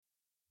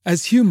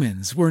As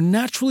humans, we're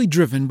naturally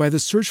driven by the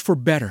search for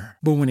better.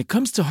 But when it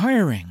comes to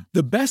hiring,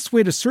 the best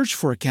way to search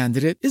for a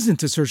candidate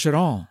isn't to search at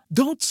all.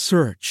 Don't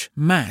search,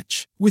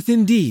 match with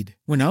Indeed.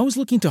 When I was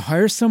looking to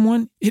hire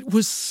someone, it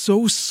was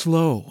so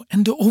slow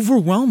and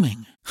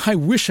overwhelming. I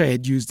wish I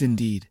had used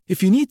Indeed.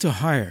 If you need to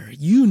hire,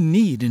 you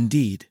need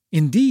Indeed.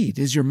 Indeed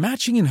is your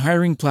matching and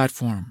hiring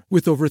platform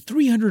with over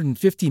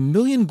 350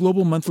 million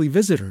global monthly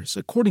visitors,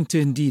 according to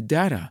Indeed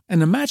data,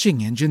 and a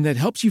matching engine that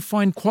helps you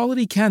find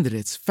quality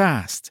candidates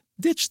fast.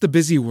 Ditch the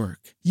busy work.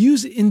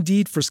 Use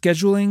Indeed for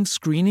scheduling,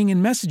 screening,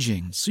 and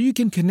messaging so you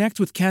can connect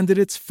with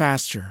candidates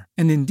faster.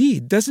 And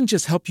Indeed doesn't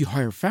just help you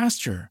hire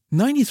faster.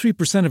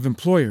 93% of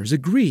employers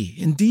agree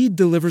Indeed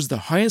delivers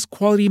the highest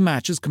quality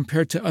matches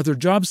compared to other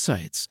job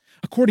sites,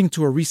 according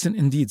to a recent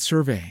Indeed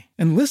survey.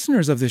 And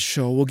listeners of this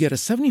show will get a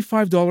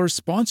 $75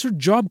 sponsored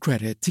job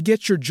credit to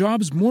get your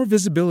jobs more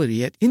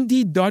visibility at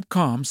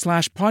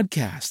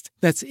Indeed.com/podcast.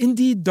 That's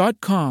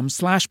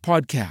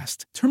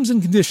Indeed.com/podcast. Terms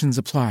and conditions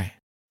apply.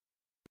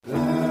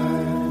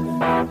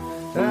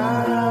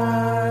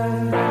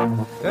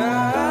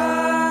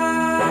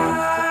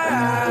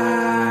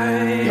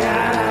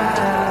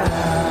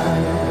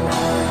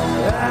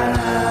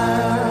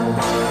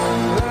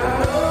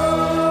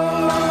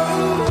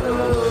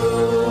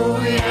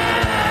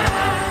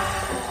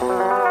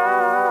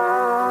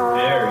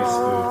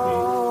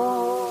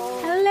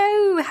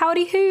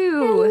 Howdy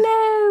hoo.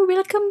 Hello,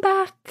 welcome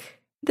back.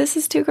 This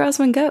is Two Girls,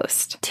 One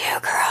Ghost. Two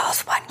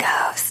Girls, One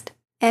Ghost.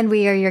 And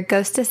we are your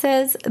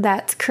ghostesses.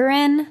 That's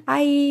Corinne.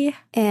 Hi.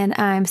 And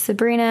I'm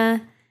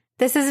Sabrina.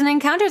 This is an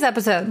Encounters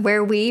episode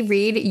where we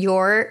read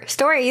your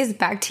stories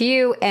back to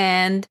you.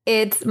 And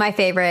it's my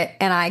favorite.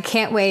 And I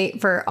can't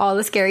wait for all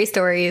the scary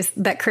stories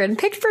that Corinne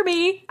picked for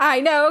me. I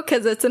know,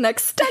 because it's an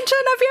extension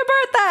of your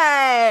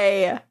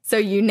birthday. So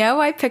you know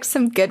I picked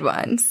some good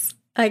ones.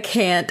 I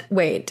can't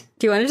wait.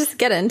 Do you want to just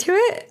get into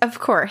it? Of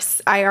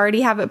course. I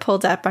already have it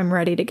pulled up. I'm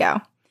ready to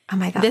go. Oh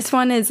my God. This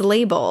one is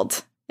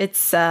labeled.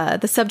 It's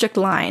the subject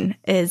line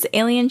is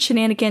Alien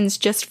Shenanigans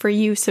Just for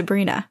You,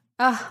 Sabrina.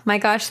 Oh my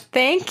gosh.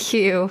 Thank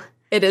you.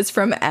 It is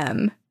from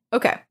M.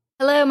 Okay.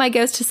 Hello, my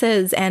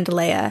ghostesses and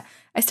Leia.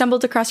 I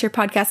stumbled across your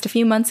podcast a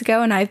few months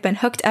ago and I've been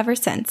hooked ever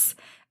since.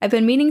 I've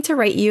been meaning to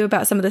write you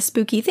about some of the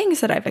spooky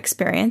things that I've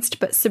experienced,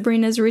 but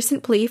Sabrina's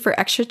recent plea for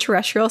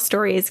extraterrestrial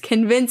stories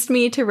convinced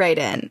me to write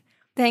in.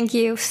 Thank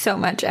you so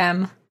much,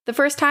 Em. The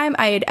first time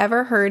I had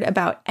ever heard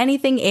about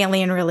anything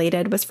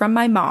alien-related was from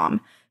my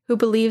mom, who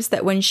believes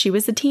that when she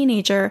was a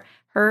teenager,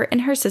 her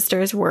and her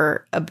sisters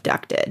were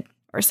abducted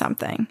or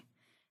something.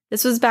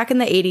 This was back in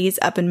the 80s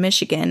up in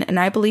Michigan, and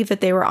I believe that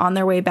they were on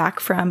their way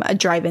back from a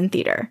drive-in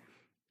theater.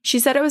 She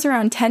said it was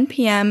around 10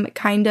 p.m.,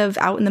 kind of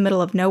out in the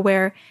middle of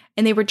nowhere,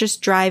 and they were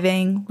just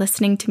driving,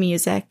 listening to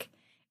music.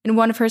 And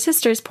one of her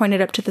sisters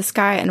pointed up to the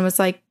sky and was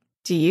like,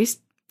 "Do you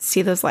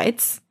see those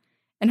lights?"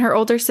 And her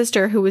older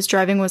sister, who was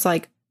driving, was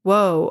like,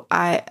 "Whoa,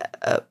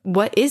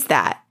 what is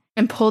that?"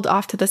 and pulled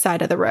off to the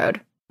side of the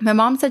road. My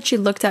mom said she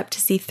looked up to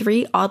see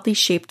 3 oddly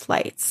shaped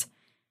lights.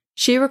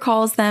 She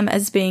recalls them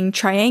as being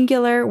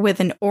triangular with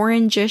an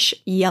orangish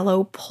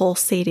yellow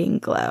pulsating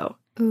glow.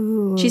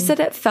 Ooh. She said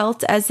it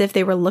felt as if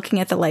they were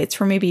looking at the lights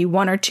for maybe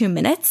 1 or 2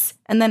 minutes,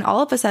 and then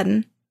all of a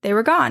sudden, they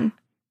were gone,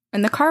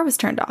 and the car was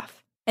turned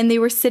off, and they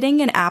were sitting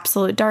in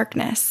absolute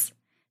darkness.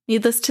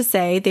 Needless to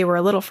say, they were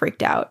a little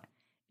freaked out.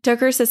 Took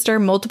her sister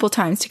multiple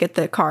times to get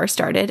the car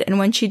started, and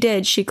when she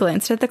did, she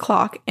glanced at the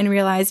clock and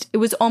realized it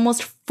was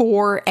almost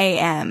 4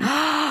 a.m.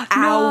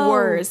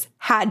 Hours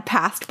had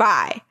passed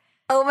by.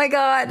 Oh my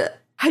God.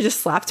 I just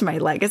slapped my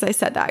leg as I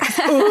said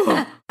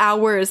that.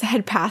 Hours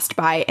had passed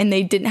by, and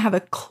they didn't have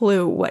a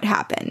clue what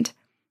happened.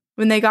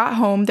 When they got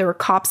home, there were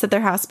cops at their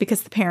house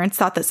because the parents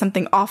thought that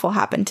something awful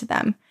happened to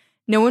them.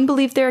 No one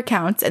believed their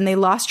accounts, and they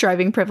lost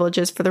driving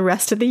privileges for the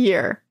rest of the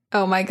year.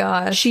 Oh my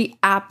gosh. She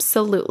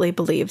absolutely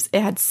believes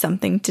it had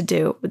something to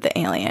do with the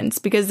aliens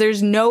because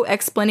there's no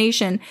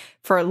explanation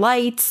for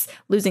lights,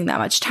 losing that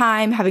much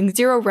time, having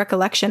zero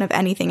recollection of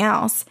anything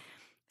else.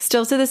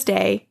 Still to this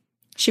day,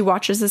 she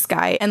watches the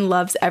sky and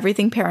loves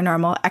everything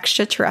paranormal,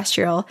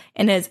 extraterrestrial,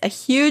 and is a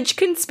huge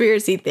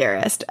conspiracy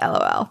theorist,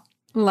 LOL.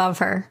 Love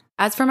her.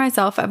 As for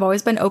myself, I've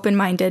always been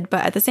open-minded,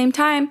 but at the same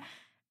time,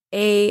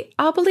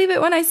 I'll believe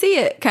it when I see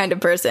it kind of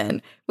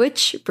person,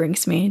 which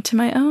brings me to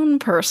my own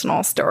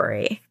personal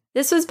story.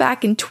 This was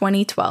back in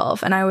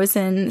 2012, and I was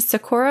in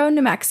Socorro,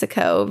 New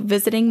Mexico,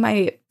 visiting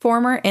my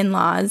former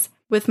in-laws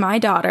with my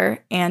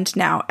daughter and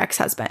now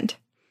ex-husband.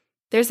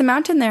 There's a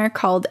mountain there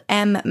called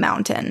M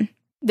Mountain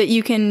that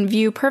you can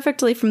view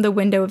perfectly from the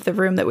window of the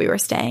room that we were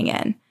staying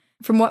in.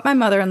 From what my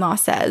mother-in-law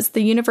says,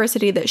 the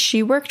university that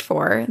she worked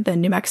for, the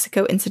New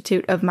Mexico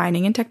Institute of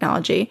Mining and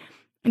Technology,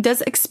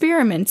 does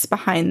experiments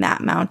behind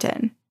that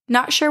mountain.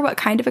 Not sure what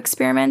kind of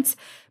experiments,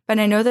 but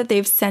I know that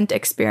they've sent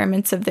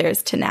experiments of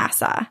theirs to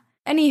NASA.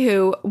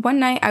 Anywho, one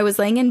night I was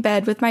laying in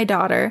bed with my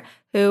daughter,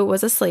 who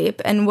was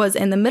asleep, and was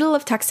in the middle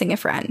of texting a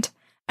friend.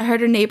 I heard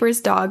her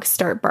neighbor's dog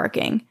start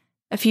barking.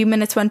 A few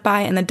minutes went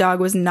by and the dog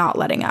was not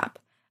letting up.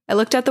 I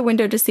looked out the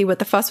window to see what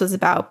the fuss was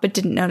about, but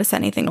didn't notice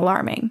anything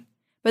alarming.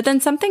 But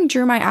then something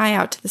drew my eye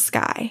out to the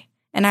sky,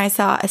 and I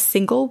saw a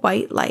single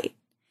white light.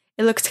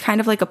 It looked kind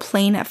of like a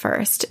plane at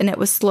first, and it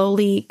was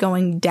slowly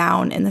going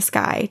down in the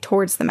sky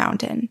towards the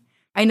mountain.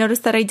 I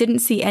noticed that I didn't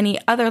see any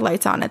other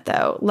lights on it,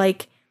 though.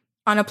 Like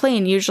on a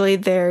plane, usually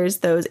there's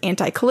those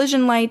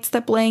anti-collision lights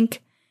that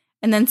blink,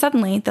 and then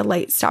suddenly the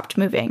light stopped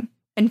moving.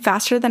 And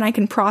faster than I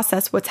can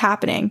process what's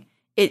happening,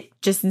 it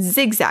just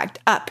zigzagged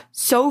up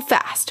so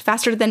fast,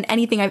 faster than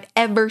anything I've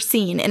ever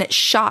seen, and it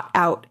shot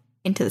out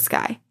into the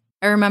sky.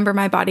 I remember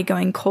my body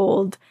going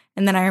cold,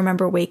 and then I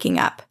remember waking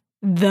up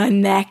the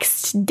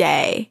next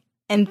day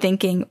and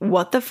thinking,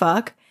 what the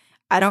fuck?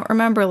 I don't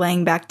remember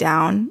laying back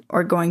down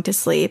or going to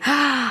sleep.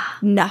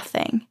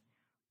 Nothing.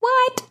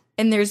 What?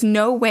 And there's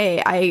no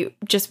way I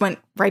just went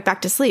right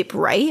back to sleep,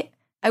 right?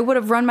 I would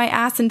have run my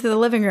ass into the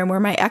living room where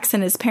my ex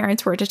and his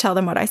parents were to tell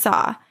them what I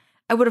saw.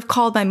 I would have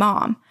called my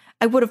mom.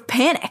 I would have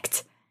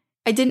panicked.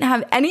 I didn't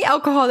have any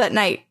alcohol that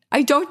night.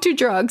 I don't do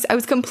drugs. I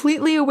was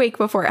completely awake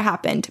before it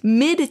happened,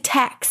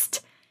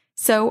 mid-text.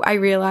 So I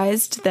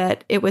realized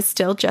that it was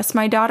still just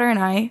my daughter and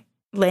I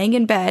laying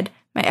in bed.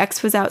 My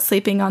ex was out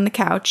sleeping on the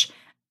couch.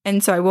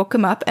 And so I woke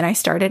him up and I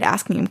started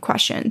asking him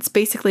questions,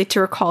 basically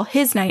to recall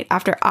his night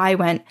after I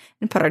went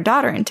and put our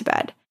daughter into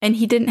bed. And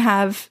he didn't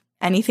have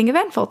anything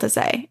eventful to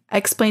say. I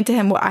explained to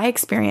him what I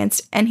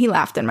experienced and he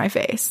laughed in my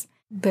face.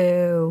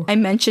 Boo. I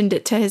mentioned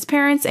it to his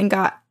parents and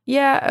got,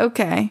 yeah,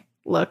 okay,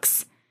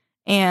 looks.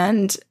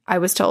 And I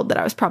was told that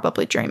I was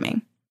probably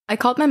dreaming. I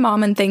called my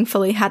mom and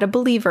thankfully had a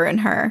believer in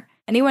her.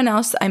 Anyone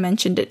else I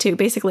mentioned it to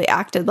basically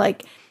acted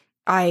like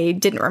I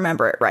didn't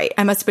remember it right.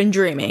 I must have been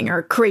dreaming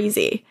or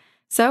crazy.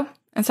 So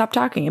I stopped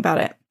talking about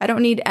it. I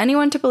don't need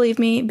anyone to believe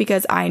me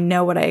because I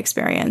know what I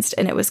experienced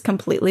and it was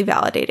completely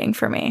validating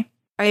for me.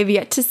 I have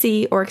yet to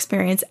see or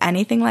experience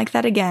anything like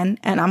that again,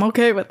 and I'm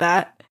okay with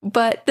that.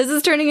 But this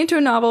is turning into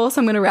a novel, so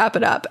I'm going to wrap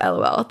it up.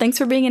 LOL. Thanks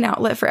for being an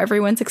outlet for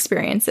everyone's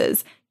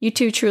experiences. You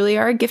two truly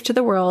are a gift to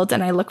the world,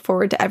 and I look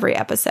forward to every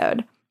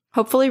episode.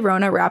 Hopefully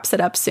Rona wraps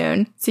it up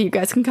soon, so you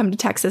guys can come to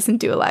Texas and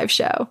do a live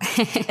show.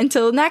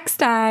 Until next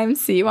time,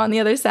 see you on the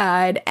other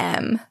side,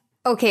 M.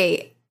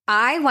 Okay,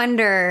 I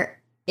wonder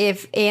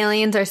if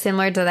aliens are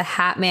similar to the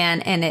Hat Man,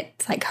 and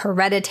it's like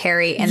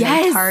hereditary, and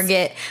they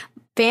target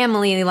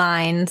family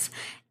lines.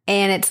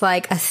 And it's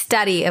like a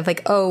study of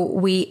like, oh,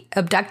 we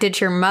abducted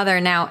your mother.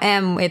 Now,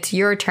 M, it's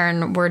your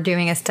turn. We're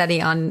doing a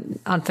study on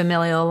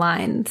familial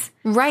lines.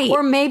 Right.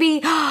 Or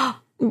maybe,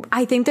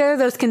 I think there are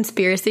those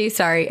conspiracies.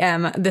 Sorry,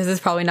 M, this is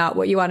probably not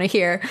what you want to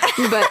hear.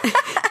 But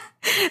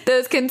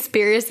those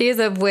conspiracies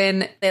of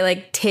when they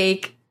like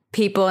take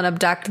people and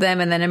abduct them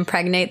and then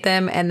impregnate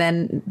them. And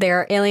then there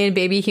are alien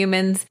baby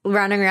humans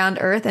running around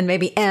Earth. And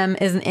maybe M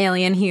is an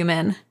alien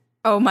human.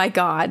 Oh, my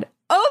God.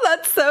 Oh,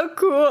 that's so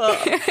cool.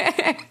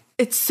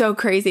 It's so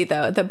crazy,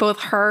 though, that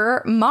both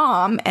her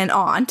mom and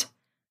aunt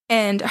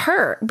and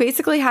her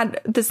basically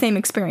had the same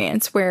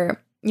experience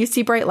where you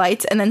see bright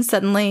lights and then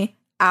suddenly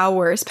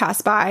hours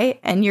pass by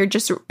and you're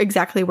just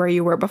exactly where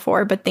you were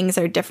before, but things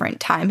are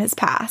different. Time has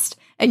passed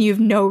and you have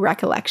no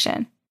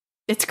recollection.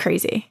 It's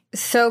crazy.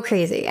 So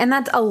crazy. And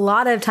that's a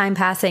lot of time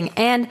passing.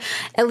 And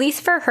at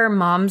least for her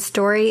mom's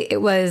story,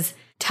 it was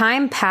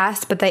time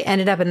passed, but they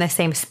ended up in the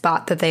same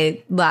spot that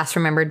they last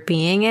remembered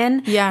being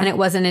in. Yeah. And it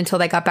wasn't until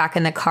they got back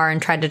in the car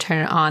and tried to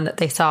turn it on that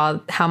they saw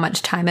how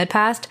much time had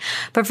passed.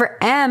 But for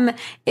M,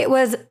 it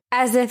was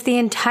as if the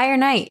entire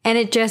night, and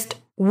it just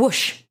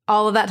whoosh,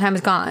 all of that time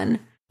is gone.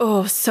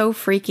 Oh, so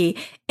freaky.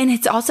 And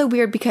it's also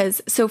weird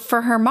because, so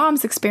for her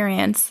mom's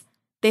experience,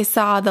 they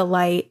saw the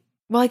light.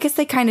 Well, I guess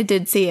they kind of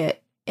did see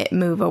it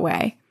move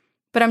away.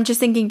 But I'm just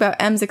thinking about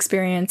M's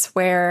experience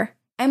where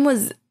M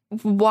was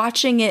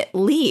watching it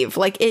leave,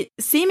 like it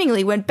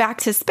seemingly went back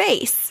to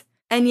space,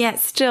 and yet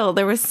still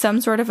there was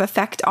some sort of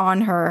effect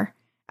on her.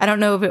 I don't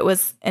know if it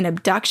was an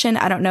abduction.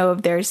 I don't know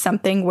if there's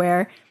something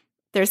where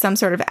there's some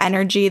sort of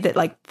energy that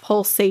like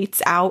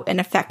pulsates out and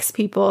affects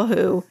people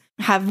who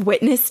have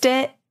witnessed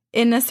it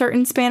in a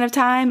certain span of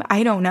time.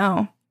 I don't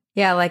know.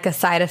 Yeah, like a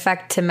side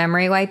effect to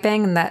memory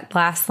wiping that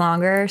lasts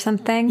longer or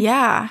something.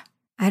 Yeah.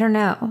 I don't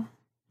know.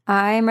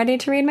 I'm ready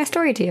to read my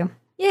story to you.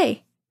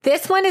 Yay.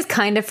 This one is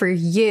kind of for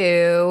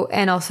you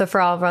and also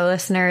for all of our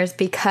listeners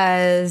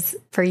because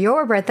for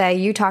your birthday,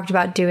 you talked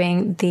about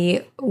doing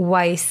the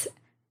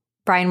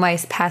Brian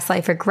Weiss past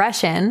life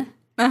regression.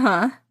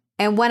 Uh-huh.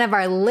 And one of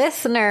our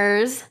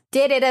listeners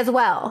did it as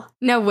well.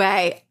 No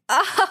way.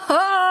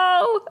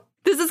 Oh,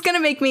 this is going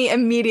to make me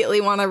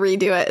immediately want to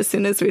redo it as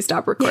soon as we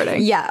stop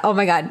recording. Yeah. Oh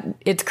my God.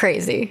 It's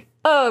crazy.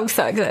 Oh, I'm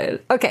so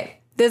excited. Okay.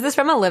 This is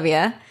from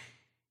Olivia.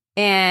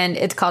 And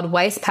it's called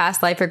Weiss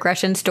Past Life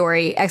Regression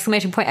Story, !, !, !, !, !, 5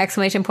 and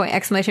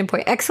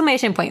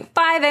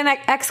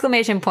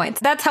exclamation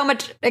points. That's how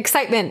much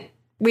excitement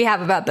we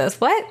have about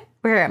this. What?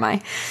 Where am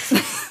I?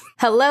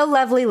 Hello,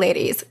 lovely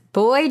ladies.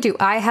 Boy, do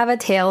I have a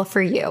tale for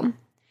you.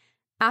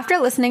 After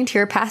listening to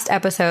your past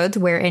episodes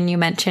wherein you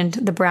mentioned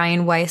the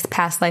Brian Weiss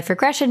Past Life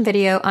Regression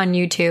video on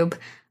YouTube,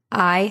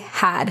 I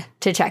had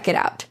to check it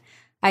out.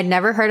 I'd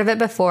never heard of it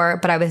before,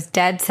 but I was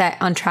dead set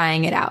on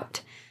trying it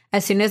out.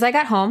 As soon as I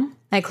got home,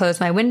 I closed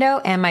my window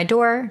and my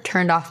door,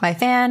 turned off my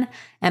fan,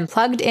 and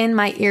plugged in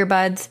my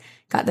earbuds,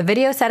 got the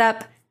video set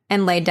up,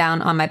 and laid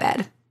down on my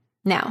bed.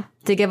 Now,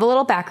 to give a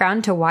little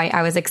background to why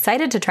I was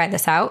excited to try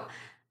this out,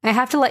 I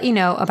have to let you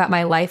know about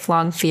my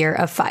lifelong fear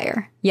of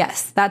fire.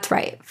 Yes, that's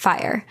right,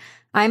 fire.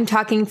 I'm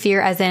talking fear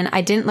as in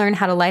I didn't learn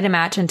how to light a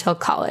match until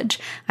college.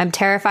 I'm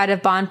terrified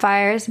of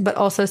bonfires, but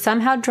also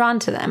somehow drawn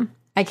to them.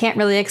 I can't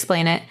really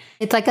explain it.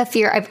 It's like a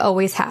fear I've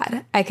always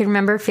had. I can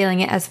remember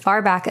feeling it as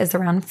far back as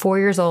around 4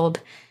 years old,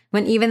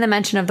 when even the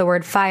mention of the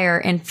word fire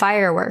and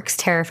fireworks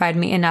terrified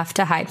me enough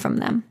to hide from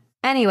them.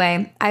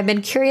 Anyway, I've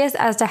been curious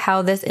as to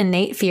how this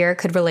innate fear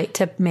could relate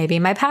to maybe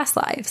my past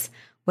lives.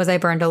 Was I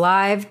burned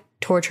alive,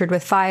 tortured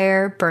with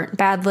fire, burnt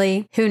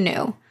badly? Who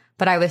knew?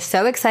 But I was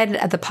so excited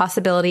at the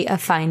possibility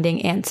of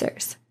finding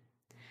answers.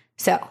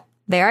 So,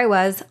 there I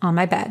was on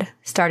my bed,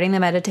 starting the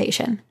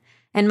meditation.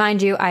 And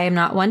mind you, I am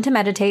not one to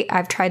meditate.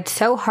 I've tried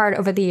so hard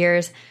over the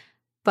years,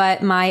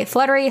 but my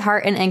fluttery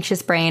heart and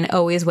anxious brain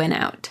always win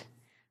out.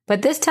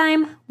 But this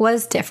time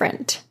was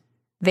different.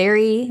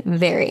 Very,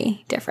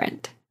 very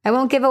different. I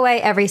won't give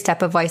away every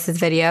step of Weiss's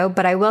video,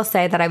 but I will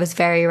say that I was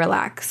very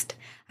relaxed.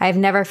 I have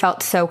never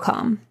felt so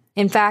calm.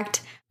 In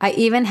fact, I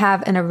even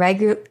have an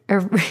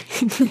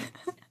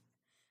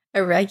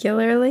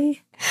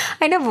Irregularly?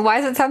 I know, but why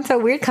does it sound so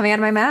weird coming out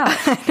of my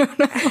mouth? I don't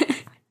know.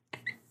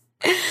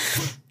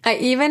 I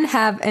even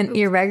have an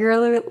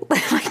irregular...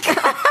 Oh my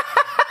God.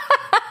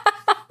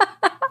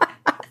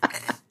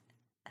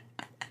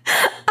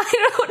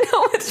 I don't know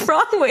what's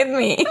wrong with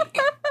me.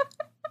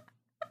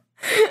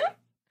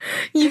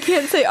 You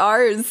can't say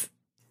R's.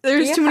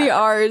 There's too many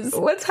R's.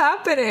 What's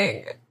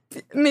happening?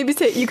 Maybe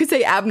you could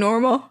say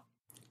abnormal.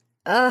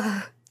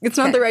 It's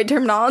not the right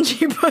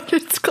terminology, but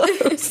it's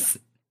close.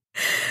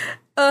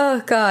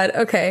 Oh, God.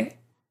 Okay.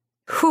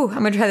 Whew, I'm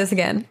going to try this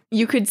again.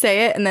 You could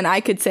say it, and then I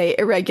could say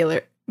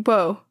irregular.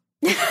 Whoa.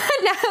 No,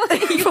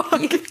 you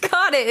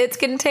got it. It's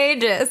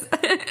contagious.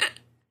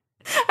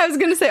 I was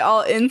going to say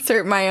I'll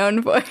insert my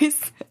own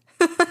voice.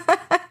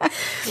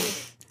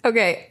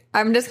 Okay,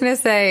 I'm just going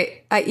to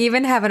say I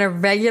even have an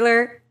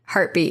irregular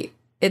heartbeat.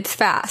 It's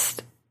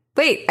fast.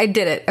 Wait, I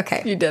did it.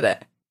 Okay. You did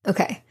it.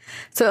 Okay.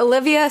 So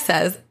Olivia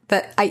says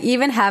that I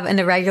even have an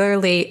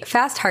irregularly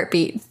fast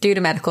heartbeat due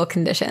to medical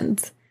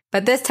conditions.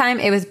 But this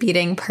time it was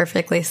beating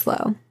perfectly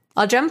slow.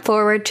 I'll jump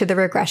forward to the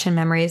regression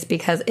memories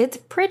because it's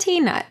pretty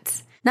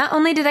nuts. Not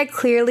only did I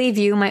clearly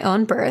view my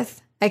own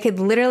birth, I could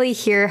literally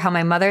hear how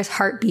my mother's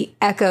heartbeat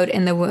echoed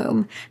in the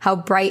womb, how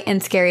bright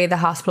and scary the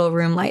hospital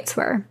room lights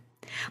were.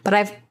 But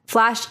I've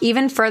flashed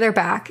even further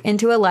back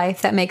into a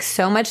life that makes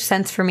so much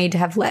sense for me to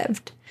have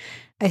lived.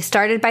 I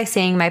started by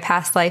seeing my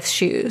past life's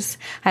shoes.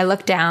 I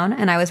looked down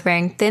and I was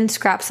wearing thin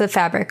scraps of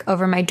fabric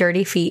over my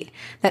dirty feet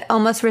that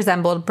almost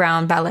resembled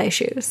brown ballet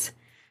shoes.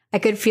 I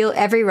could feel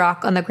every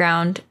rock on the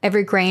ground,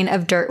 every grain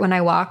of dirt when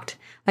I walked,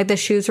 like the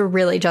shoes were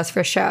really just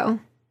for show.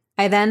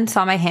 I then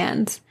saw my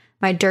hands,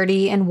 my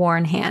dirty and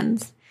worn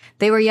hands.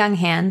 They were young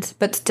hands,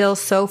 but still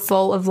so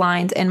full of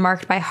lines and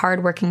marked by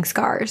hard-working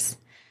scars.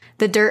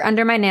 The dirt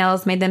under my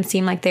nails made them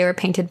seem like they were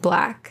painted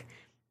black.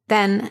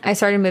 Then I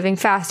started moving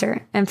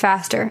faster and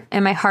faster,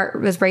 and my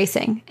heart was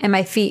racing, and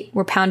my feet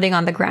were pounding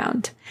on the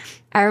ground.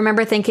 I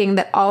remember thinking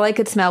that all I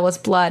could smell was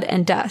blood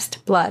and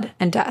dust, blood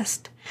and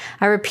dust.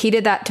 I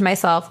repeated that to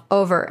myself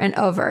over and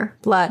over,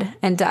 blood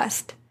and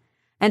dust.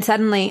 And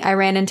suddenly I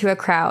ran into a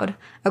crowd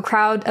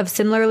of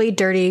similarly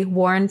dirty,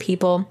 worn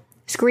people,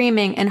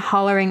 screaming and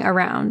hollering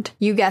around.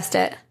 You guessed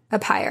it, a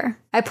pyre.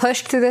 I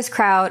pushed through this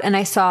crowd and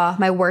I saw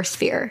my worst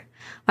fear.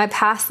 My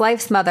past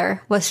life's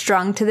mother was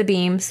strung to the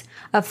beams,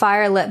 a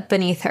fire lit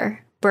beneath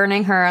her,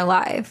 burning her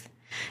alive.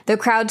 The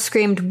crowd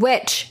screamed,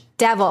 "Witch!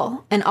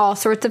 Devil!" and all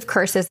sorts of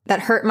curses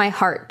that hurt my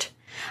heart.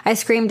 I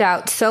screamed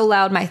out so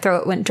loud my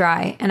throat went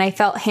dry, and I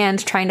felt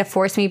hands trying to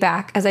force me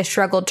back as I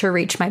struggled to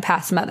reach my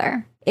past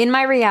mother. In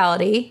my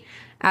reality,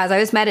 as I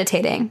was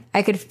meditating,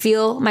 I could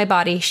feel my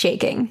body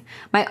shaking.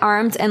 My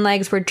arms and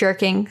legs were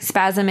jerking,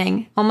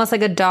 spasming, almost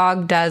like a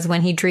dog does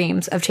when he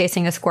dreams of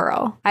chasing a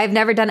squirrel. I have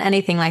never done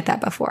anything like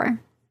that before.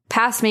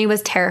 Past me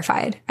was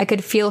terrified. I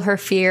could feel her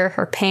fear,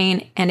 her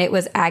pain, and it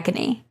was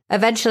agony.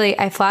 Eventually,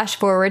 I flashed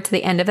forward to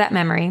the end of that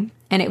memory,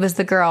 and it was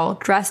the girl,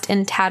 dressed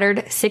in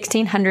tattered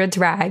 1600s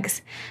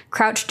rags,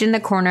 crouched in the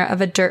corner of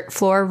a dirt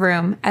floor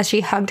room as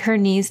she hugged her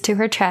knees to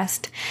her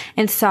chest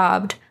and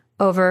sobbed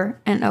over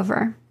and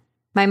over.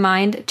 My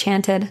mind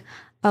chanted,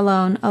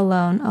 "Alone,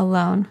 alone,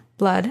 alone,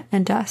 blood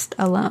and dust,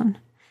 alone."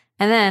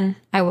 And then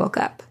I woke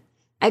up.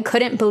 I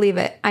couldn't believe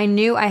it. I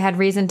knew I had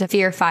reason to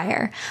fear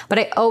fire, but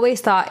I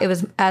always thought it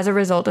was as a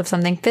result of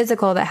something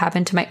physical that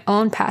happened to my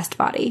own past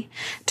body.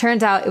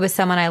 Turns out it was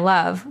someone I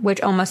love, which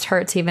almost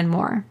hurts even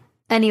more.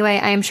 Anyway,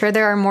 I am sure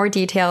there are more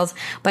details,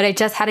 but I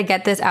just had to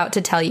get this out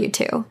to tell you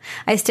too.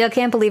 I still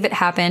can't believe it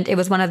happened. It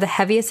was one of the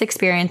heaviest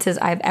experiences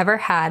I've ever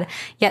had,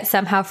 yet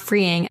somehow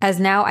freeing, as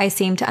now I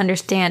seem to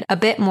understand a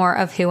bit more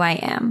of who I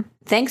am.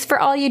 Thanks for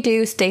all you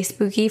do. Stay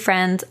spooky,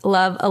 friends.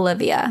 Love,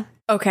 Olivia.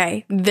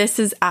 Okay, this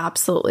is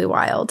absolutely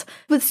wild.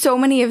 With so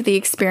many of the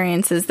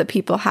experiences that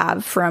people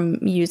have from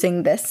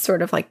using this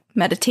sort of like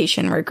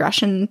meditation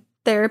regression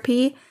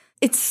therapy,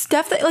 it's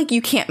stuff that like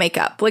you can't make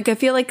up. Like I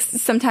feel like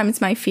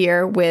sometimes my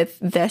fear with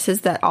this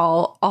is that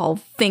I'll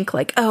think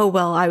like, oh,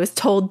 well, I was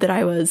told that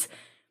I was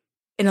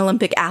an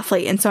Olympic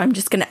athlete, and so I'm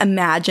just going to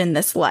imagine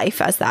this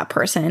life as that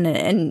person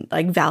and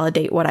like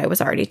validate what I was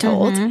already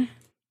told. Mm-hmm.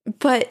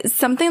 But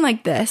something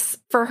like this,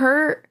 for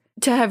her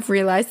to have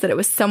realized that it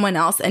was someone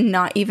else and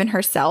not even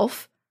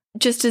herself,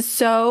 just is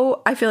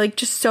so, I feel like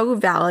just so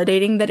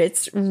validating that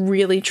it's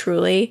really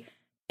truly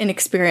an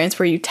experience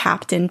where you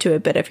tapped into a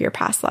bit of your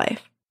past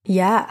life.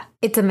 Yeah,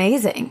 it's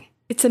amazing.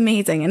 It's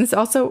amazing. And it's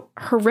also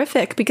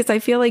horrific because I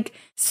feel like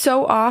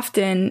so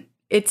often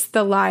it's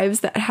the lives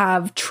that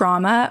have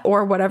trauma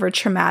or whatever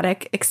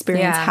traumatic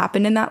experience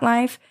happened in that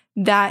life.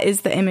 That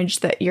is the image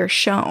that you're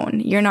shown.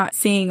 You're not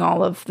seeing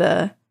all of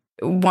the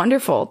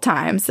wonderful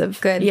times of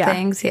good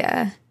things.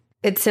 Yeah.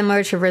 It's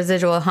similar to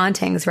residual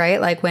hauntings,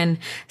 right? Like when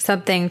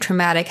something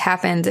traumatic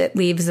happens, it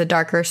leaves a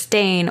darker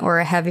stain or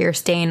a heavier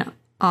stain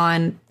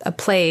on a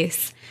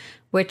place,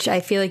 which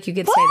I feel like you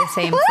could say the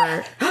same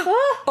for.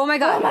 Oh my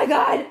God. Oh my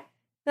God.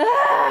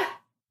 Ah!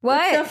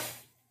 What the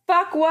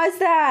fuck was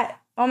that?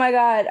 Oh my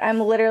God.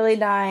 I'm literally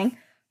dying.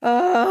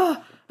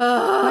 What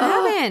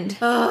happened?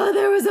 Oh,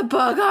 there was a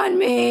bug on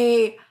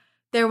me.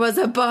 There was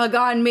a bug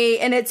on me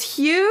and it's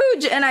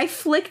huge and I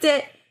flicked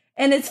it.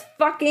 And its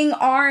fucking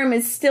arm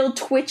is still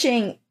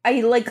twitching.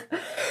 I like. It's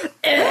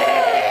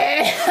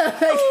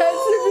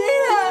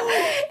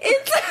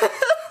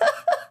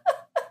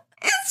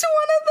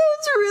one of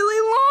those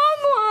really long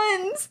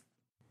ones.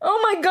 Oh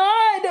my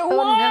God!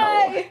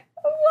 Why?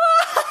 No.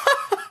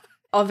 Why?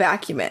 I'll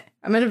vacuum it.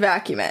 I'm gonna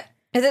vacuum it.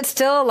 Is it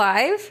still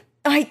alive?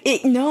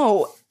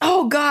 No.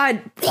 Oh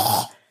God.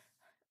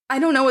 I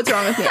don't know what's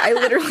wrong with me. I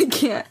literally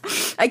can't.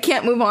 I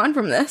can't move on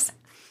from this.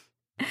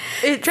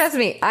 Trust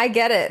me, I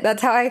get it.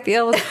 That's how I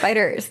feel with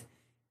spiders.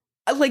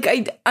 Like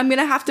I'm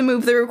gonna have to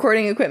move the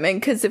recording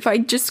equipment because if I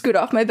just scoot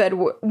off my bed,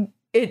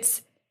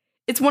 it's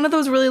one of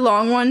those really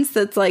long ones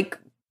that's like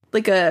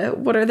a,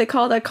 what are they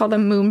called? I call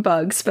them moon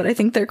bugs, but I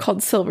think they're called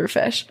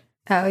silverfish.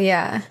 Oh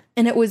yeah.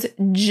 And it was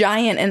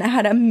giant and it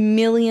had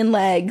 1,000,000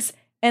 legs,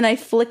 and I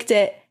flicked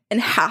it and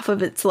half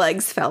of its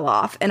legs fell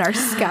off and are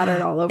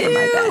scattered all over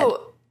my bed.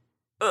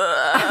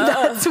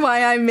 That's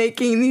why I'm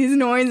making these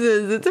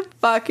noises. It's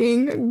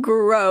fucking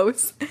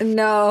gross.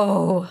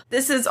 No.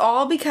 This is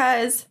all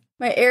because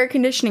my air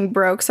conditioning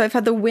broke, so I've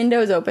had the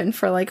windows open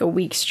for like a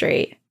week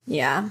straight.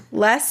 Yeah.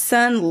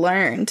 Lesson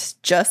learned.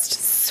 Just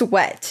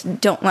sweat.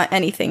 Don't let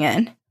anything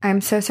in.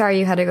 I'm so sorry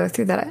you had to go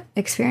through that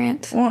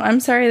experience. Well, I'm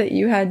sorry that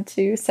you had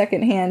to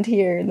secondhand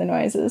hear the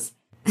noises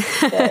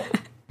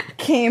that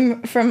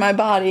came from my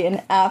body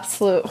in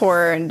absolute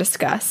horror and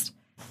disgust.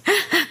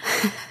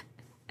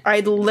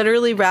 I'd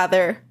literally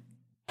rather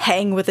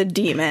hang with a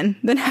demon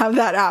than have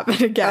that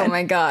happen again. Oh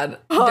my God.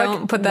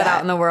 Don't put that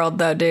out in the world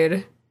though,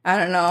 dude. I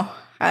don't know.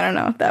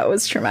 That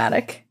was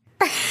traumatic.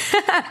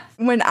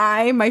 When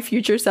my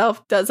future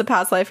self, does a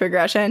past life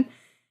regression,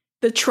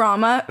 the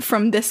trauma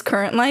from this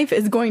current life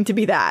is going to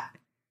be that.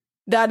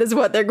 That is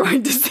what they're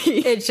going to see.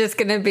 It's just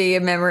going to be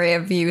a memory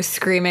of you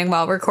screaming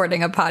while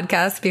recording a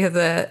podcast because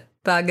a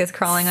bug is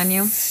crawling on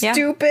you.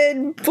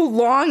 Stupid,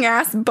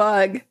 long-ass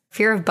bug.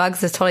 Fear of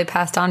bugs is totally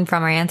passed on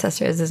from our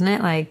ancestors, isn't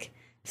it? Like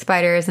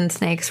spiders and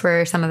snakes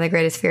were some of the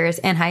greatest fears,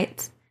 and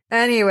heights.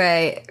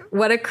 Anyway,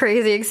 what a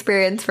crazy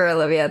experience for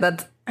Olivia.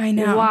 That's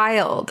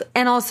wild.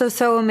 And also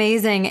so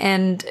amazing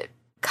and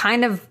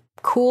kind of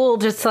cool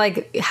just to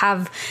like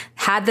have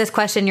had this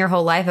question your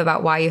whole life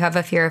about why you have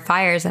a fear of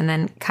fires and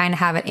then kind of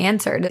have it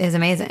answered is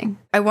amazing.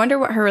 I wonder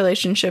what her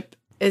relationship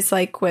is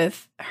like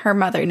with her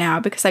mother now,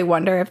 because I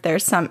wonder if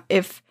there's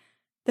if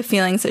the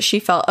feelings that she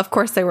felt, of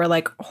course, they were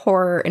like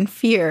horror and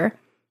fear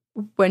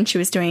when she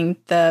was doing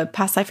the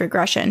past life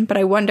regression. But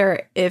I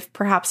wonder if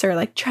perhaps they're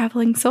like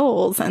traveling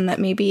souls and that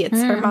maybe it's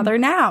her mother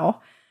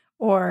now,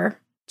 or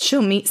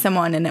she'll meet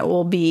someone and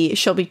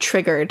she'll be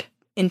triggered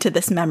into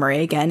this memory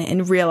again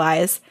and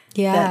realize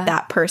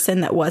that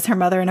person that was her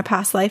mother in a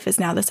past life is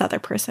now this other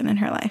person in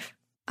her life.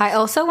 I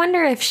also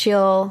wonder if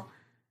she'll,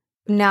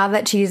 now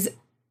that she's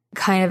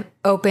kind of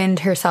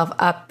opened herself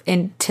up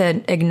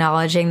into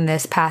acknowledging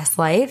this past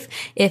life,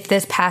 if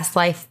this past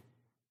life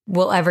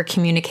will ever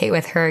communicate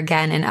with her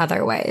again in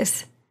other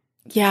ways.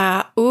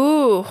 Yeah.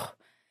 Ooh.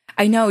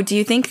 I know. Do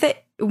you think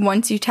that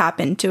once you tap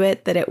into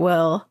it, that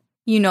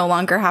you no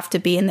longer have to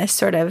be in this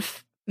sort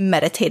of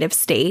meditative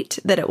state,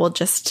 that it will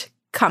just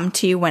come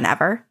to you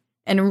whenever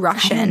and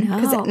rush in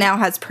because it now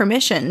has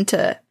permission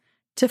to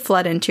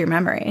flood into your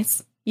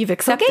memories? You've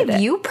accepted it. Who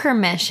gave you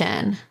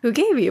permission? Who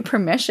gave you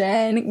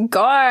permission?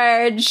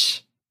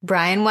 Gorge.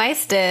 Brian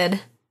Weiss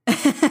did.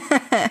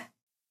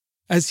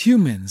 As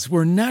humans,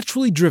 we're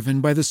naturally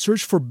driven by the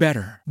search for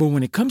better. But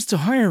when it comes to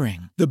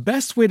hiring, the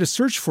best way to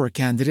search for a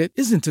candidate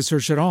isn't to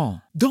search at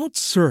all. Don't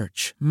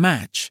search,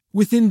 match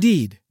with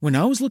Indeed. When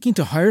I was looking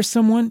to hire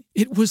someone,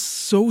 it was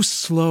so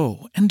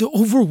slow and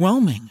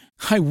overwhelming.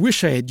 I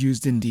wish I had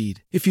used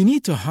Indeed. If you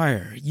need to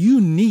hire,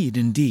 you need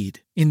Indeed.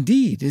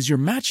 Indeed is your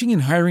matching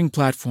and hiring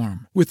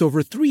platform with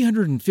over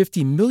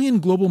 350 million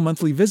global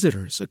monthly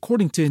visitors,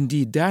 according to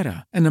Indeed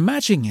data, and a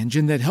matching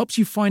engine that helps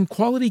you find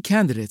quality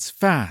candidates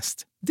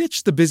fast.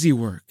 Ditch the busy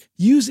work.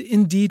 Use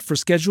Indeed for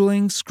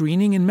scheduling,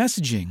 screening, and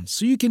messaging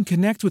so you can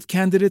connect with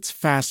candidates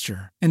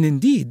faster. And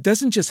Indeed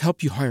doesn't just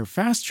help you hire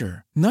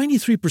faster.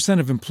 93%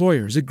 of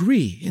employers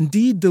agree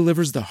Indeed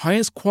delivers the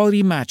highest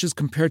quality matches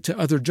compared to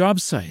other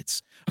job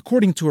sites,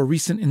 according to a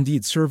recent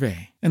Indeed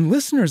survey. And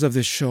listeners of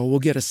this show will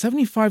get a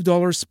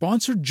 $75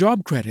 sponsored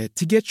job credit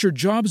to get your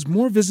jobs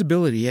more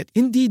visibility at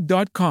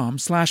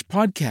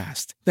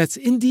Indeed.com/podcast. That's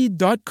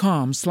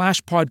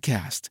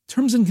Indeed.com/podcast.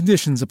 Terms and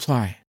conditions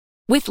apply.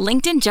 With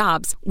LinkedIn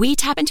Jobs, we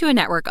tap into a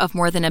network of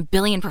more than 1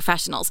 billion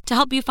professionals to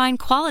help you find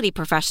quality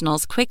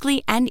professionals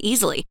quickly and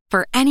easily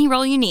for any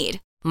role you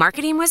need.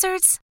 Marketing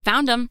wizards?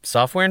 Found them.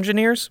 Software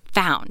engineers?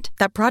 Found.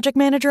 That project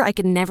manager I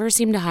could never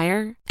seem to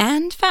hire?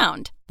 And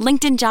found.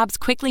 LinkedIn Jobs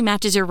quickly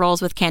matches your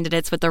roles with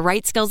candidates with the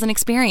right skills and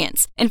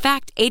experience. In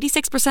fact,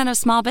 86% of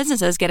small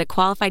businesses get a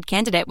qualified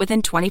candidate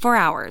within 24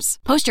 hours.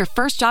 Post your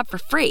first job for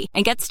free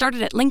and get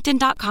started at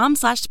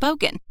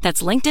linkedin.com/spoken.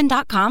 That's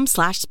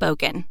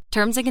linkedin.com/spoken.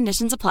 Terms and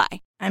conditions apply.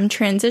 I'm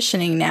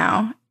transitioning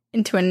now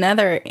into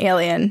another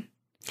alien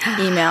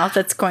email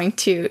that's going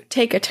to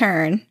take a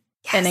turn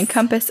and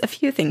encompass a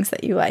few things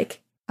that you like.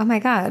 Oh my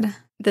God.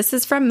 This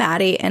is from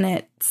Maddie, and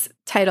it's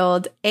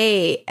titled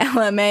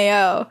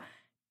LMAO,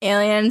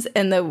 Aliens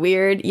and the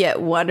Weird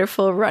Yet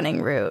Wonderful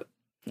Running Route.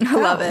 I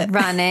love it.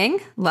 Running.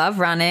 Love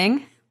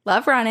running.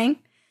 Love running.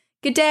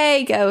 Good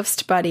day,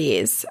 ghost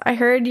buddies. I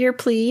heard your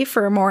plea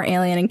for more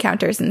alien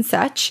encounters and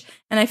such,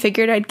 and I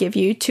figured I'd give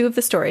you 2 of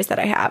the stories that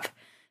I have.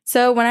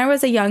 So when I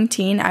was a young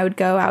teen, I would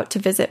go out to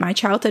visit my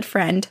childhood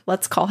friend,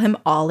 let's call him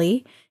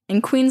Ollie,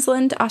 in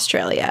Queensland,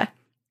 Australia.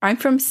 I'm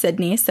from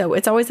Sydney, so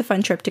it's always a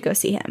fun trip to go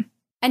see him.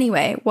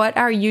 Anyway, what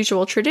our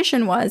usual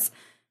tradition was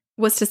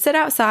to sit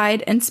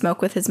outside and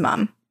smoke with his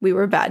mom. We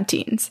were bad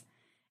teens.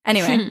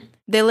 Anyway,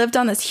 they lived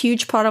on this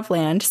huge plot of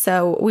land,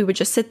 so we would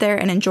just sit there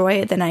and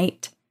enjoy the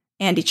night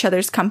and each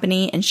other's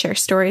company and share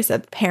stories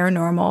of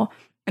paranormal.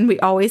 And we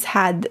always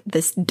had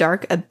this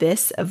dark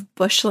abyss of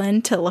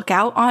bushland to look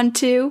out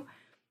onto.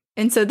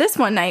 And so this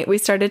one night, we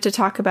started to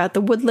talk about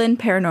the woodland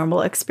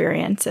paranormal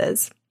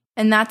experiences.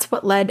 And that's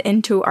what led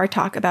into our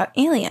talk about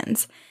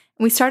aliens.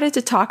 We started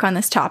to talk on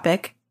this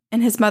topic,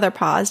 and his mother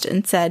paused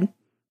and said,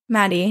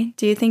 Maddie,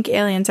 do you think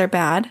aliens are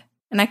bad?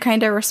 And I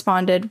kind of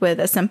responded with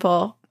a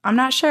simple, I'm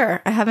not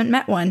sure, I haven't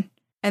met one.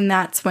 And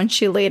that's when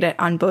she laid it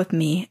on both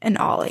me and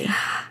Ollie.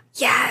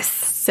 Yes.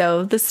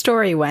 So the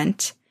story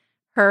went,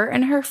 her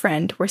and her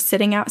friend were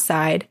sitting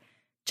outside,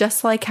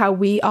 just like how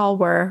we all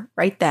were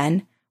right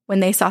then, when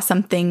they saw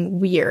something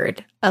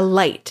weird, a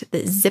light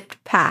that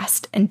zipped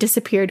past and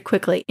disappeared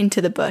quickly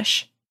into the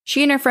bush.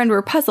 She and her friend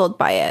were puzzled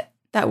by it.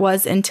 That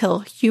was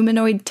until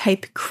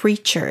humanoid-type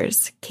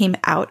creatures came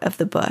out of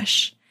the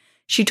bush.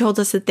 She told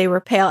us that they were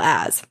pale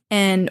as,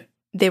 and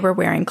they were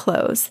wearing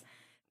clothes.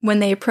 When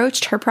they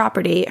approached her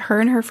property, her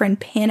and her friend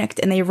panicked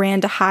and they ran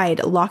to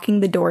hide,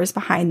 locking the doors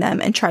behind them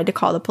and tried to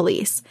call the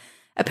police.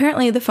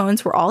 Apparently, the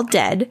phones were all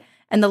dead,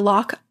 and the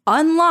lock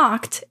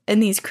unlocked,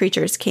 and these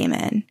creatures came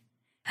in.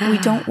 We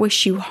don't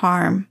wish you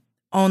harm,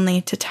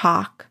 only to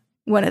talk,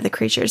 one of the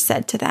creatures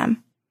said to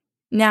them.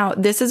 Now,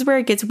 this is where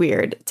it gets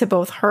weird to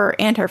both her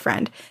and her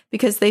friend,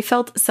 because they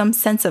felt some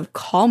sense of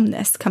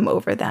calmness come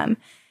over them,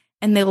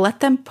 and they let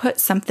them put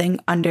something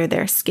under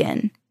their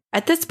skin.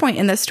 At this point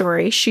in the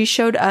story, she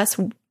showed us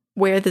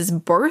where this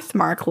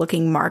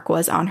birthmark-looking mark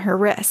was on her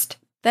wrist.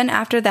 Then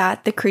after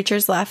that, the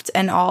creatures left,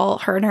 and all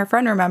her and her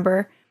friend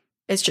remember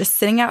is just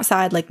sitting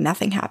outside like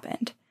nothing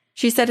happened.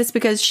 She said it's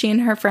because she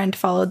and her friend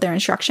followed their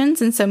instructions,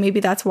 and so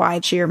maybe that's why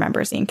she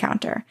remembers the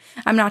encounter.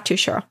 I'm not too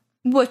sure.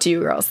 What do you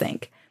girls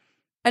think?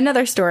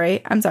 Another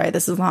story, I'm sorry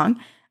this is long.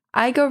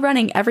 I go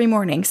running every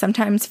morning,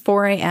 sometimes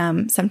 4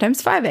 a.m.,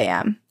 sometimes 5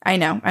 a.m. I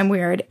know, I'm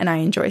weird, and I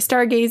enjoy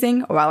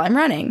stargazing while I'm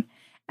running.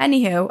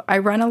 Anywho, I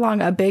run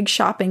along a big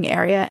shopping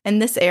area,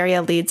 and this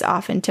area leads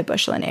off into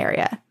Bushland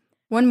area.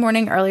 One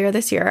morning earlier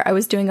this year, I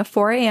was doing a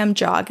 4 a.m.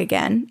 jog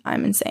again.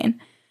 I'm insane.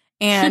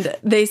 And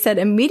they said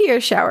a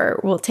meteor shower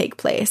will take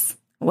place.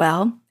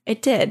 Well,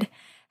 it did.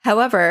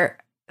 However,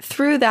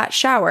 through that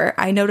shower,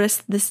 I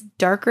noticed this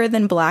darker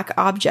than black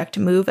object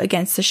move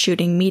against the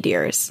shooting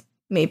meteors.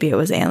 Maybe it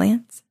was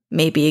aliens.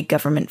 Maybe a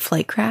government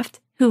flight craft.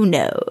 Who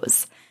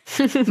knows?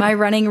 My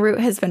running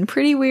route has been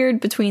pretty weird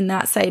between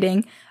that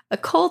sighting, a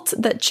cult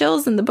that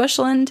chills in the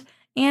bushland,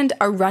 and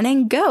a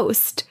running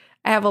ghost.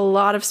 I have a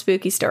lot of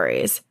spooky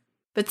stories.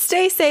 But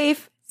stay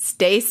safe,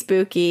 stay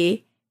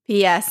spooky.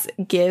 P.S.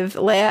 Give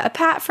Leia a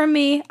pat from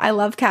me. I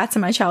love cats,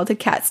 and my childhood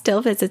cat still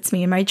visits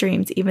me in my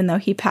dreams, even though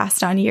he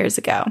passed on years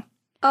ago.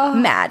 Oh,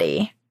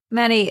 Maddie,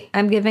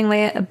 I'm giving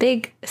Leia a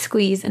big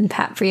squeeze and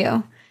pat for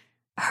you.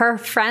 Her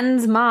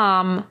friend's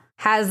mom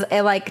has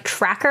a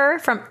tracker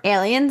from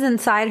aliens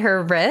inside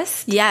her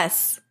wrist.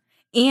 Yes.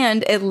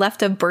 And it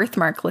left a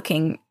birthmark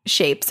looking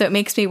shape. So it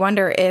makes me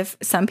wonder if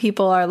some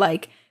people are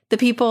The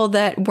people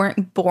that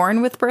weren't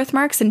born with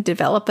birthmarks and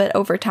develop it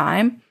over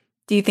time,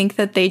 do you think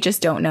that they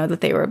just don't know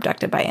that they were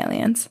abducted by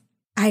aliens?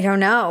 I don't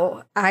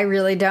know. I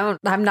really don't.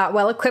 I'm not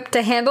well equipped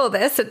to handle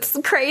this. It's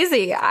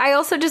crazy. I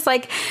also just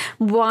like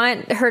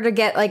want her to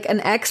get like an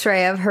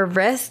x-ray of her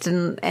wrist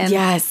and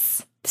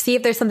yes, see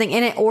if there's something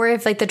in it, or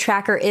if like the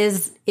tracker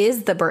is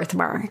the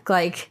birthmark.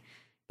 Like,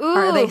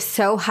 are they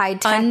so high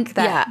tech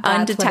that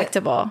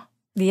undetectable?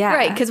 Yeah.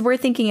 Right, because we're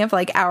thinking of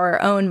like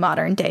our own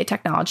modern day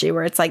technology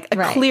where it's like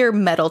a clear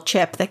metal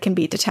chip that can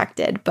be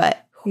detected,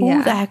 but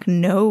who the heck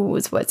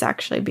knows what's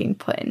actually being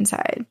put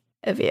inside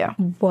of you?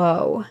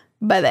 Whoa.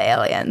 By the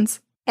aliens.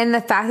 And the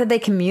fact that they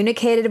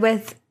communicated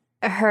with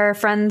her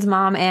friend's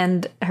mom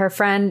and her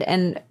friend,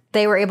 and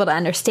they were able to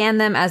understand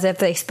them as if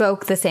they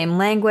spoke the same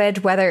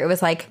language, whether it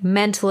was like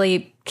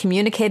mentally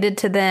communicated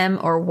to them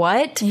or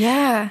what.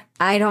 Yeah.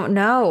 I don't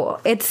know.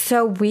 It's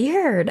so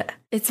weird.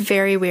 It's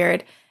very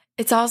weird.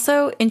 It's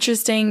also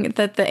interesting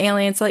that the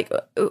aliens, like,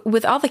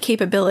 with all the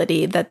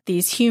capability that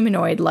these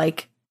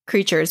humanoid-like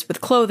creatures with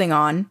clothing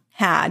on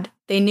had,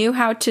 they knew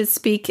how to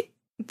speak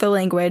the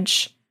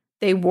language.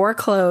 They wore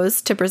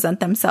clothes to present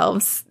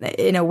themselves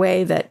in a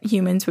way that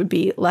humans would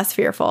be less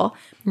fearful.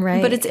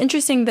 Right. But it's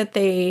interesting that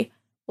they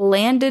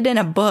landed in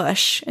a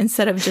bush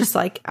instead of just,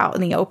 like, out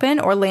in the open,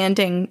 or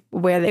landing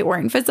where they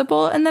weren't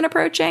visible and then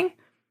approaching.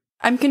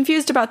 I'm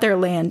confused about their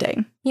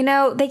landing. You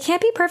know, they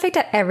can't be perfect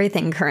at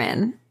everything,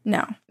 Corinne.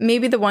 No.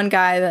 Maybe the one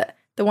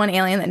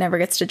alien that never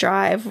gets to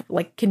drive,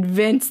 like,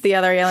 convinced the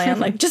other alien,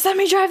 like, just let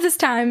me drive this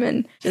time.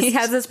 And he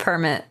has his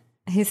permit.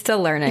 He's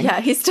still learning.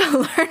 Yeah, he's still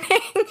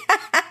learning.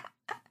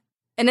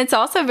 And it's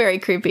also very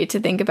creepy to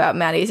think about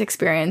Maddie's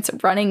experience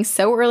running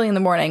so early in the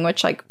morning,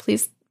 which, like,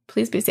 please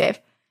be safe.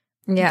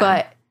 Yeah.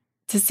 But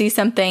to see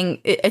something,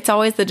 it's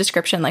always the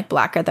description, like,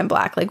 blacker than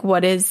black. Like,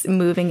 what is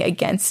moving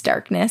against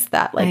darkness?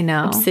 That, like,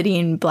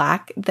 obsidian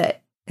black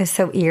that is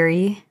so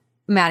eerie.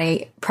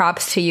 Maddie,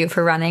 props to you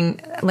for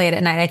running late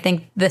at night. I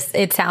think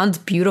it sounds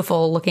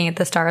beautiful looking at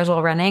the stars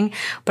while running,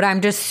 but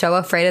I'm just so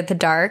afraid of the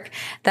dark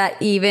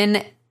that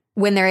even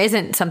when there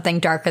isn't something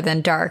darker than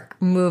dark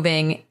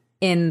moving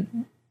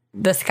in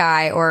the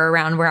sky or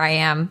around where I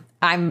am,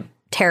 I'm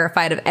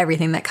terrified of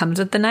everything that comes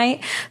with the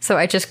night. So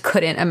I just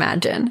couldn't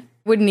imagine.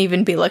 Wouldn't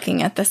even be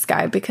looking at the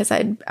sky because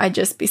I'd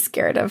just be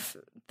scared of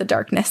the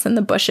darkness and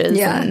the bushes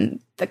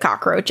and the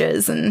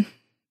cockroaches and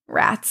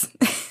rats.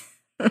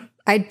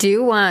 I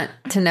do want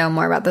to know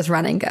more about this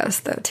running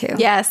ghost, though, too.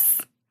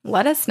 Yes.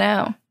 Let us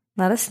know.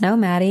 Let us know,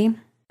 Maddie.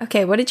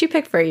 Okay, what did you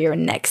pick for your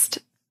next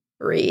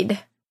read?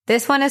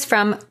 This one is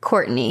from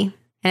Courtney,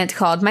 and it's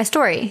called My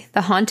Story,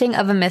 The Haunting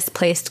of a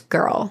Misplaced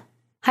Girl.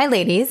 Hi,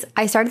 ladies.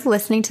 I started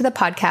listening to the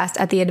podcast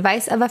at the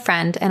advice of a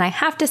friend, and I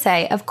have to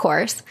say, of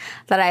course,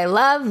 that I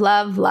love,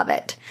 love, love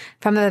it.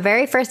 From the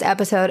very first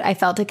episode, I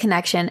felt a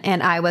connection,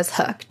 and I was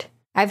hooked.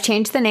 I've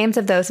changed the names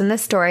of those in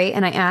this story,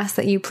 and I ask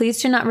that you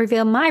please do not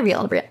reveal my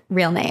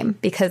real name,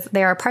 because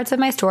there are parts of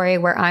my story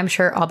where I'm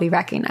sure I'll be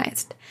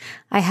recognized.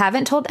 I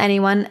haven't told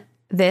anyone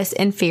this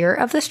in fear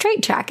of the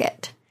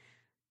straitjacket.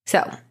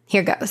 So,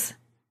 here goes.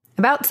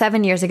 About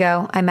 7 years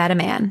ago, I met a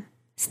man,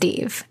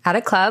 Steve, at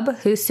a club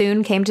who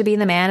soon came to be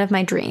the man of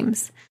my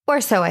dreams.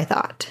 Or so I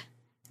thought.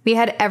 We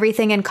had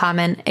everything in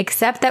common,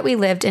 except that we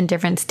lived in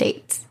different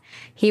states.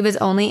 He was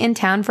only in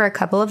town for a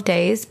couple of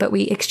days, but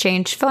we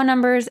exchanged phone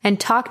numbers and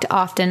talked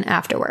often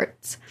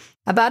afterwards.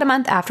 About a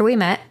month after we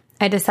met,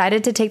 I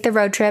decided to take the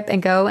road trip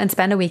and go and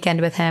spend a weekend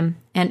with him,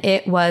 and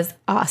it was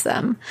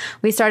awesome.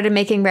 We started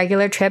making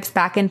regular trips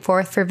back and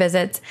forth for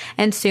visits,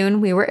 and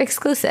soon we were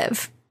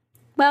exclusive.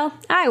 Well,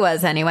 I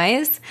was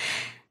anyways.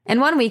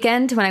 And one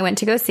weekend, when I went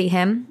to go see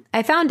him,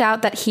 I found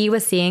out that he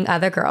was seeing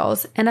other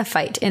girls, and a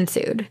fight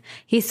ensued.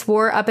 He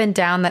swore up and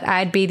down that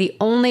I'd be the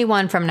only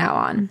one from now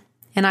on.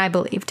 And I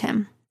believed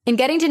him. In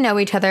getting to know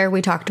each other,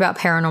 we talked about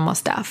paranormal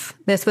stuff.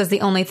 This was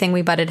the only thing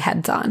we butted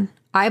heads on.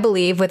 I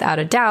believe without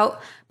a doubt,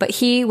 but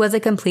he was a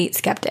complete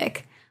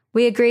skeptic.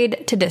 We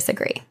agreed to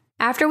disagree.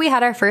 After we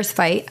had our first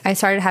fight, I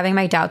started having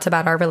my doubts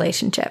about our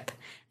relationship.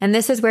 And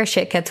this is where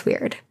shit gets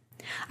weird.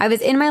 I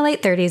was in my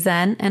late 30s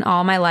then, and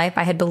all my life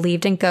I had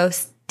believed in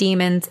ghosts,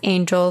 demons,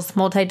 angels,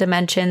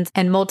 multi-dimensions,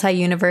 and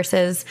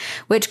multi-universes,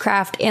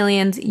 witchcraft,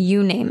 aliens,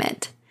 you name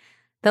it.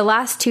 The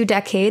last 2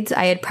 decades,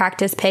 I had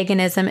practiced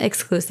paganism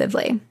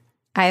exclusively.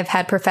 I have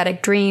had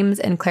prophetic dreams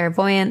and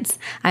clairvoyance.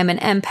 I'm an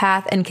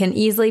empath and can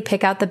easily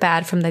pick out the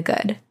bad from the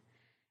good.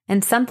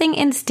 And something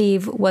in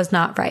Steve was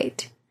not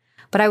right.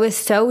 But I was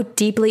so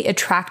deeply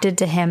attracted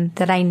to him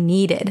that I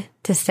needed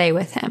to stay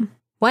with him.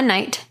 One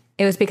night,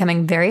 it was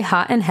becoming very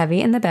hot and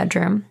heavy in the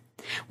bedroom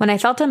when I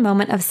felt a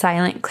moment of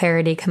silent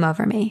clarity come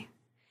over me.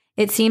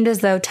 It seemed as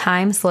though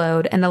time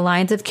slowed and the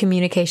lines of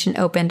communication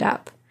opened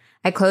up.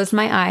 I closed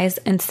my eyes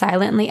and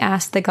silently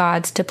asked the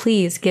gods to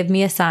please give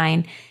me a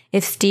sign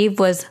if Steve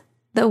was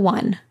the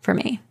one for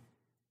me.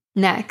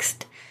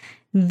 Next,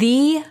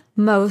 the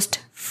most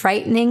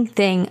frightening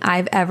thing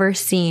I've ever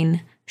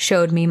seen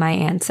showed me my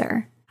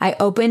answer. I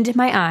opened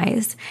my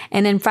eyes,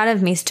 and in front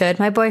of me stood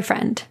my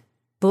boyfriend.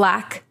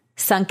 Black,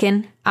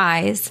 sunken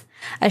eyes,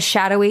 a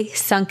shadowy,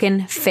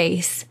 sunken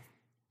face,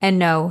 and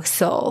no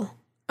soul.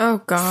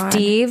 Oh, God.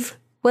 Steve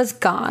was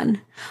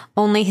gone.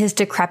 Only his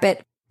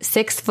decrepit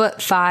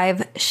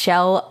 6'5"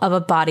 shell of a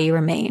body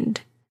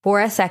remained. For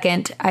a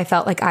second, I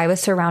felt like I was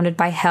surrounded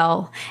by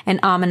hell and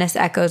ominous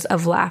echoes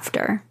of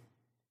laughter.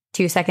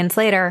 2 seconds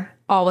later,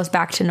 all was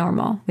back to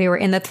normal. We were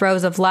in the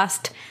throes of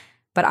lust,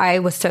 but I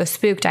was so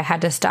spooked I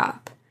had to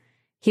stop.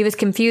 He was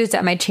confused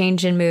at my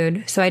change in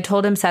mood, so I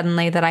told him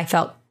suddenly that I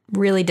felt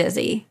really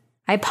dizzy.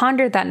 I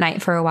pondered that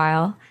night for a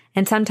while,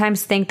 and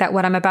sometimes think that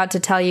what I'm about to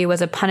tell you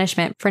was a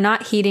punishment for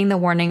not heeding the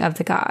warning of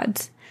the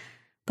gods.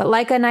 But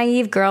like a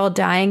naive girl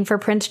dying for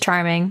Prince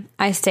Charming,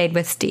 I stayed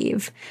with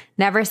Steve,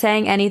 never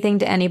saying anything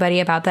to anybody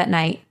about that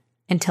night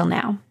until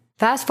now.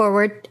 Fast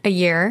forward a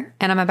year,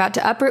 and I'm about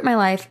to uproot my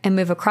life and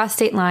move across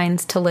state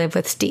lines to live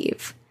with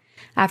Steve.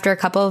 After a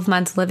couple of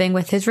months living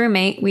with his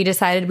roommate, we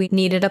decided we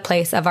needed a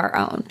place of our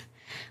own.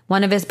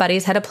 One of his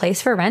buddies had a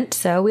place for rent,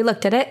 so we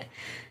looked at it.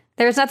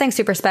 There was nothing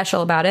super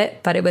special about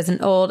it, but it was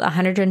an old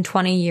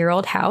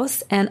 120-year-old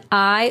house, and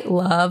I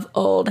love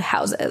old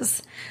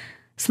houses.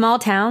 Small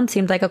town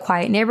seemed like a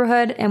quiet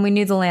neighborhood, and we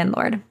knew the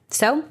landlord.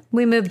 So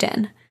we moved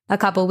in. A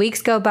couple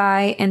weeks go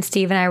by, and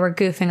Steve and I were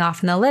goofing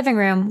off in the living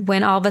room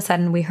when all of a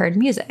sudden we heard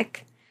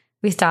music.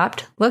 We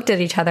stopped, looked at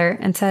each other,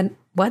 and said,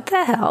 "What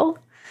the hell?"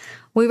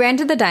 We ran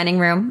to the dining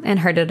room and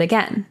heard it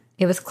again.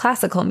 It was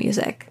classical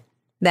music.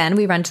 Then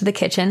we ran to the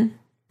kitchen,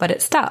 but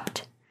it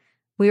stopped.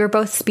 We were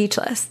both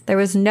speechless. There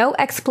was no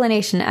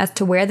explanation as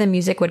to where the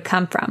music would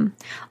come from.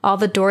 All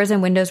the doors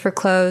and windows were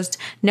closed,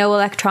 no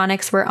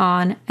electronics were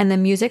on, and the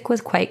music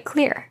was quite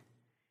clear.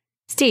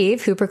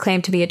 Steve, who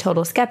proclaimed to be a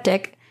total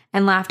skeptic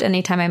and laughed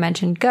anytime I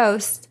mentioned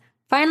ghosts,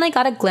 finally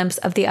got a glimpse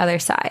of the other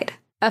side.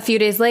 A few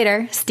days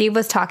later, Steve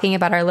was talking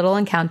about our little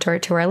encounter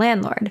to our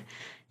landlord,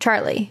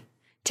 Charlie,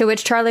 to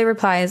which Charlie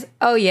replies,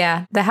 "Oh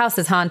yeah, the house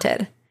is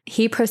haunted."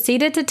 He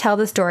proceeded to tell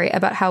the story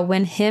about how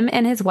when him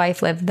and his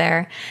wife lived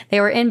there, they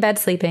were in bed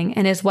sleeping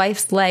and his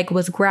wife's leg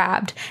was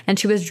grabbed and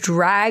she was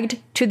dragged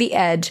to the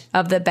edge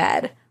of the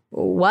bed.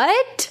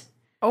 What?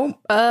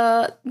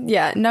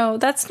 Yeah, no,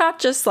 that's not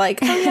just like,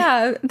 oh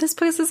yeah, this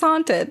place is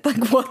haunted.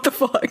 Like, what the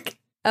fuck?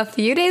 A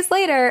few days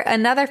later,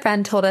 another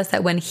friend told us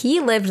that when he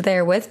lived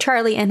there with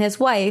Charlie and his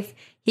wife,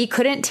 he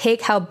couldn't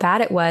take how bad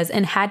it was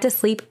and had to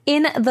sleep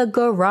in the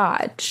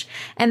garage.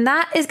 And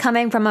that is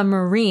coming from a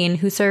Marine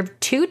who served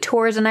 2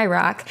 tours in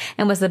Iraq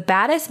and was the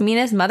baddest,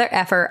 meanest mother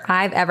effer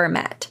I've ever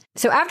met.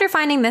 So after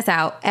finding this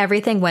out,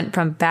 everything went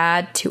from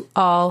bad to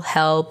all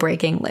hell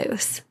breaking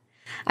loose.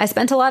 I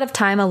spent a lot of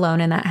time alone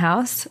in that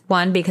house.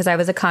 1, because I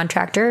was a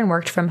contractor and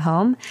worked from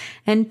home.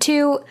 And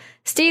 2,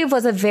 Steve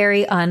was a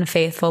very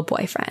unfaithful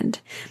boyfriend.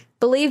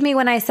 Believe me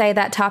when I say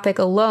that topic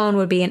alone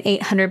would be an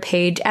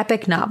 800-page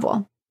epic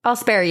novel. I'll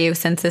spare you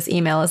since this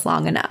email is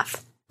long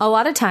enough. A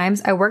lot of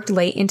times I worked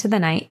late into the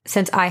night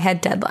since I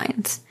had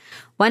deadlines.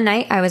 One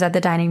night I was at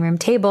the dining room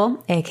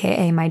table,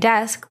 aka my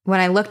desk, when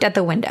I looked at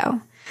the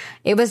window.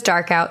 It was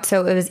dark out,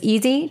 so it was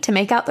easy to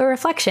make out the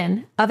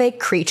reflection of a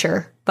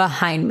creature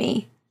behind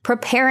me,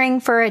 preparing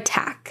for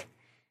attack.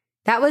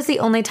 That was the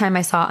only time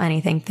I saw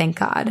anything, thank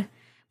God.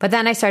 But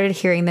then I started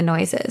hearing the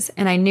noises,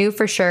 and I knew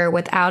for sure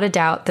without a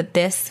doubt that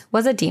this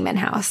was a demon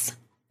house.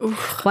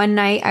 Oof. One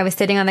night, I was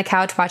sitting on the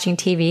couch watching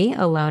TV,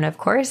 alone, of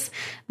course.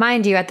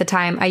 Mind you, at the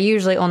time, I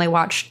usually only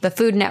watched the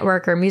Food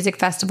Network or music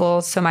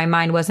festivals, so my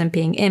mind wasn't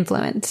being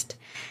influenced.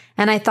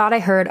 And I thought I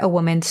heard a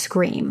woman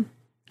scream.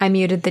 I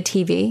muted the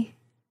TV,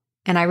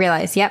 and I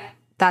realized, yep,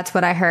 that's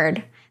what I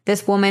heard.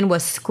 This woman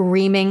was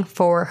screaming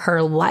for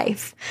her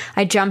life.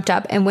 I jumped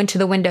up and went to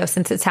the window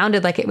since it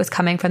sounded like it was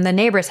coming from the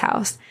neighbor's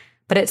house,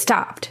 but it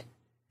stopped.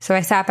 So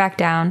I sat back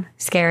down,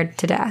 scared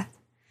to death.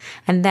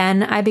 And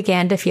then I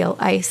began to feel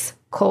ice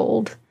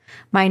cold.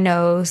 My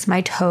nose,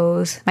 my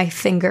toes, my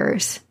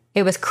fingers.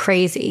 It was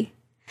crazy.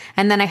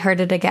 And then I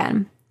heard it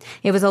again.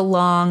 It was a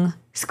long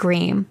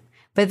scream,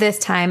 but this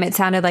time it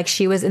sounded like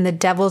she was in the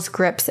devil's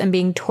grips and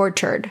being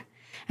tortured.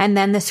 And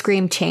then the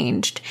scream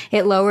changed.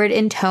 It lowered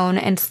in tone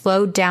and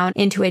slowed down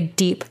into a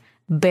deep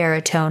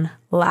baritone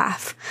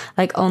laugh,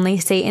 like only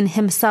Satan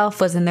himself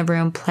was in the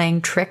room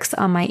playing tricks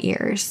on my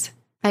ears.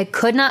 I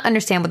could not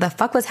understand what the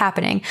fuck was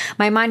happening.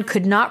 My mind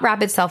could not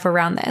wrap itself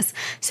around this.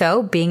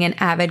 So, being an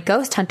avid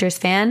Ghost Hunters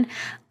fan,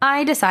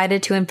 I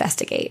decided to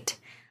investigate.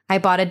 I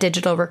bought a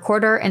digital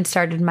recorder and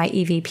started my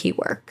EVP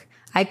work.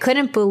 I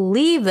couldn't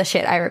believe the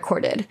shit I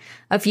recorded.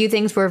 A few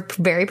things were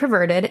very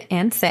perverted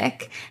and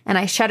sick, and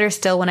I shudder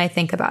still when I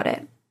think about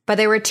it. But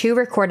there were 2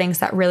 recordings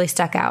that really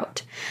stuck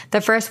out.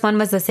 The first one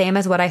was the same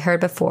as what I heard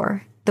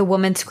before, the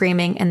woman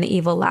screaming and the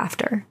evil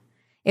laughter.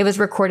 It was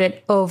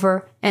recorded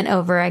over and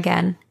over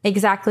again,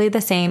 exactly the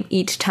same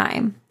each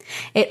time.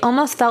 It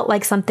almost felt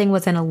like something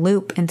was in a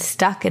loop and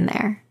stuck in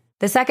there.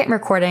 The second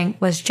recording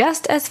was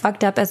just as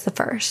fucked up as the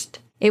first.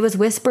 It was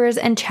whispers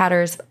and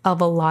chatters of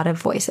a lot of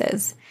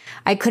voices.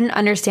 I couldn't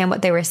understand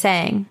what they were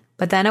saying,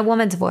 but then a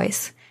woman's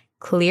voice,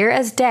 clear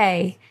as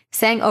day,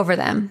 sang over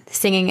them,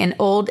 singing an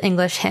old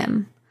English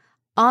hymn,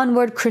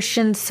 "Onward,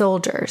 Christian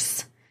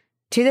Soldiers."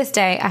 To this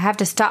day, I have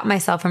to stop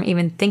myself from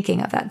even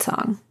thinking of that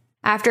song.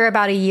 After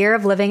about a year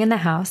of living in the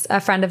house, a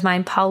friend of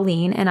mine,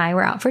 Pauline, and I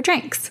were out for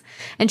drinks,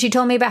 and she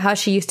told me about how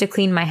she used to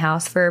clean my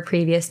house for a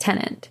previous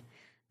tenant.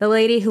 The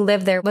lady who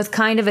lived there was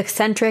kind of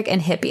eccentric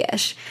and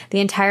hippie-ish. The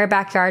entire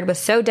backyard was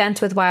so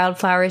dense with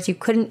wildflowers you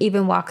couldn't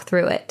even walk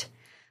through it.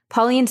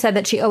 Pauline said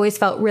that she always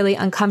felt really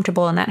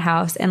uncomfortable in that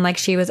house and like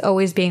she was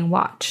always being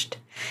watched.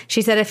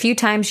 She said a few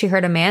times she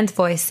heard a man's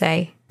voice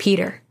say,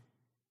 "Peter,"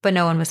 but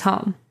no one was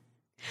home.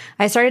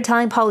 I started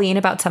telling Pauline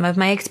about some of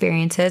my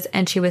experiences,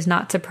 and she was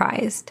not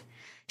surprised.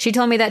 She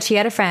told me that she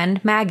had a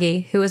friend,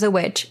 Maggie, who was a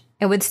witch,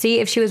 and would see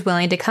if she was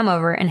willing to come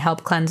over and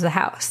help cleanse the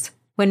house.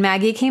 When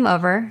Maggie came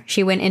over,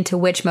 she went into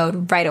witch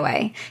mode right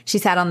away. She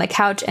sat on the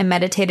couch and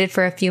meditated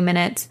for a few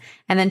minutes,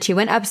 and then she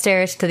went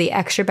upstairs to the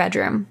extra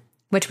bedroom,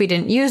 which we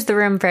didn't use the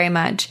room very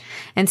much,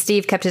 and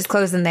Steve kept his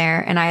clothes in there,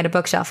 and I had a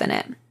bookshelf in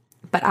it.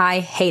 But I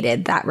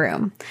hated that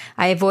room.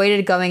 I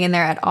avoided going in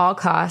there at all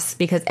costs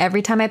because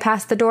every time I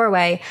passed the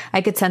doorway,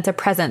 I could sense a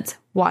presence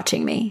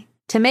watching me.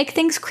 To make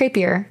things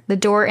creepier, the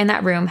door in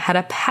that room had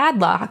a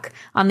padlock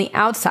on the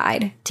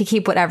outside to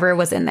keep whatever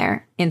was in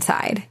there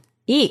inside.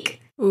 Eek.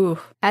 Ooh.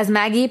 As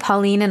Maggie,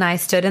 Pauline, and I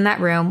stood in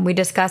that room, we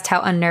discussed how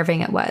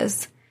unnerving it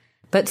was.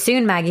 But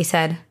soon Maggie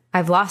said,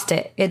 "I've lost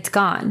it. It's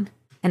gone."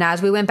 And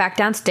as we went back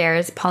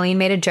downstairs, Pauline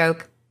made a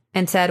joke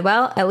and said,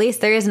 "Well, at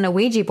least there isn't a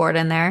Ouija board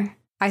in there."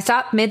 I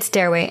stopped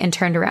mid-stairway and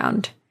turned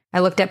around.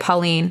 I looked at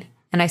Pauline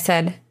and I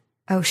said,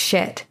 "Oh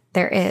shit,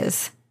 there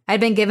is." I'd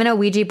been given a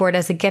Ouija board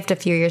as a gift a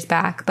few years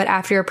back, but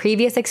after a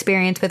previous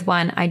experience with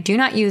one, I do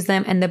not use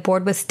them and the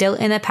board was still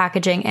in the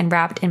packaging and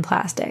wrapped in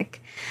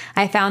plastic.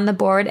 I found the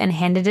board and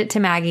handed it to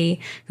Maggie,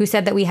 who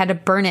said that we had to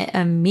burn it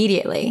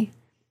immediately.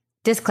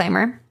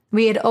 Disclaimer,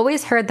 we had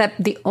always heard that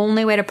the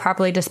only way to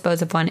properly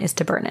dispose of one is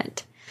to burn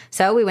it.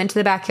 So we went to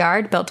the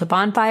backyard, built a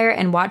bonfire,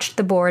 and watched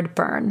the board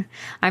burn.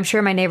 I'm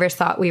sure my neighbors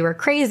thought we were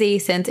crazy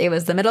since it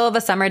was the middle of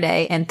a summer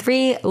day and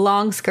 3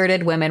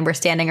 long-skirted women were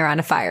standing around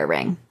a fire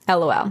ring.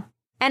 LOL.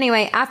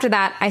 Anyway, after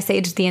that, I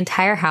saged the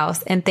entire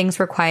house and things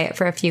were quiet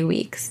for a few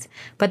weeks.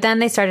 But then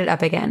they started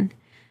up again.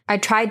 I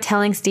tried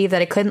telling Steve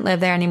that I couldn't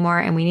live there anymore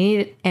and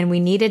we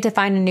needed to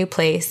find a new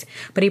place,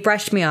 but he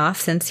brushed me off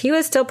since he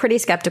was still pretty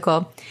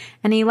skeptical,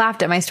 and he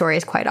laughed at my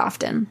stories quite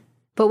often.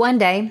 But one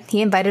day,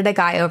 he invited a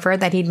guy over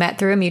that he'd met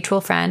through a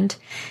mutual friend.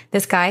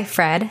 This guy,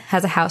 Fred,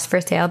 has a house for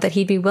sale that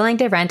he'd be willing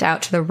to rent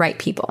out to the right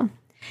people.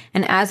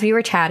 And as we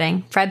were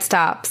chatting, Fred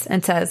stops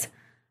and says,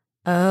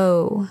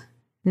 "Oh,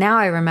 now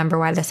I remember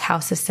why this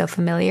house is so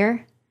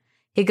familiar."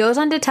 He goes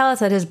on to tell us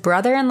that his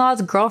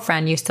brother-in-law's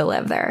girlfriend used to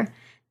live there.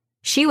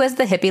 She was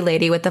the hippie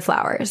lady with the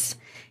flowers.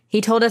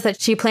 He told us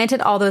that she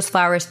planted all those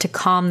flowers to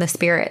calm the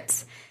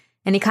spirits.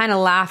 And he kind of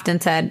laughed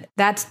and said,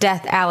 "That's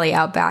Death Alley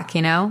out back,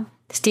 you know?"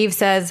 Steve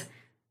says,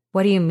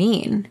 "What do you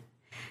mean?"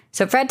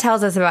 So Fred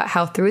tells us about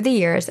how through the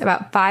years,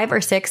 about 5 or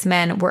 6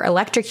 men were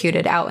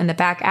electrocuted out in the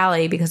back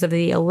alley because of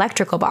the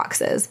electrical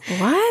boxes.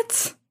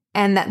 What?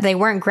 And that they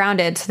weren't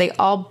grounded, so they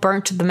all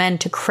burnt the men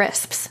to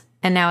crisps.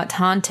 And now it's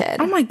haunted.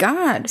 Oh my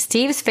God.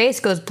 Steve's face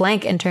goes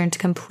blank and turns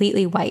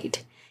completely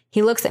white.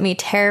 He looks at me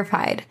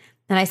terrified,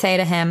 and I say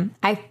to him,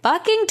 "I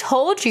fucking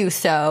told you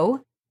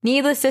so."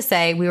 Needless to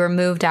say, we were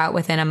moved out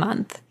within a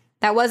month.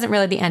 That wasn't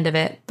really the end of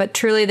it, but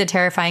truly the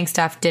terrifying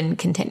stuff didn't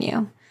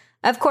continue.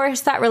 Of course,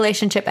 that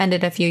relationship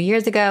ended a few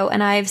years ago,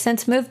 and I've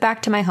since moved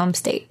back to my home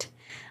state.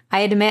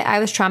 I admit I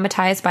was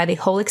traumatized by the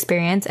whole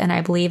experience, and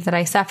I believe that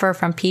I suffer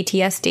from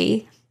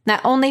PTSD,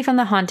 not only from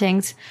the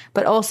hauntings,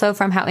 but also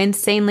from how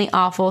insanely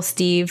awful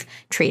Steve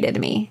treated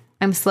me.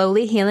 I'm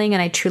slowly healing,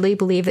 and I truly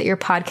believe that your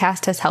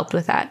podcast has helped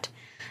with that.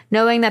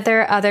 Knowing that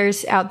there are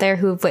others out there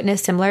who have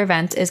witnessed similar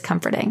events is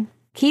comforting.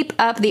 Keep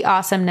up the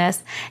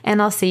awesomeness,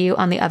 and I'll see you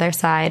on the other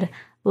side.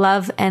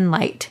 Love and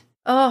light.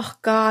 Oh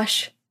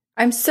gosh.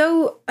 I'm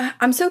so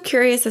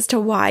curious as to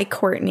why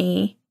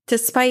Courtney,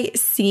 despite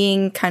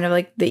seeing kind of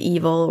like the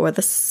evil or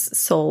the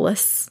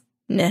soullessness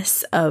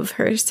of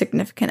her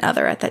significant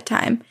other at that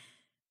time,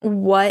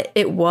 what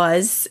it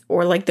was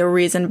or like the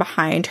reason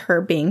behind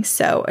her being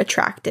so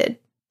attracted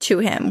to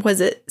him. Was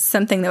it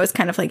something that was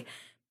kind of like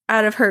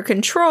out of her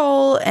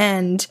control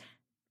and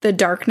the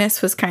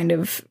darkness was kind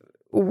of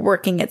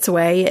working its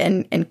way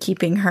and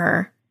keeping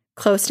her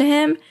close to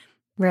him?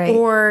 Right.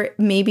 Or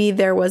maybe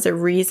there was a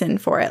reason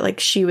for it, like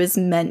she was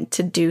meant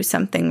to do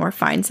something or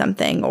find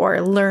something or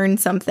learn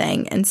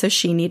something, and so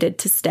she needed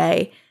to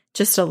stay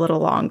just a little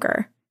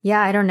longer.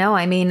 Yeah, I don't know.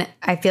 I mean,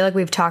 I feel like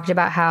we've talked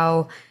about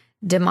how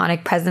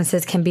demonic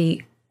presences can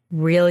be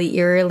really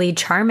eerily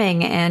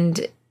charming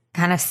and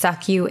kind of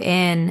suck you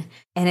in,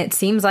 and it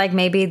seems like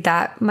maybe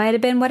that might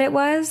have been what it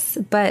was,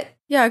 but...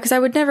 Yeah, because I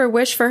would never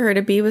wish for her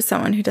to be with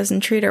someone who doesn't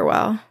treat her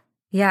well.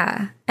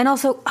 Yeah. And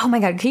also, oh my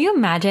God, can you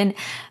imagine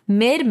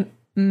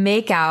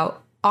mid-makeout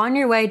on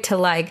your way to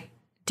like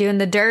doing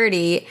the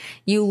dirty,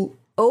 you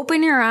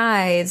open your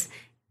eyes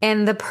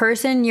and the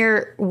person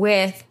you're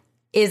with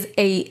is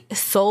a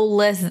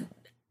soulless,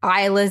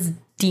 eyeless,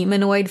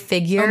 demonoid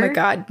figure? Oh my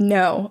God,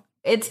 no.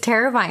 It's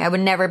terrifying. I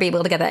would never be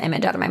able to get that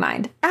image out of my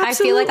mind. Absolutely I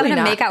feel like I'm going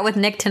to not. make out with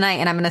Nick tonight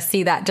and I'm going to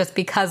see that just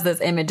because this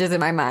image is in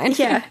my mind.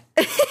 Yeah.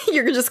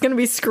 You're just going to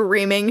be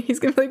screaming. He's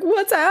going to be like,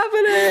 what's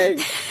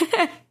happening?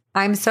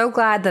 I'm so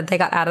glad that they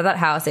got out of that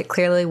house. It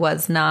clearly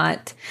was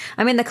not.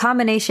 I mean, the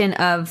combination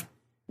of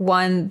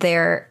one,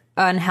 their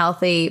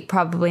unhealthy,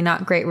 probably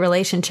not great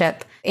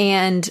relationship,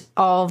 and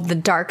all the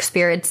dark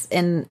spirits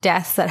and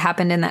deaths that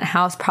happened in that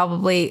house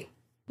probably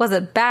was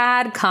a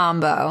bad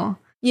combo.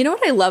 You know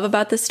what I love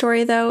about this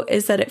story, though,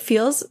 is that it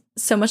feels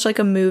so much like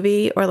a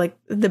movie or like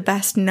the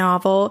best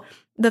novel.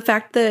 The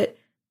fact that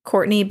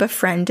Courtney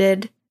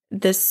befriended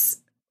this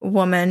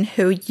woman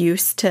who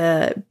used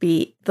to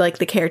be like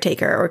the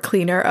caretaker or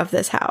cleaner of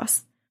this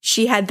house.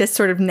 She had this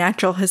sort of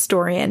natural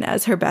historian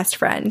as her best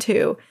friend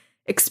who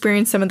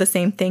experienced some of the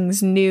same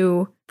things,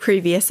 knew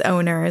previous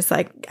owners,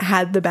 like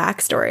had the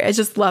backstory. I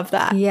just love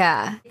that.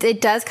 Yeah.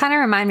 It does kind of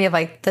remind me of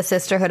like the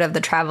Sisterhood of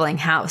the Traveling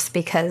House,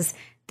 because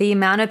the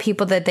amount of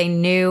people that they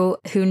knew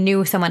who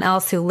knew someone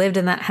else who lived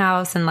in that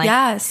house, and like,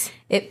 yes,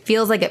 it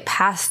feels like it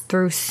passed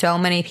through so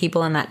many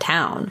people in that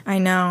town. I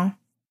know.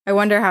 I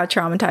wonder how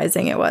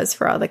traumatizing it was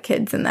for all the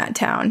kids in that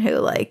town who,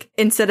 like,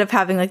 instead of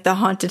having like the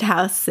haunted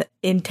house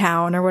in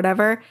town or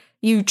whatever,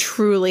 you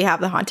truly have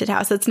the haunted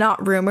house. It's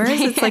not rumors.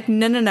 It's like,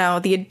 no.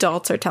 The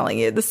adults are telling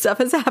you this stuff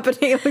is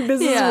happening. Like,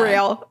 this is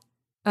real.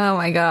 Oh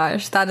my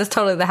gosh. That is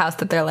totally the house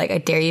that they're like, I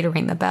dare you to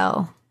ring the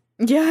bell.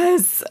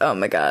 Yes. Oh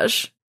my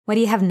gosh. What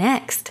do you have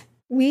next?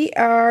 We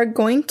are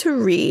going to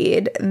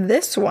read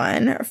this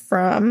one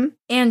from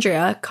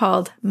Andrea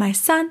called My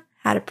Son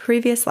Had a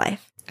Previous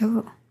Life.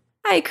 Oh.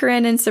 Hi,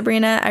 Corinne and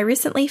Sabrina. I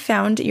recently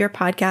found your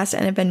podcast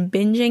and have been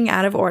binging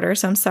out of order,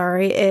 so I'm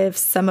sorry if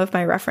some of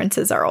my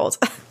references are old.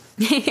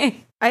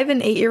 I have an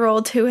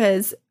 8-year-old who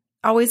has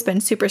always been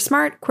super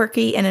smart,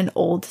 quirky, and an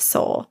old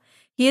soul.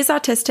 He is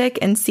autistic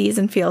and sees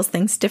and feels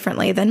things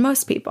differently than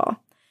most people.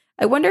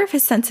 I wonder if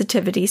his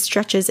sensitivity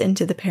stretches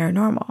into the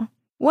paranormal.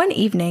 One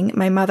evening,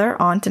 my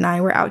mother, aunt, and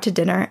I were out to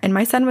dinner, and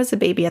my son was a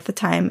baby at the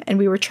time, and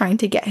we were trying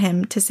to get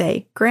him to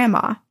say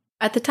grandma.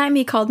 At the time,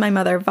 he called my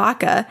mother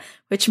vaca,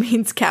 which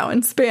means cow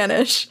in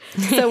Spanish.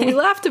 So we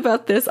laughed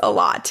about this a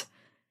lot.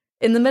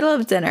 In the middle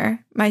of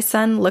dinner, my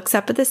son looks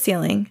up at the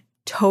ceiling,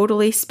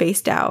 totally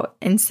spaced out,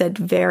 and said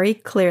very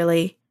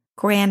clearly,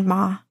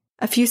 Grandma.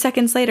 A few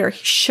seconds later,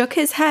 he shook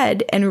his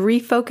head and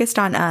refocused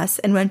on us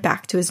and went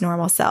back to his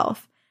normal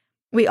self.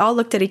 We all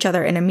looked at each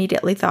other and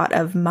immediately thought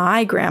of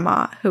my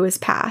grandma, who has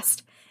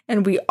passed,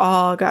 and we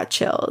all got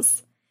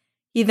chills.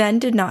 He then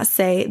did not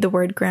say the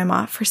word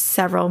grandma for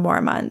several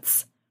more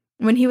months.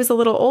 When he was a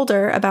little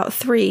older, about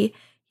 3,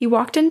 he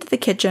walked into the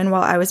kitchen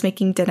while I was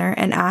making dinner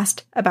and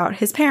asked about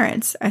his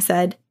parents. I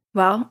said,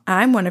 well,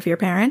 I'm one of your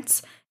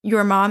parents.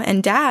 Your mom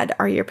and dad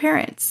are your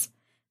parents.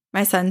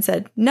 My son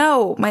said,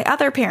 no, my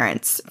other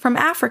parents from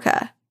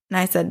Africa. And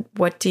I said,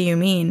 what do you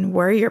mean,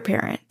 we're your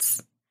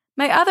parents?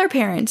 My other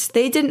parents,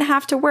 they didn't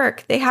have to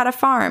work. They had a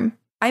farm.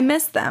 I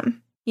miss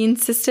them. He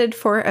insisted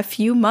for a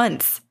few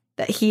months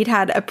that he'd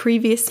had a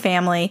previous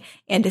family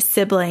and a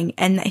sibling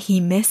and that he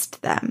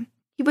missed them.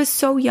 He was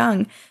so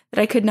young that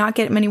I could not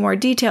get many more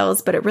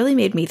details, but it really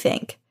made me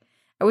think.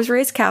 I was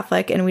raised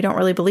Catholic and we don't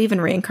really believe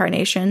in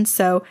reincarnation,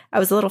 so I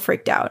was a little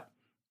freaked out.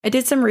 I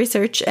did some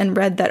research and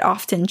read that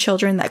often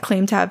children that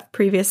claim to have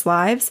previous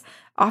lives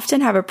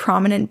often have a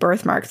prominent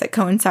birthmark that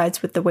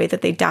coincides with the way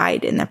that they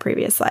died in their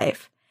previous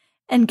life.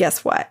 And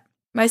guess what?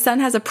 My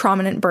son has a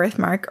prominent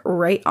birthmark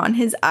right on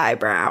his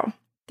eyebrow.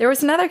 There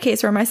was another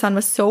case where my son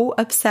was so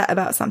upset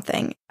about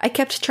something. I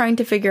kept trying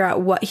to figure out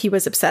what he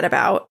was upset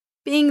about.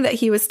 Being that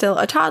he was still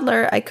a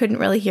toddler, I couldn't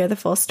really hear the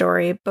full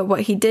story, but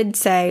what he did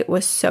say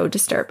was so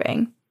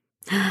disturbing.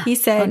 He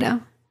said, oh,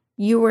 no.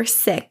 You were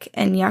sick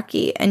and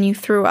yucky and you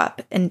threw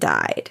up and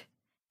died.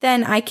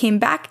 Then I came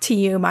back to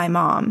you, my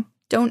mom.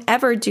 Don't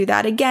ever do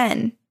that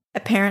again.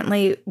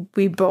 Apparently,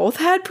 we both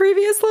had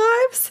previous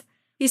lives?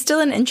 He's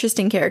still an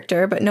interesting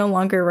character, but no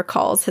longer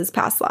recalls his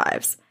past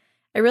lives.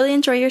 I really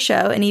enjoy your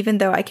show, and even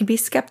though I can be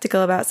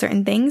skeptical about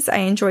certain things, I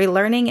enjoy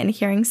learning and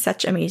hearing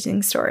such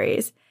amazing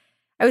stories.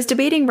 I was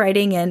debating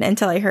writing in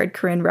until I heard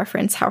Corinne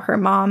reference how her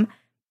mom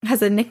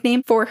has a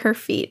nickname for her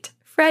feet,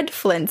 Fred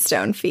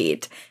Flintstone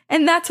feet,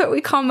 and that's what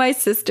we call my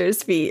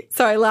sister's feet.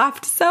 So I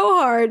laughed so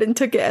hard and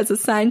took it as a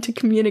sign to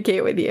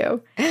communicate with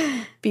you.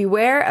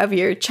 Beware of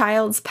your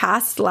child's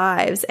past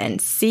lives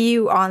and see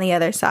you on the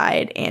other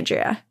side,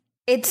 Andrea.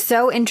 It's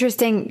so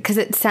interesting because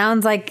it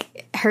sounds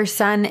like her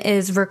son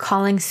is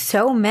recalling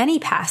so many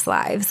past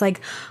lives,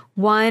 like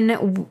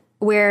one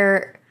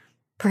where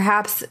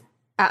perhaps,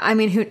 I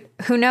mean,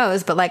 who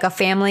knows, but like a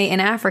family in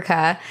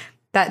Africa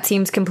that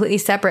seems completely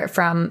separate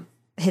from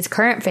his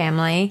current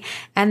family.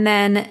 And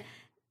then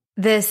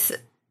this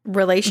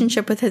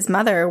relationship with his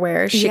mother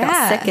where she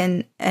got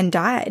sick and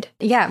died.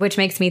 Yeah, which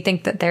makes me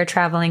think that they're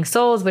traveling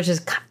souls, which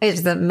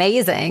is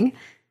amazing.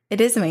 It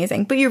is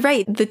amazing. But you're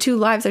right. The two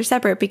lives are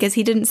separate because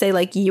he didn't say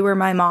like, you were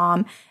my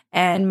mom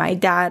and my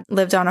dad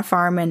lived on a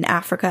farm in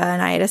Africa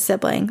and I had a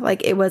sibling.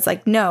 Like it was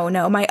like, no,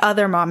 my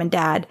other mom and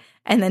dad.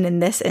 And then in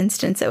this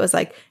instance, it was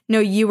like, no,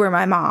 you were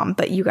my mom,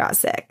 but you got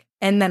sick.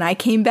 And then I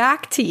came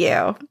back to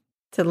you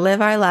to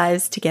live our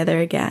lives together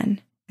again.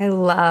 I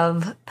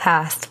love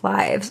past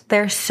lives.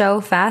 They're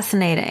so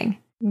fascinating.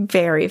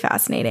 Very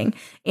fascinating.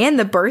 And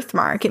the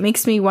birthmark. It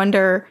makes me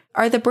wonder,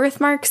 are the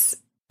birthmarks...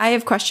 I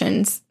have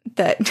questions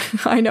that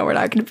I know we're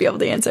not going to be able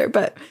to answer,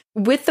 but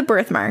with the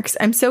birthmarks,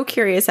 I'm so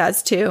curious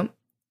as to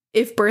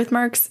if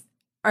birthmarks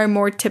are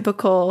more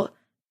typical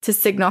to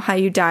signal how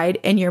you died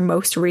in your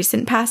most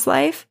recent past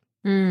life,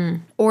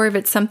 or if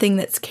it's something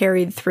that's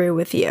carried through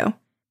with you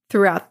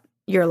throughout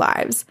your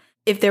lives.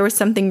 If there was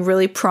something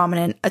really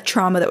prominent, a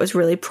trauma that was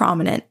really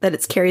prominent, that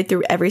it's carried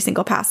through every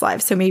single past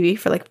life. So maybe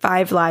for like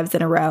 5 lives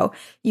in a row,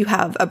 you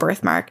have a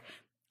birthmark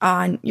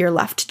on your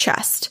left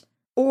chest.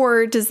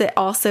 Or does it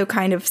also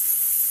kind of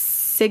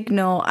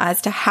signal as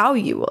to how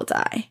you will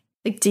die?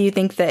 Like, do you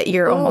think that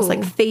you're almost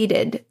like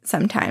fated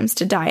sometimes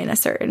to die in a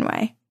certain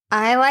way?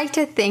 I like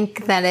to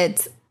think that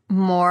it's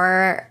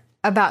more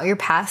about your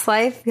past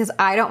life, because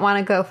I don't want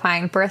to go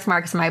find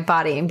birthmarks in my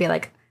body and be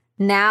like,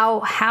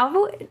 now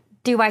how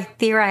do I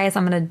theorize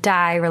I'm going to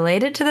die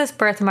related to this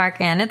birthmark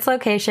and its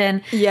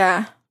location?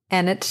 Yeah.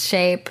 And its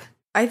shape.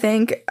 I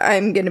think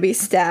I'm going to be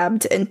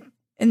stabbed and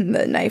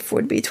the knife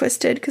would be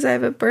twisted because I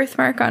have a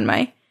birthmark on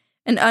an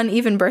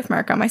uneven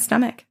birthmark on my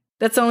stomach.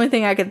 That's the only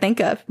thing I could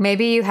think of.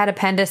 Maybe you had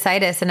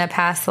appendicitis in a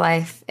past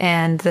life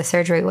and the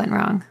surgery went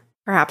wrong.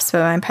 Perhaps,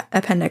 but my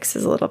appendix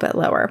is a little bit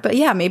lower. But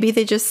yeah, maybe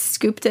they just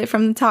scooped it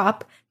from the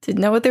top.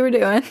 Didn't know what they were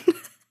doing.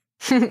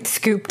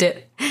 Scooped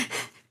it.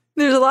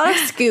 There's a lot of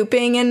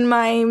scooping in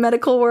my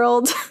medical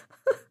world.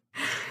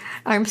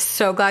 I'm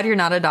so glad you're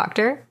not a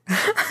doctor.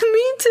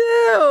 Me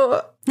too.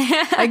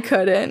 I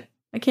couldn't.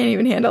 I can't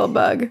even handle a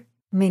bug.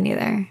 Me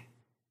neither.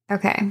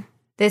 Okay.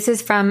 This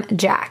is from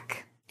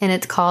Jack, and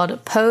it's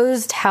called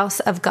Posed House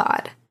of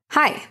God.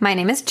 Hi, my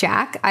name is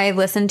Jack. I've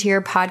listened to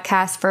your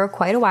podcast for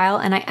quite a while,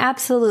 and I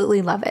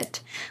absolutely love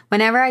it.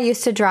 Whenever I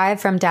used to drive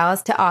from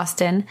Dallas to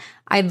Austin,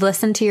 I'd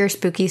listen to your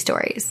spooky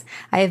stories.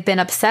 I have been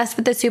obsessed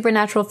with the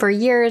supernatural for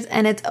years,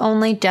 and it's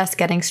only just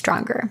getting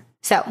stronger.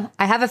 So,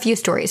 I have a few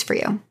stories for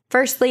you.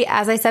 Firstly,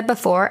 as I said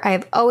before, I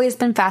have always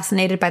been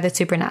fascinated by the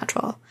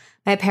supernatural.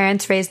 My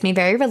parents raised me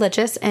very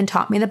religious and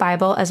taught me the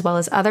Bible as well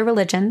as other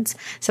religions,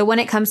 so when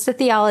it comes to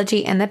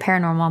theology and the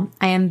paranormal,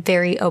 I am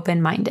very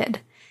open-minded.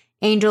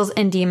 Angels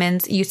and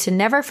demons used to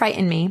never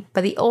frighten me,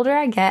 but the older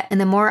I get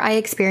and the more I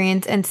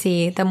experience and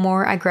see, the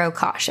more I grow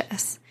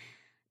cautious.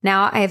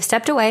 Now I have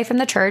stepped away from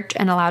the church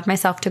and allowed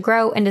myself to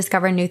grow and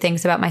discover new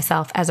things about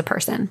myself as a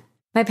person.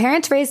 My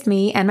parents raised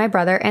me and my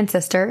brother and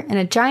sister in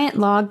a giant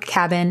log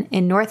cabin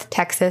in North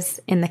Texas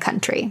in the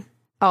country.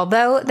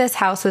 Although this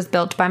house was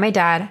built by my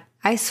dad,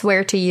 I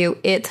swear to you,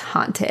 it's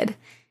haunted.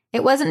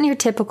 It wasn't your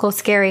typical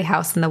scary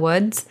house in the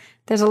woods.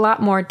 There's a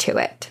lot more to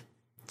it.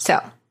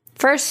 So,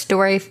 first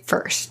story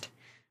first.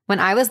 When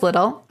I was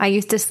little, I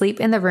used to sleep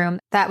in the room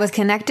that was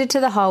connected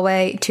to the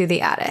hallway to the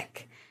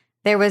attic.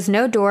 There was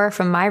no door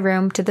from my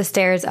room to the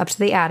stairs up to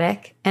the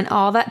attic, and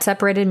all that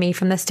separated me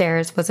from the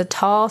stairs was a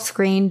tall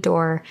screen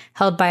door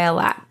held by a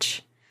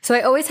latch. So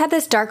I always had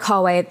this dark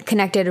hallway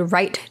connected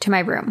right to my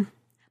room.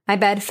 My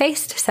bed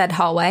faced said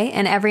hallway,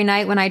 and every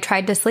night when I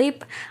tried to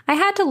sleep, I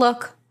had to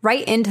look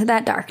right into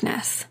that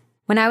darkness.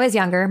 When I was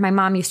younger, my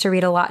mom used to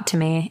read a lot to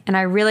me, and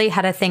I really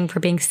had a thing for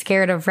being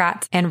scared of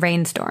rats and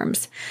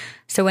rainstorms.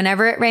 So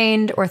whenever it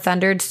rained or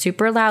thundered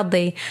super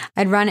loudly,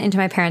 I'd run into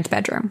my parents'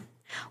 bedroom.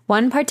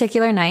 One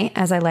particular night,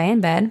 as I lay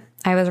in bed,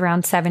 I was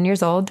around 7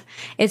 years old,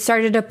 it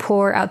started to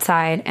pour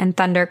outside and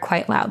thunder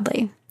quite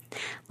loudly.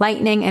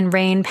 Lightning and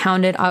rain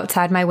pounded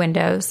outside my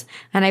windows,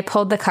 and I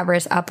pulled the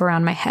covers up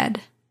around my head.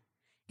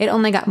 It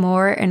only got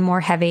more and more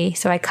heavy,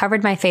 so I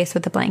covered my face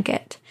with a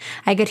blanket.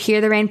 I could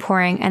hear the rain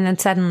pouring, and then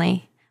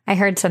suddenly, I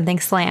heard something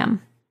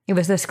slam. It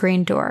was the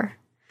screen door.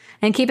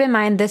 And keep in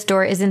mind, this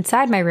door is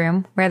inside my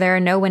room, where there are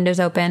no windows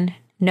open,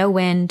 no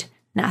wind,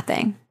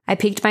 nothing. I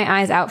peeked my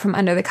eyes out from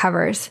under the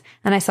covers,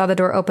 and I saw the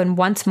door open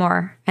once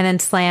more, and then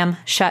slam,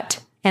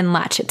 shut, and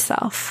latch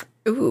itself.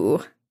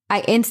 Ooh.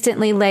 I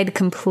instantly laid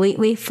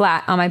completely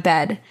flat on my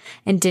bed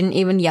and didn't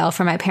even yell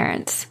for my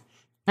parents.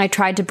 I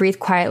tried to breathe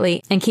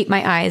quietly and keep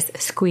my eyes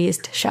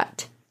squeezed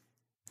shut.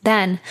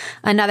 Then,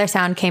 another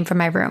sound came from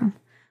my room.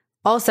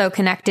 Also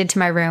connected to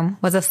my room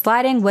was a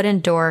sliding wooden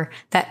door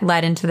that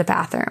led into the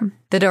bathroom.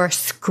 The door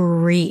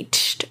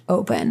screeched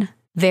open,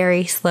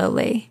 very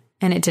slowly,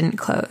 and it didn't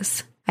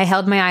close. I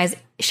held my eyes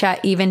shut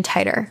even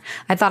tighter.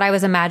 I thought I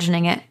was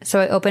imagining it,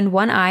 so I opened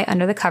one eye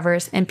under the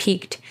covers and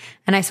peeked,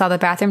 and I saw the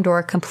bathroom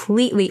door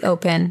completely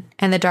open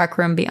and the dark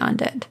room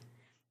beyond it.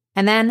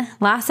 And then,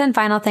 last and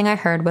final thing I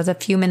heard was a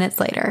few minutes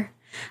later.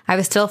 I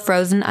was still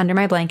frozen under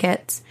my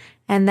blankets,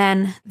 and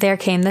then there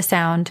came the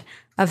sound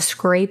of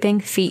scraping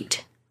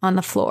feet on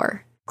the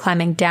floor,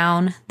 climbing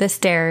down the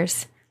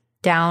stairs,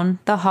 down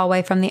the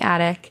hallway from the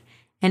attic,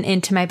 and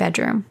into my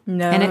bedroom.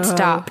 No. And it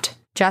stopped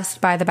just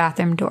by the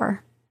bathroom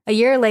door. A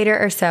year later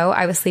or so,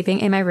 I was sleeping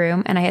in my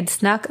room, and I had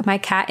snuck my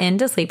cat in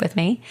to sleep with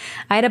me.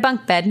 I had a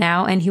bunk bed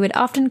now, and he would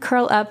often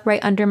curl up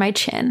right under my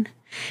chin.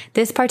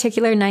 This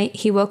particular night,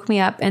 he woke me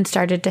up and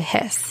started to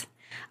hiss.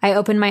 I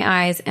opened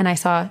my eyes, and I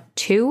saw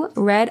 2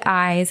 red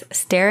eyes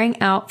staring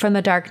out from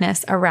the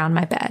darkness around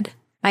my bed.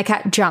 My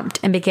cat jumped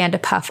and began to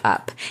puff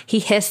up. He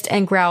hissed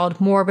and growled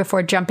more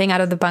before jumping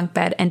out of the bunk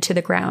bed and to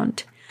the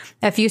ground.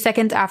 A few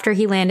seconds after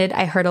he landed,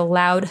 I heard a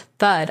loud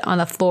thud on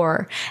the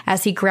floor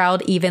as he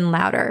growled even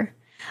louder.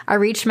 I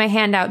reached my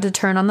hand out to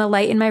turn on the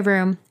light in my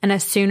room, and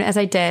as soon as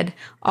I did,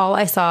 all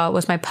I saw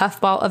was my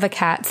puffball of a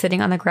cat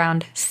sitting on the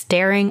ground,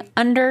 staring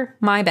under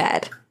my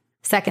bed.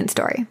 Second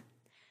story.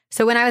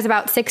 So when I was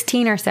about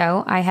 16 or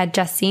so, I had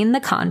just seen The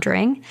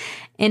Conjuring.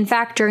 In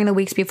fact, during the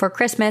weeks before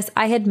Christmas,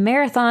 I had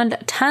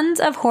marathoned tons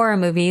of horror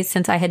movies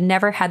since I had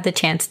never had the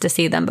chance to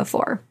see them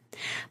before.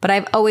 But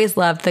I've always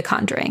loved The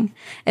Conjuring,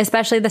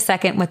 especially the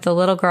second with the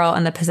little girl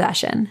and the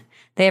possession.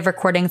 They have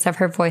recordings of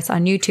her voice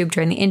on YouTube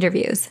during the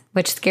interviews,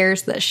 which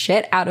scares the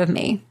shit out of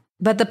me.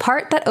 But the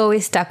part that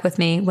always stuck with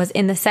me was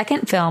in the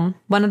second film,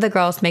 one of the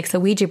girls makes a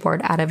Ouija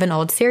board out of an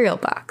old cereal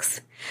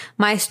box.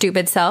 My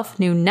stupid self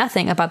knew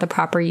nothing about the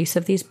proper use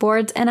of these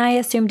boards, and I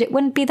assumed it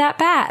wouldn't be that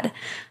bad.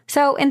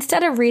 So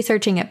instead of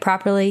researching it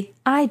properly,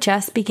 I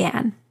just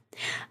began.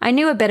 I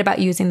knew a bit about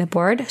using the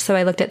board, so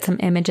I looked at some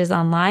images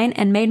online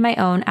and made my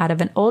own out of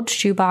an old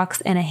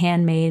shoebox and a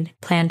handmade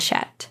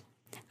planchette.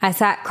 I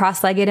sat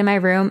cross-legged in my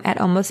room at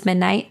almost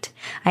midnight.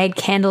 I had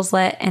candles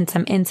lit and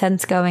some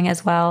incense going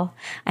as well,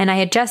 and I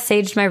had just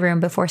saged my room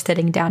before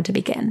sitting down to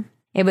begin.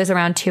 It was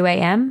around 2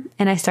 a.m.,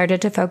 and I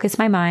started to focus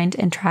my mind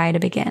and try to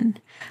begin.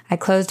 I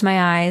closed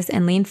my eyes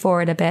and leaned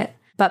forward a bit,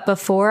 but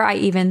before I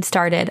even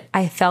started,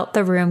 I felt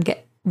the room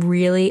get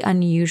really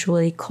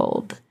unusually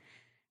cold,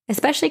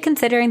 especially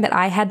considering that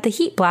I had the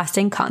heat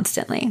blasting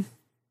constantly.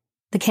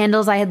 The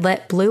candles I had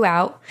lit blew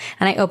out,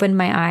 and I opened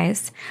my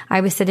eyes. I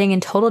was sitting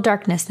in total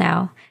darkness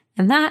now,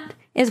 and that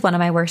is one of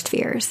my worst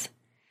fears.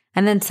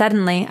 And then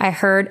suddenly, I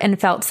heard and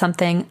felt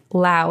something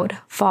loud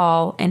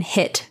fall and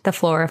hit the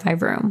floor of my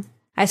room.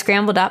 I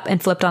scrambled up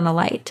and flipped on a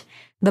light.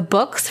 The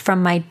books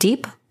from my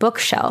deep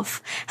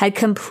bookshelf had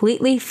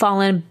completely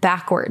fallen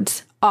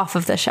backwards off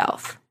of the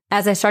shelf.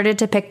 As I started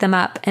to pick them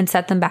up and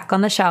set them back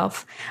on the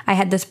shelf, I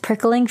had this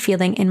prickling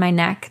feeling in my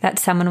neck that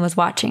someone was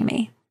watching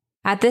me.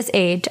 At this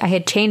age, I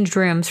had changed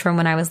rooms from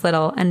when I was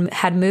little and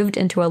had moved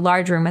into a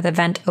large room with a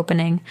vent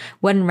opening,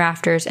 wooden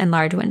rafters, and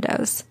large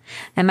windows.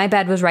 And my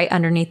bed was right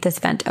underneath this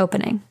vent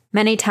opening.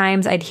 Many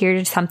times I'd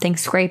hear something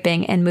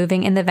scraping and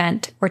moving in the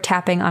vent or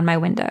tapping on my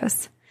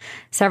windows.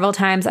 Several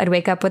times I'd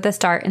wake up with a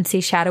start and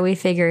see shadowy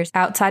figures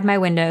outside my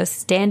windows,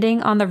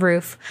 standing on the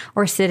roof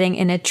or sitting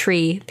in a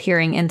tree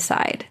peering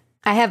inside.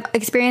 I have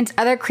experienced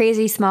other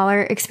crazy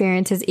smaller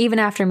experiences even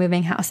after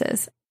moving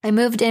houses. I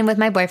moved in with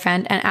my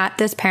boyfriend, and at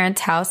this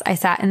parent's house, I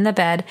sat in the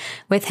bed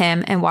with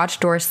him and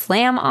watched doors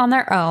slam on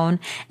their own,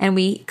 and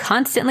we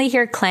constantly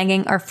hear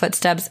clanging or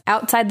footsteps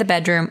outside the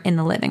bedroom in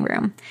the living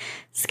room.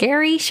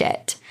 Scary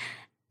shit.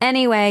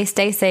 Anyway,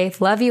 stay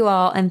safe. Love you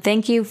all, and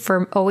thank you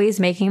for always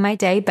making my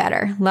day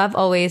better. Love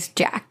always,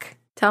 Jack.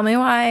 Tell me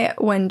why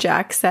when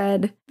Jack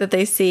said that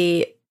they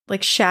see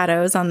like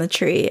shadows on the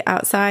tree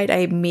outside, I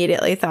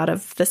immediately thought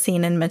of the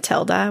scene in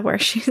Matilda where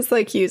she's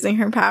like using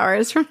her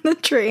powers from the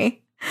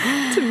tree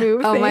to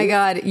move Oh things. my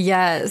God,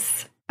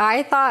 yes.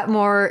 I thought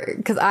more,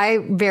 because I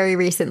very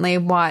recently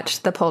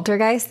watched The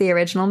Poltergeist, the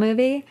original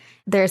movie.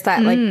 There's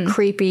that like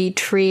creepy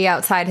tree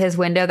outside his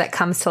window that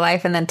comes to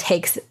life and then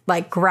takes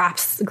like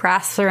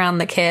grasps around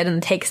the kid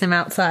and takes him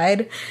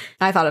outside.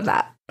 I thought of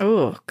that.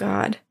 Oh,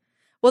 God.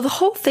 Well, the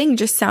whole thing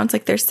just sounds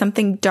like there's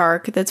something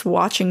dark that's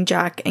watching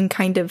Jack and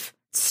kind of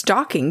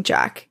stalking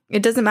Jack.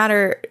 It doesn't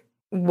matter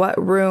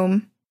what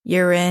room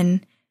you're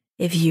in,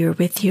 if you're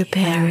with your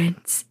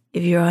parents,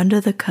 if you're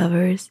under the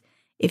covers,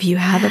 if you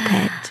have a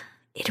pet,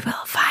 it will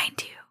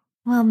find you.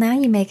 Well, now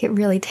you make it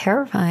really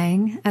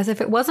terrifying, as if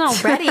it wasn't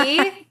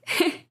already.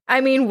 I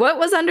mean, what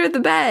was under the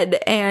bed?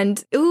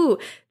 And,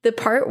 the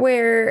part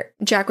where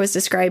Jack was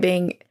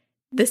describing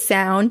the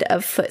sound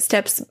of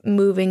footsteps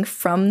moving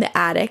from the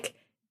attic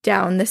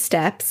down the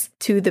steps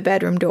to the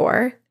bedroom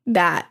door,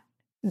 that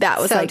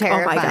was So like,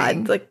 terrifying. Oh my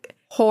God, like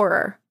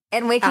horror.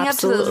 And waking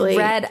Absolutely. up to those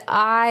red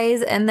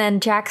eyes, and then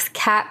Jack's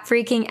cat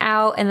freaking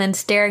out and then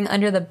staring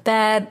under the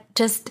bed.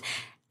 Just,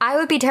 I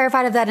would be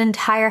terrified of that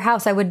entire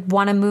house. I would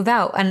want to move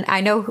out. And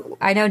I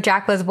know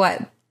Jack was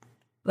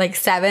like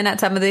 7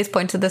 at some of these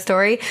points of the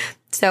story.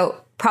 So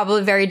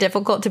probably very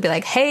difficult to be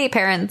like, hey,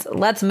 parents,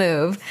 let's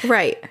move.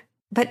 Right.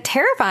 But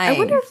terrifying. I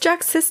wonder if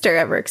Jack's sister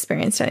ever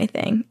experienced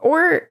anything.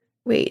 Or,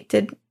 wait,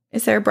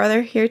 is there a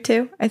brother here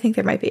too? I think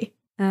there might be.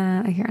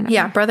 I hear another.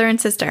 Yeah, brother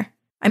and sister.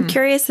 I'm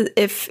curious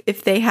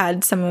if they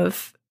had some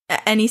of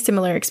any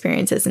similar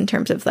experiences in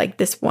terms of like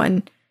this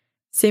one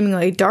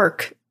seemingly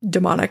dark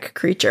demonic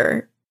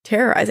creature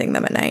terrorizing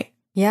them at night.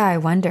 Yeah, I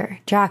wonder.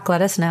 Jack,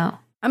 let us know.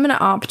 I'm going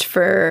to opt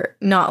for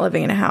not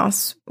living in a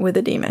house with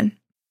a demon.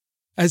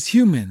 As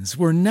humans,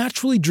 we're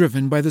naturally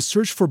driven by the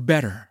search for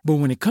better. But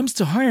when it comes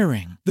to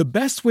hiring, the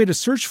best way to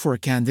search for a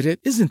candidate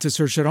isn't to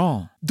search at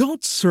all.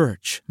 Don't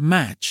search,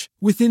 match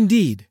with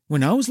Indeed.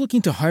 When I was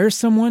looking to hire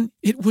someone,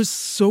 it was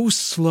so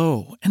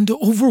slow and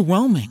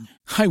overwhelming.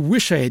 I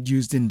wish I had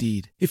used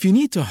Indeed. If you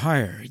need to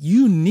hire,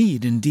 you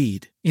need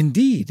Indeed.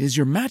 Indeed is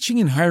your matching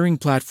and hiring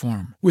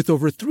platform with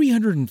over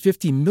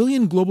 350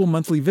 million global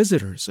monthly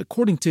visitors,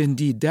 according to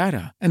Indeed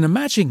data, and a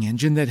matching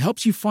engine that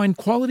helps you find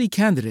quality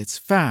candidates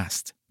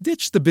fast.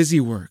 Ditch the busy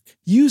work.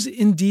 Use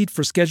Indeed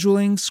for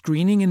scheduling,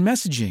 screening, and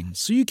messaging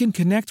so you can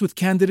connect with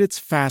candidates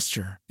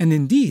faster. And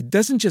Indeed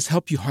doesn't just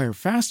help you hire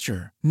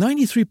faster.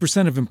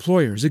 93% of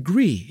employers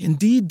agree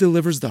Indeed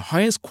delivers the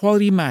highest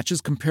quality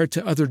matches compared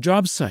to other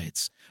job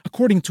sites,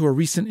 according to a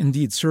recent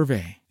Indeed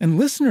survey. And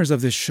listeners of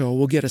this show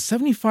will get a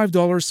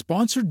 $75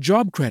 sponsored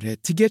job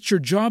credit to get your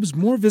jobs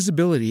more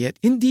visibility at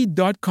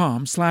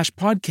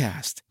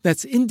Indeed.com/podcast.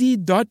 That's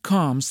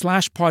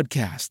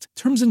Indeed.com/podcast.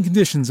 Terms and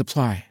conditions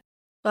apply.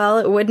 Well,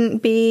 it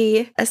wouldn't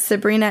be a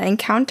Sabrina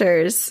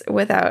Encounters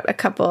without a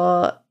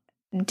couple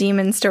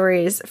demon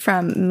stories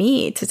from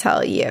me to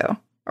tell you.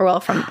 Or,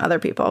 well, from other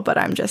people, but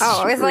I'm just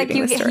it's like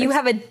you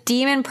have a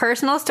demon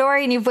personal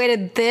story and you've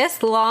waited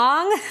this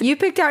long? You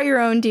picked out your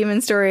own demon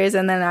stories,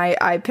 and then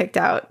I picked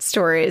out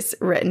stories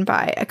written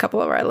by a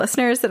couple of our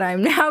listeners that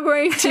I'm now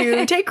going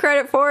to take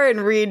credit for and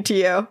read to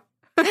you.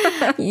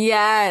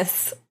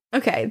 Yes.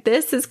 Okay,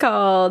 this is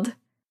called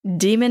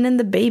Demon in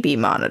the Baby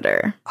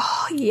Monitor.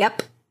 Oh,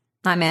 yep.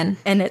 I'm in.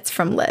 And it's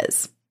from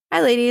Liz.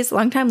 Hi, ladies.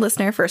 Longtime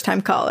listener,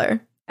 first-time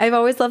caller. I've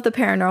always loved the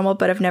paranormal,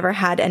 but have never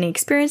had any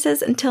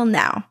experiences until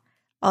now.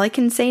 All I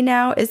can say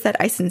now is that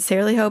I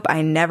sincerely hope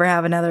I never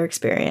have another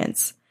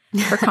experience.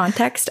 For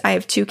context, I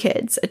have 2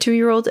 kids, a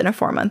 2-year-old and a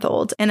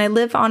 4-month-old, and I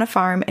live on a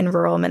farm in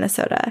rural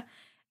Minnesota.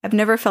 I've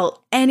never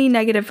felt any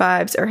negative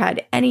vibes or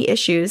had any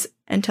issues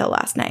until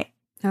last night.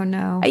 Oh,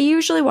 no. I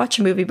usually watch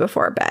a movie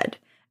before bed,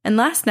 and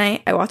last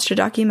night I watched a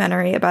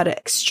documentary about an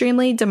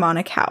extremely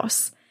demonic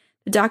house.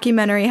 The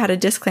documentary had a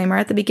disclaimer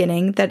at the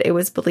beginning that it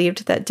was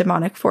believed that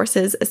demonic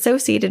forces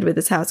associated with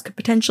this house could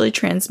potentially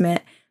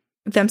transmit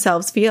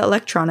themselves via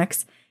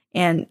electronics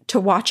and to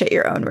watch at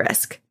your own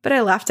risk. But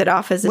I laughed it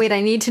off as Wait,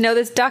 I need to know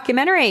this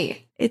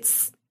documentary.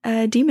 It's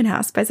Demon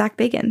House by Zach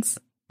Bagans.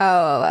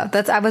 Oh,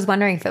 I was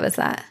wondering if it was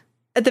that.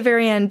 At the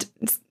very end,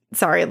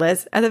 sorry,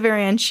 Liz. At the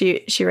very end,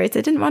 she writes,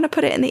 I didn't want to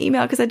put it in the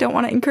email because I don't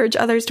want to encourage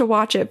others to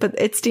watch it, but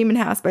it's Demon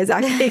House by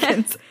Zach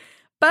Bagans.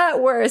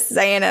 But we're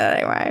saying it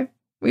anyway.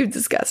 We've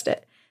discussed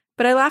it.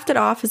 But I laughed it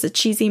off as a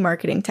cheesy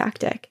marketing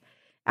tactic.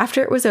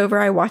 After it was over,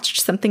 I watched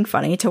something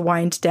funny to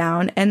wind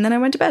down, and then I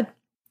went to bed.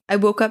 I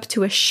woke up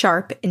to a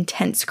sharp,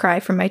 intense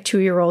cry from my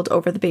 2-year-old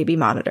over the baby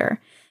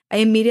monitor. I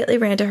immediately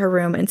ran to her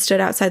room and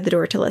stood outside the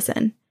door to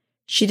listen.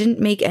 She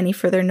didn't make any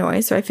further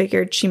noise, so I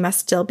figured she must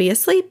still be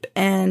asleep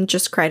and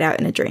just cried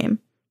out in a dream.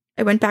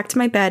 I went back to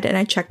my bed and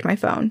I checked my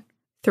phone.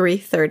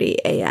 3:30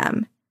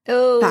 a.m.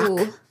 Oh.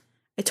 Fuck.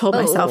 I told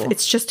myself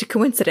it's just a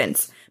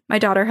coincidence. My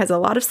daughter has a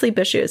lot of sleep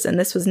issues, and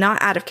this was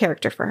not out of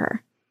character for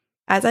her.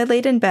 As I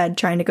laid in bed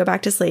trying to go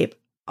back to sleep,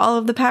 all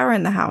of the power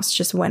in the house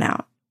just went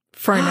out.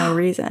 For no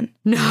reason.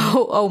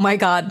 No. Oh my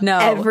God, no.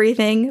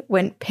 Everything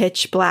went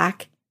pitch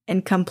black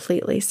and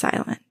completely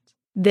silent.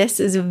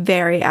 This is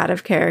very out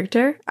of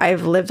character.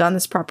 I've lived on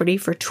this property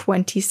for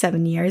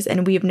 27 years,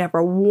 and we have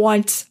never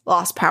once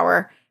lost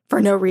power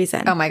for no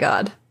reason. Oh my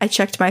God. I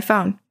checked my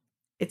phone.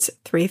 It's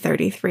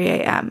 3:33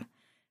 a.m.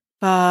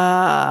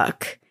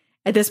 Fuck.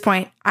 At this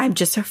point, I'm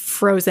just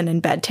frozen in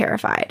bed,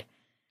 terrified.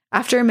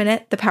 After a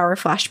minute, the power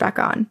flashed back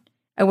on.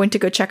 I went to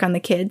go check on the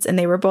kids, and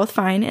they were both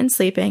fine and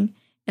sleeping,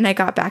 and I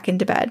got back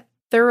into bed,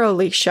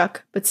 thoroughly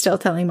shook, but still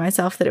telling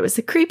myself that it was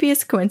the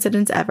creepiest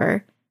coincidence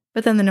ever.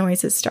 But then the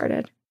noises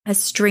started. A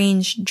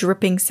strange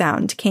dripping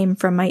sound came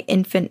from my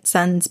infant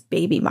son's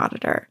baby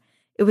monitor.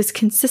 It was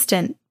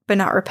consistent, but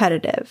not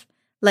repetitive,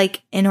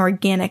 like an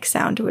organic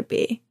sound would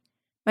be.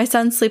 My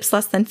son sleeps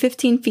less than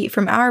 15 feet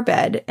from our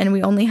bed, and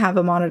we only have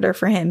a monitor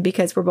for him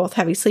because we're both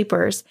heavy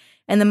sleepers,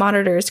 and the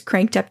monitor is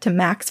cranked up to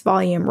max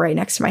volume right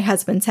next to my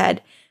husband's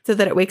head so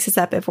that it wakes us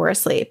up if we're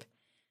asleep.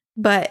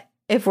 But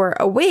if we're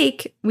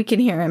awake, we can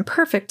hear him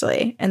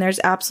perfectly, and there's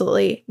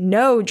absolutely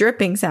no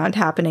dripping sound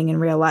happening in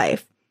real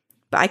life.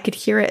 But I could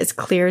hear it as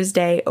clear as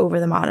day over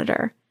the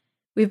monitor.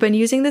 We've been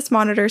using this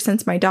monitor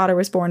since my daughter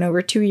was born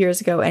over 2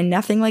 years ago, and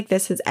nothing like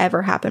this has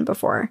ever happened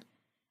before.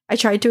 I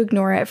tried to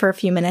ignore it for a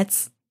few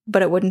minutes,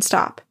 but it wouldn't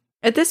stop.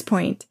 At this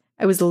point,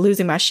 I was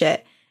losing my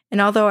shit, and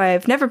although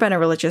I've never been a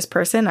religious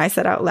person, I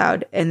said out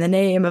loud, "In the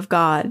name of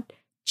God,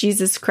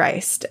 Jesus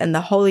Christ, and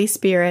the Holy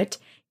Spirit,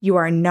 you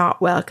are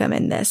not welcome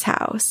in this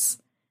house."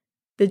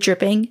 The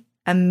dripping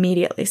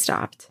immediately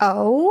stopped.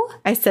 Oh?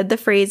 I said the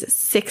phrase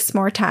 6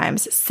 more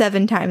times,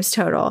 7 times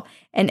total,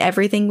 and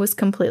everything was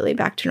completely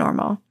back to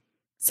normal.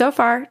 So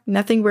far,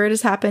 nothing weird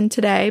has happened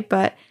today,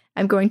 but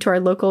I'm going to our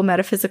local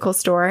metaphysical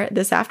store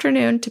this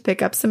afternoon to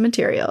pick up some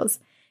materials.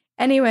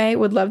 Anyway,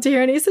 would love to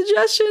hear any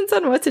suggestions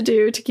on what to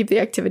do to keep the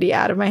activity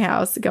out of my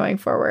house going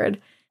forward.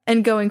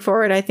 And going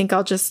forward, I think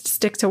I'll just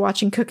stick to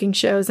watching cooking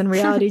shows and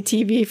reality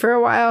TV for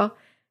a while.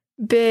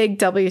 Big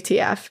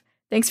WTF.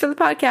 Thanks for the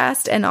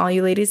podcast and all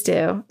you ladies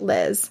do,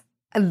 Liz.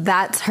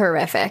 That's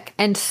horrific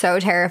and so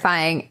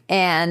terrifying.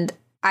 And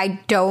I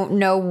don't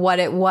know what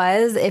it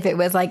was, if it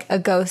was like a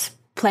ghost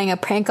playing a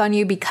prank on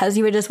you because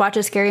you would just watch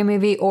a scary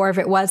movie, or if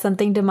it was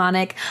something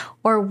demonic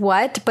or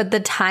what. But the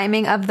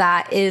timing of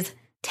that is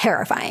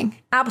terrifying.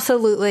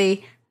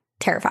 Absolutely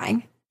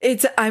terrifying.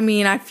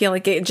 I feel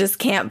like it just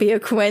can't be a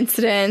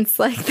coincidence.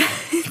 Like,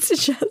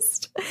 it's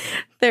just,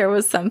 there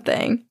was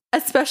something.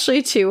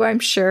 Especially too, I'm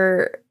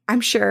sure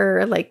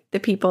like the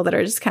people that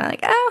are just kind of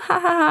like, oh, ha,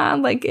 ha, ha,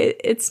 like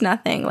it's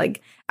nothing.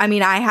 Like,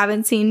 I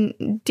haven't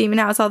seen Demon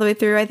House all the way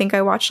through. I think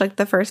I watched like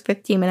the first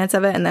 15 minutes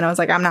of it, and then I was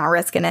like, I'm not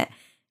risking it.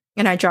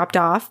 And I dropped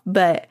off.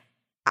 But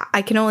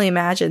I can only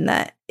imagine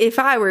that if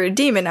I were a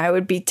demon, I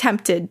would be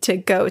tempted to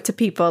go to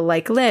people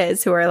like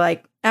Liz who are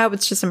like, oh,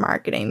 it's just a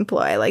marketing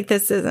ploy. Like,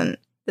 this isn't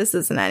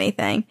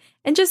anything.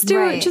 And just do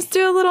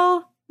a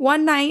little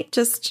one night,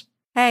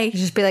 hey,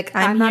 just be like,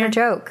 I'm not a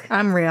joke.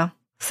 I'm real.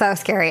 So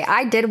scary.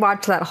 I did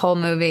watch that whole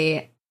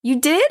movie. You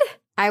did?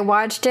 I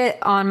watched it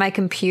on my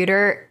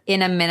computer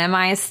in a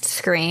minimized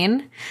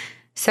screen.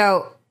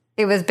 So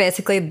it was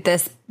basically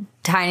this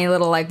tiny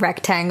little like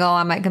rectangle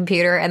on my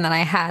computer. And then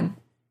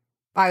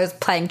I was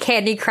playing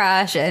Candy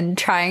Crush and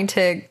trying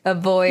to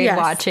avoid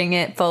watching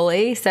it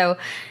fully. So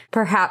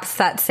perhaps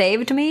that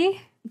saved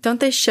me. Don't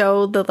they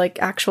show the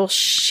like actual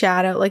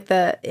shadow, like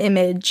the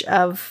image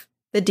of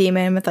the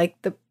demon with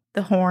like the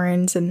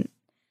horns and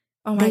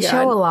oh my God. They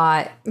show a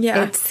lot.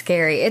 Yeah. It's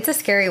scary. It's a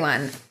scary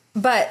one.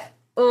 But,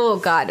 oh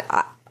God,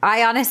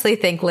 I honestly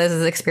think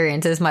Liz's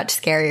experience is much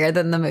scarier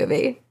than the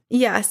movie.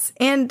 Yes.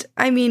 And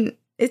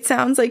it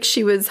sounds like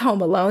she was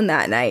home alone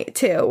that night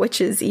too,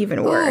 which is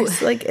even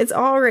worse. Ooh. Like, it's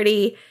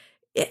already,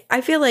 I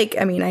feel like,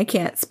 I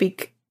can't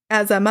speak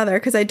as a mother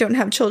because I don't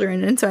have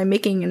children. And so I'm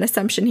making an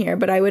assumption here,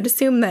 but I would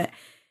assume that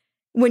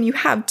when you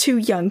have two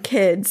young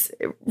kids,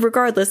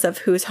 regardless of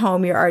who's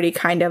home, you're already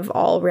kind of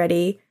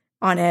already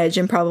on edge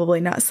and probably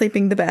not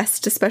sleeping the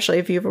best, especially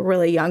if you have a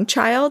really young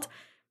child.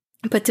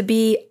 But to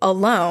be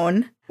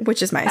alone,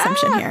 which is my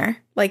assumption here,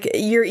 like,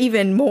 you're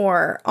even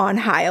more on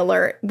high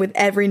alert with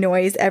every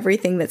noise,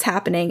 everything that's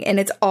happening, and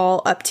it's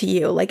all up to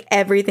you. Like,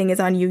 everything is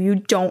on you. You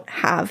don't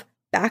have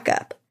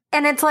backup.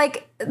 And it's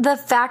like the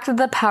fact that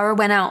the power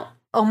went out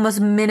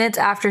almost minutes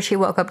after she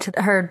woke up to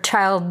her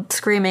child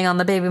screaming on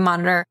the baby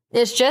monitor.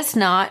 It's just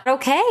not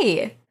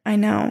okay. I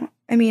know.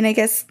 I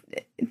guess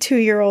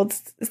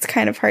 2-year-olds, it's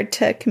kind of hard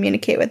to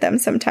communicate with them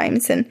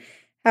sometimes and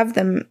have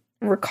them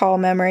recall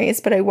memories.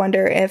 But I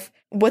wonder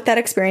what that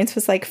experience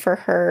was like for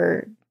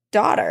her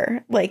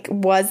daughter. Like,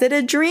 was it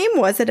a dream?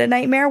 Was it a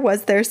nightmare?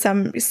 Was there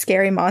some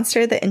scary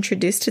monster that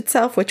introduced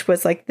itself, which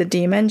was like the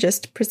demon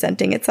just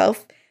presenting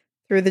itself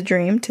through the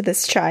dream to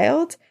this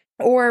child?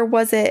 Or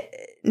was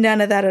it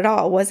none of that at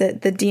all? Was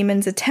it the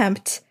demon's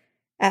attempt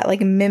at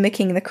like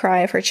mimicking the cry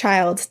of her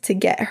child to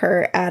get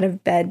her out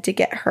of bed, to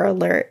get her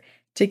alert,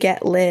 to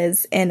get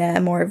Liz in a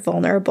more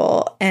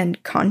vulnerable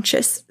and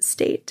conscious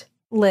state?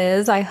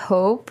 Liz, I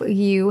hope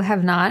you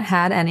have not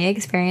had any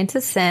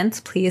experiences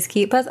since. Please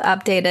keep us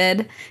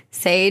updated.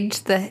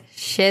 Sage the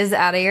shiz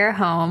out of your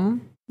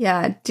home.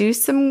 Yeah, do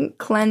some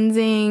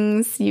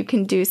cleansings. You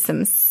can do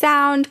some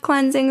sound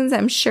cleansings.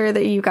 I'm sure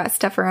that you got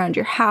stuff around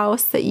your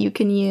house that you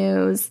can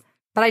use.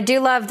 But I do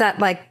love that,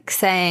 like,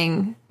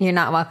 saying you're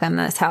not welcome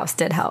in this house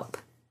did help.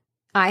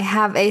 I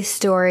have a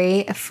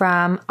story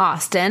from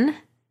Austin,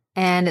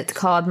 and it's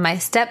called My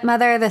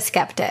Stepmother the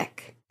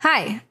Skeptic.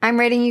 Hi, I'm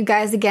rating you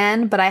guys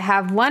again, but I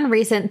have one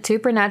recent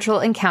supernatural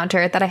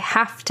encounter that I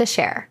have to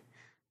share.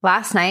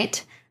 Last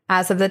night,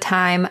 as of the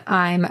time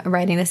I'm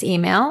writing this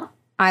email,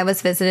 I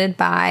was visited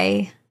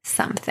by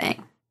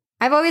something.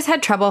 I've always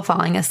had trouble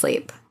falling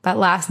asleep, but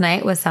last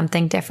night was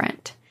something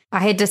different. I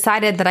had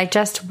decided that I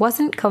just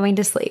wasn't going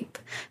to sleep,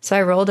 so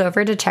I rolled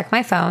over to check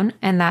my phone,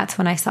 and that's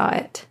when I saw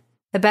it.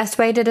 The best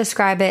way to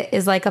describe it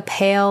is like a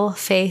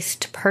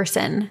pale-faced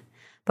person,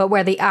 but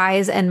where the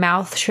eyes and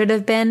mouth should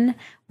have been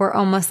were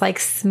almost like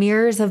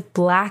smears of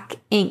black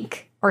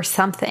ink or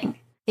something.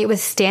 It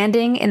was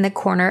standing in the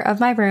corner of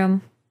my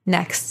room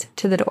next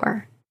to the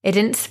door. It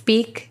didn't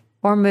speak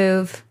or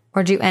move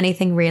or do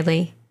anything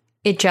really.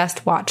 It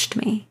just watched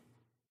me.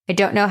 I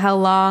don't know how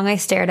long I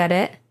stared at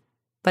it,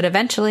 but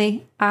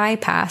eventually I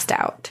passed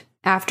out.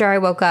 After I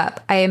woke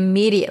up, I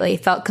immediately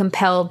felt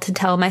compelled to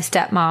tell my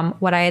stepmom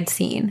what I had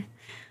seen.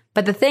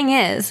 But the thing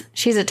is,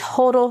 she's a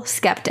total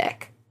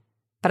skeptic.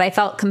 But I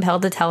felt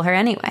compelled to tell her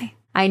anyway.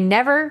 I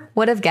never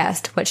would have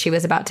guessed what she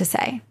was about to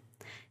say.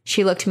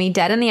 She looked me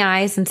dead in the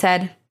eyes and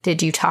said,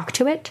 "Did you talk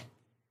to it?"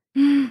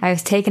 I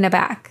was taken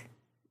aback,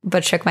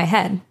 but shook my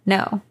head.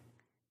 No.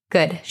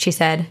 "Good," she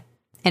said.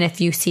 "And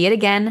if you see it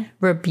again,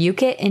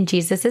 rebuke it in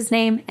Jesus'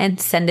 name and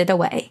send it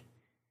away."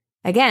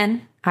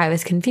 Again, I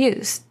was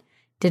confused.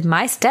 Did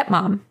my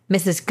stepmom,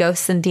 Mrs.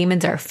 Ghosts and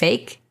Demons Are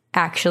Fake,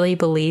 actually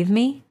believe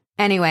me?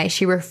 Anyway,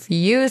 she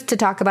refused to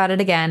talk about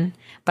it again,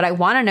 but I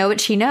want to know what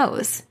she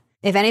knows.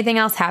 If anything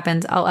else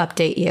happens, I'll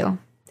update you.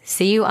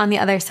 See you on the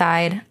other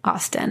side,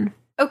 Austin.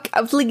 Okay,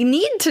 I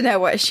need to know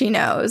what she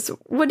knows.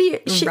 What do you?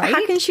 Right?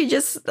 How can she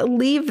just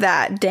leave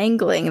that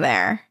dangling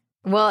there?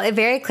 Well, it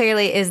very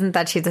clearly isn't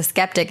that she's a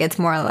skeptic. It's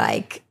more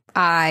like,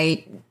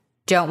 I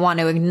don't want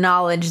to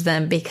acknowledge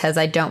them because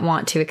I don't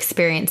want to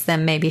experience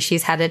them. Maybe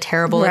she's had a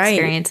terrible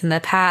experience in the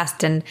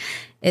past and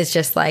is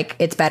just like,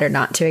 it's better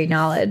not to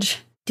acknowledge.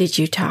 Did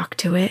you talk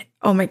to it?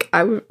 Oh my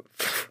God.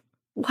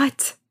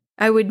 What?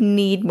 I would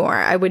need more.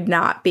 I would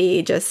not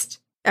be just...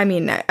 I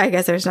mean, I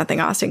guess there's nothing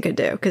Austen could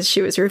do because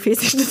she was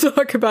refusing to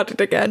talk about it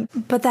again.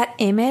 But that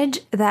image,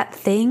 that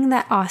thing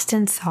that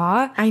Austen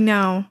saw... I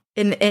know.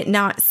 And it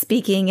not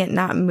speaking, it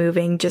not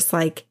moving, just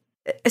like...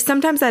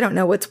 Sometimes I don't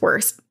know what's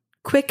worse.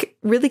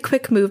 Really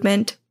quick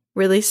movement,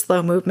 really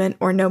slow movement,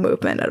 or no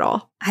movement at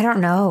all. I don't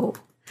know.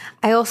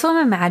 I also am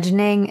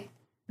imagining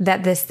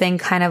that this thing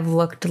kind of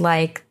looked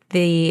like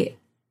the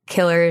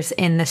killers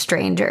in The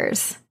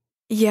Strangers.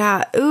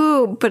 Yeah.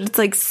 Ooh, but it's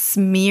like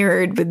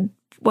smeared with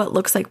what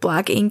looks like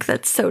black ink.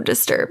 That's so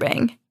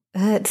disturbing.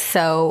 It's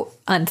so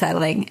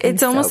unsettling.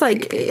 It's almost so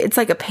like creepy. it's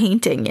like a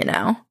painting, you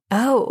know?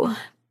 Oh,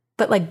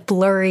 but like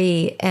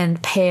blurry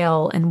and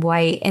pale and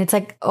white. And it's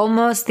like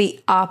almost the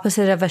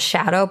opposite of a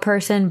shadow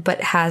person,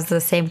 but has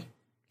the same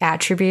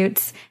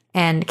attributes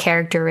and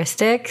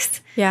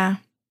characteristics. Yeah.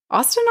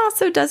 Austen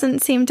also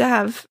doesn't seem to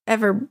have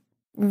ever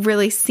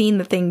really seen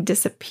the thing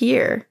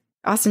disappear.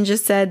 Austen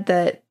just said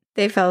that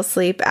they fell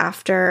asleep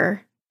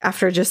after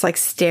just like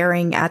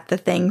staring at the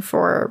thing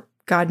for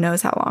God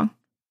knows how long,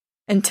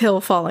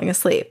 until falling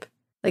asleep.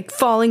 Like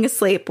falling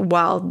asleep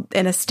while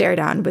in a stare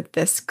down with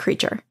this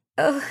creature.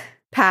 Ugh.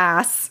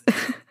 Pass.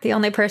 The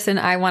only person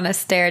I want to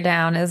stare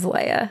down is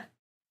Leia.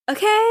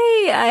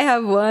 Okay, I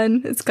have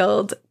one. It's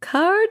called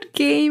Card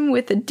Game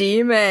with a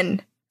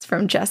Demon. It's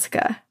from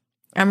Jessica.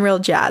 I'm real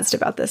jazzed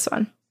about this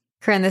one.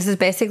 Corinne, this is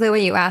basically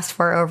what you asked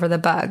for over the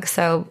bug,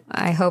 so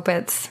I hope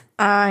it's...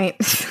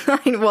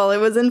 Well,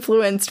 it was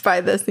influenced by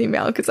this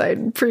email because I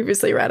had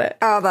previously read it.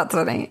 Oh, that's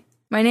funny.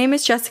 My name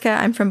is Jessica.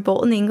 I'm from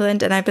Bolton,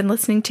 England, and I've been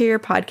listening to your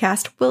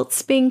podcast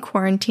whilst being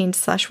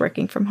quarantined /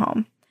 working from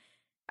home.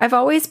 I've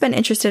always been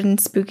interested in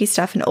spooky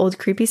stuff and old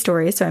creepy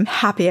stories, so I'm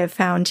happy I've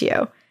found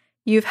you.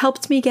 You've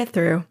helped me get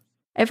through.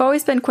 I've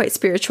always been quite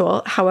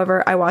spiritual.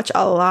 However, I watch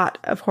a lot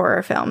of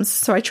horror films,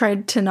 so I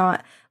tried to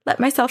not let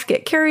myself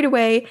get carried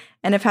away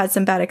and have had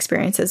some bad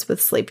experiences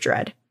with sleep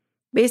dread.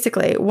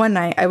 Basically, one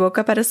night I woke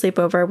up at a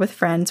sleepover with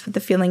friends with the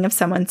feeling of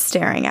someone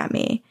staring at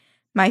me,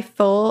 my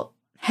full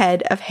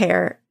head of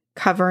hair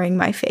covering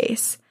my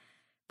face.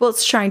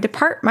 Whilst trying to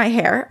part my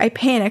hair, I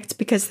panicked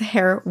because the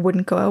hair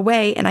wouldn't go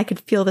away and I could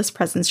feel this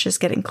presence just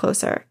getting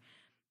closer.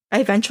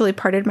 I eventually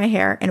parted my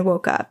hair and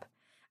woke up.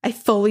 I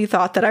fully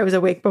thought that I was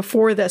awake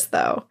before this,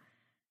 though.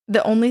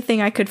 The only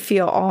thing I could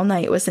feel all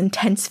night was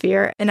intense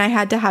fear, and I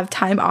had to have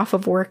time off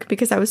of work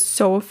because I was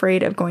so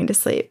afraid of going to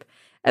sleep.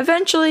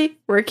 Eventually,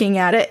 working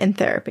at it in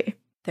therapy.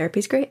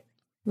 Therapy's great.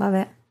 Love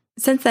it.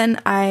 Since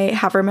then, I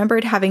have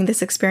remembered having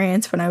this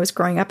experience when I was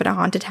growing up in a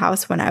haunted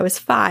house when I was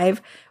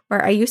 5,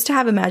 where I used to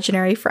have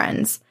imaginary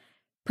friends,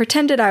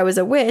 pretended I was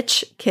a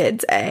witch,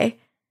 kids A,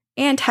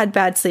 and had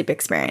bad sleep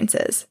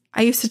experiences.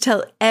 I used to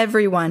tell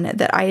everyone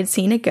that I had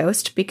seen a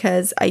ghost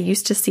because I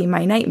used to see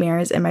my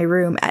nightmares in my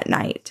room at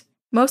night.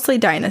 Mostly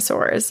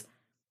dinosaurs.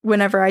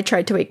 Whenever I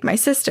tried to wake my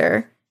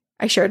sister,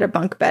 I shared a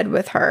bunk bed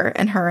with her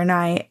and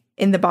I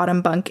in the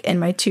bottom bunk and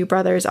my 2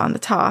 brothers on the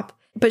top,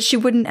 but she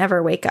wouldn't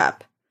ever wake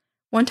up.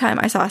 One time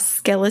I saw a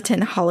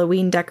skeleton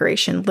Halloween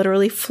decoration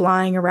literally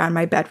flying around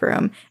my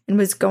bedroom and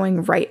was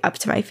going right up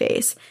to my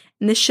face.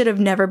 And this should have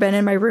never been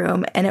in my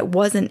room, and it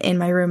wasn't in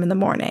my room in the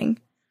morning.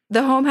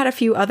 The home had a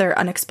few other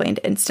unexplained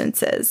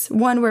instances.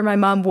 One where my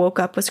mom woke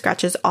up with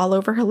scratches all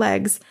over her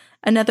legs.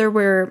 Another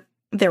where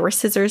there were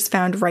scissors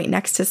found right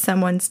next to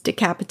someone's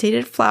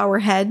decapitated flower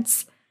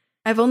heads.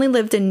 I've only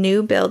lived in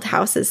new build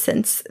houses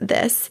since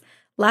this,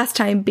 last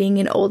time being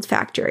an old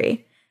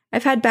factory.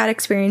 I've had bad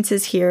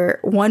experiences here,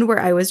 one where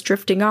I was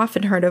drifting off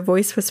and heard a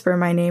voice whisper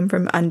my name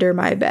from under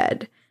my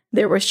bed.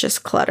 There was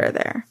just clutter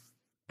there.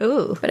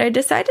 Ooh. But I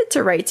decided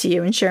to write to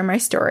you and share my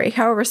story,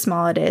 however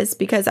small it is,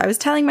 because I was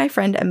telling my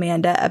friend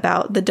Amanda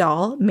about the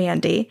doll,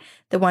 Mandy,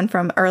 the one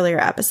from earlier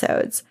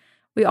episodes.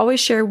 We always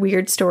share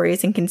weird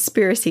stories and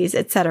conspiracies,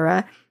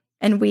 etc.,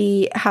 and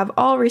we have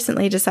all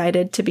recently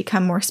decided to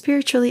become more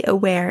spiritually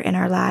aware in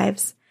our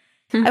lives.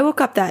 I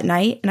woke up that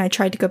night and I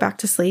tried to go back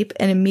to sleep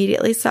and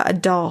immediately saw a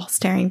doll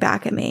staring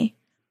back at me.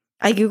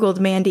 I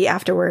Googled Mandy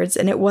afterwards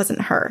and it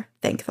wasn't her,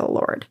 thank the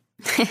Lord.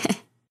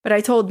 But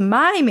I told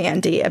my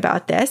Mandy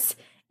about this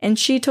and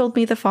she told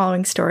me the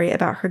following story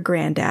about her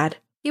granddad.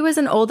 He was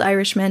an old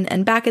Irishman,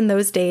 and back in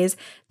those days,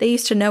 they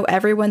used to know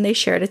everyone they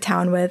shared a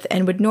town with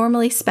and would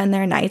normally spend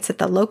their nights at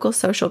the local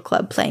social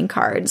club playing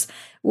cards,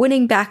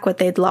 winning back what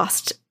they'd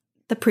lost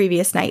the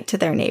previous night to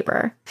their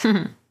neighbor.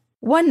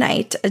 One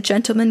night, a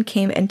gentleman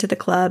came into the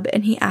club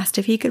and he asked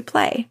if he could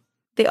play.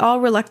 They all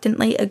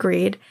reluctantly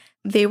agreed.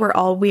 They were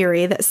all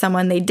weary that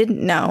someone they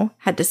didn't know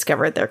had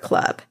discovered their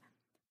club.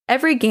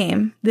 Every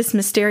game this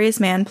mysterious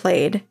man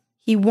played,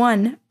 he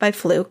won by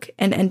fluke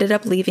and ended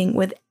up leaving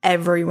with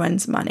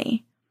everyone's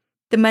money.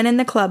 The men in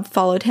the club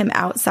followed him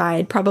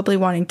outside, probably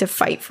wanting to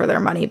fight for their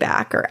money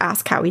back or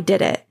ask how he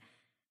did it.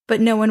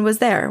 But no one was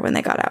there when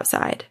they got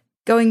outside.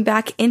 Going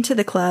back into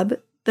the club,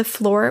 the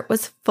floor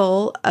was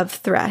full of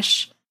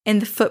thresh,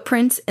 and the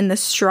footprints in the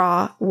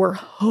straw were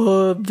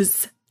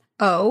hooves.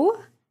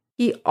 Oh?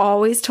 He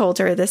always told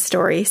her this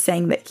story,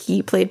 saying that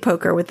he played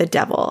poker with the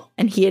devil,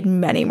 and he had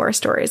many more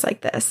stories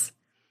like this.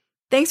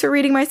 Thanks for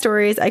reading my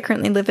stories. I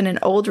currently live in an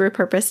old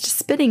repurposed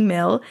spinning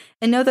mill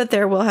and know that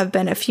there will have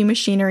been a few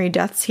machinery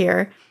deaths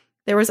here.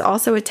 There was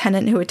also a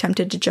tenant who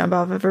attempted to jump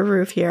off of a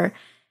roof here.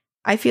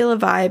 I feel a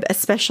vibe,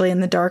 especially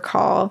in the dark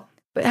hall,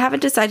 but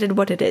haven't decided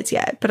what it is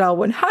yet. But I'll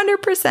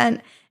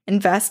 100%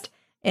 invest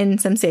in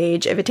some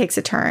sage if it takes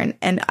a turn,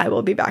 and I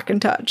will be back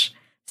in touch.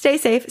 Stay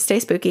safe, stay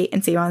spooky,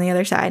 and see you on the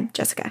other side.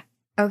 Jessica.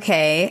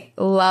 Okay,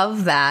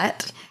 love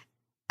that.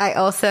 I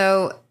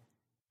also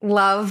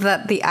love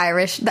that the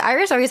Irish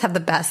always have the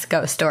best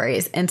ghost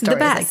stories and stories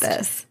like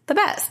this. The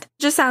best.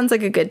 Just sounds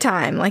like a good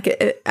time, like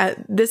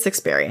at this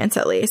experience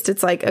at least.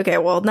 It's like, okay,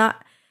 well,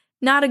 not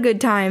a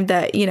good time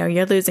that, you know,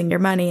 you're losing your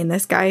money and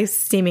this guy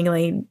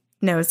seemingly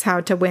knows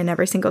how to win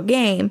every single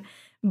game,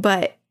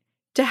 but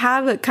to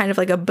have a kind of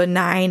like a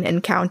benign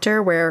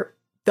encounter where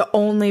the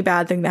only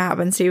bad thing that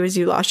happens to you is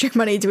you lost your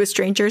money to a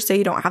stranger, so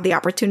you don't have the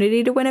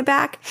opportunity to win it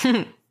back.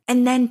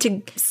 And then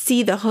to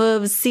see the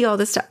hooves, see all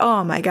this stuff.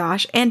 Oh my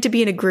gosh. And to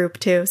be in a group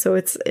too. So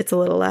it's a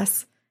little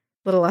less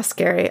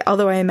scary.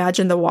 Although I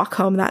imagine the walk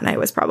home that night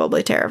was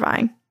probably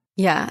terrifying.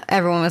 Yeah.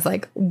 Everyone was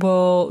like,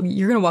 well,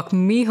 you're going to walk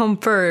me home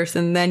first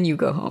and then you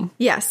go home.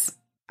 Yes.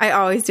 I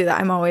always do that.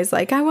 I'm always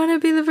like, I want to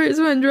be the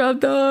first one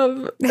dropped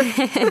off.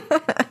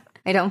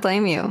 I don't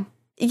blame you.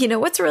 You know,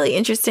 what's really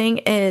interesting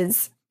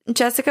is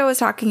Jessica was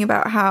talking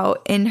about how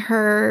in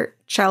her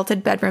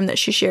childhood bedroom that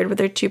she shared with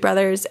her two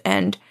brothers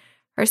and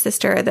her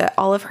sister, that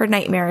all of her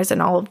nightmares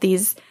and all of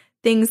these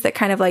things that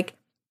kind of like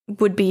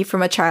would be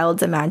from a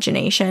child's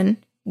imagination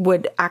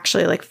would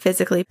actually like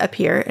physically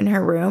appear in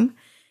her room.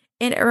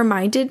 And it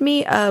reminded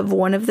me of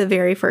one of the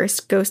very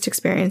first ghost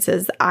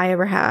experiences I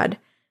ever had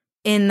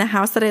in the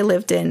house that I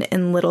lived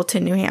in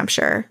Littleton, New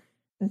Hampshire.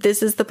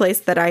 This is the place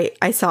that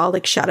I saw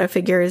like shadow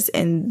figures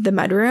in the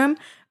mudroom.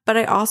 But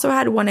I also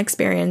had one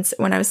experience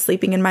when I was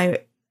sleeping in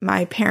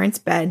my parents'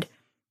 bed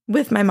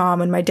with my mom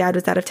when my dad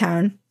was out of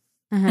town.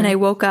 Mm-hmm. And I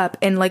woke up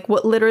and like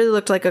what literally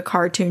looked like a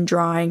cartoon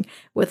drawing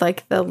with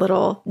like the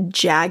little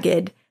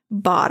jagged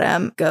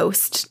bottom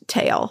ghost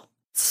tail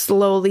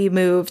slowly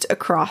moved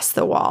across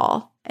the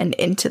wall and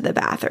into the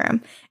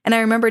bathroom. And I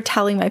remember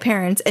telling my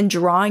parents and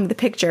drawing the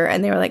picture,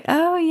 and they were like,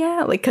 oh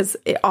yeah, like, because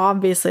it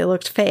obviously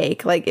looked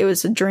fake, like it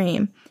was a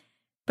dream.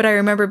 But I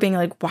remember being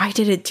like, why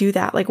did it do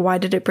that? Like, why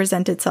did it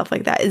present itself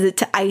like that? Is it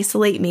to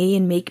isolate me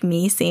and make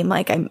me seem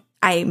like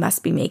I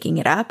must be making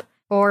it up?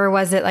 Or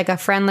was it like a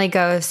friendly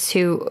ghost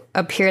who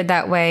appeared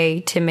that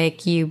way to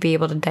make you be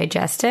able to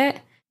digest it?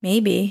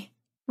 Maybe.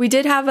 We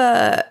did have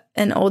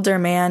an older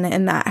man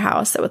in that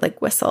house that would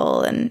like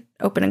whistle and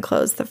open and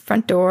close the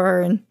front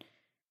door and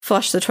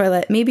flush the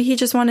toilet. Maybe he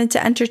just wanted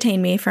to entertain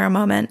me for a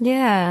moment.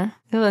 Yeah.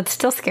 Well, it's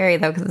still scary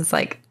though, because it's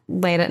like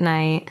late at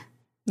night.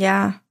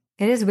 Yeah.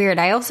 It is weird.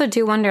 I also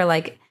do wonder,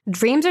 like,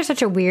 dreams are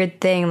such a weird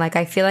thing. Like,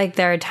 I feel like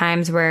there are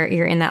times where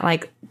you're in that,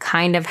 like,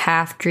 kind of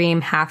half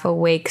dream, half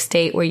awake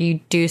state where you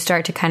do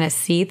start to kind of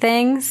see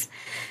things.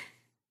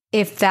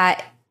 If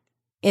that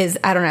is,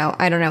 I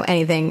don't know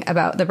anything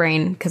about the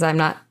brain because I'm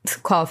not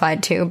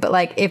qualified to, but,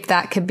 like, if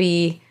that could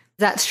be,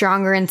 is that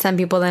stronger in some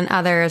people than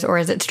others, or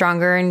is it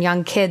stronger in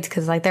young kids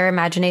because, like, their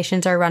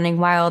imaginations are running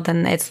wild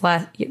and it's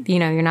less, you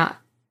know,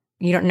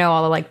 you don't know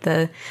all of, like,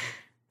 the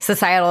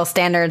societal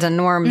standards and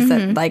norms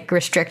that like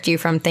restrict you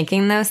from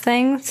thinking those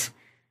things.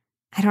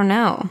 I don't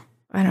know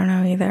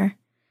either.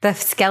 The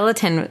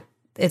skeleton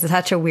is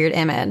such a weird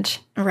image.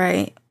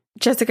 Right.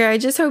 Jessica, I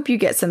just hope you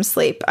get some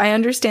sleep. I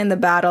understand the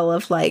battle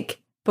of like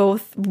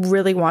both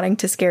really wanting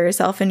to scare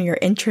yourself and your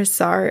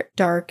interests are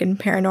dark and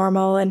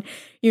paranormal and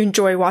you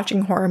enjoy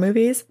watching horror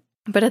movies.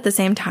 But at the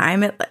same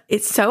time,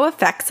 it so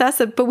affects us,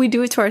 but we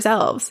do it to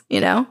ourselves,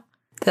 you know?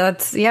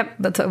 That's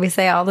what we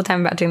say all the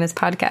time about doing this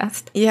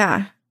podcast.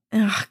 Yeah.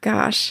 Oh,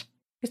 gosh.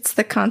 It's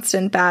the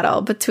constant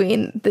battle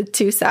between the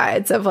two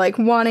sides of like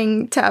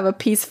wanting to have a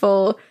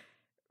peaceful,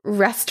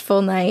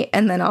 restful night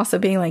and then also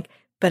being like,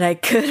 but I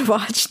could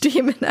watch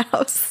Demon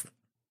House.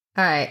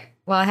 All right.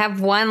 Well, I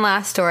have one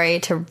last story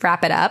to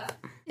wrap it up.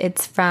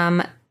 It's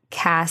from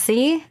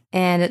Cassie,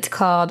 and it's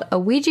called A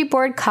Ouija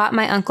Board Caught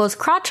My Uncle's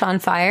Crotch on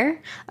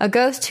Fire, a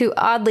ghost who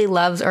oddly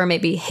loves or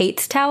maybe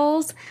hates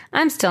towels,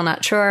 I'm still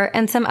not sure,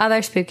 and some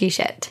other spooky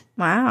shit.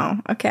 Wow.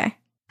 Okay.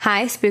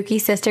 Hi, spooky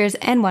sisters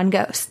and one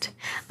ghost.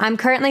 I'm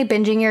currently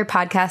binging your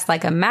podcast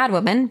like a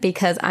madwoman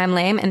because I'm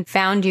lame and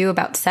found you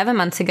about 7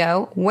 months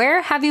ago.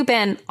 Where have you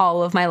been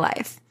all of my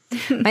life?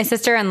 My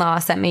sister-in-law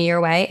sent me your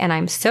way, and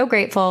I'm so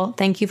grateful.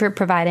 Thank you for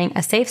providing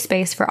a safe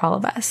space for all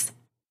of us.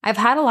 I've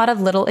had a lot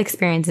of little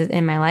experiences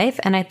in my life,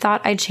 and I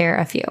thought I'd share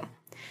a few.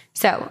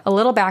 So, a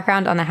little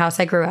background on the house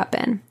I grew up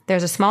in.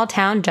 There's a small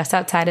town just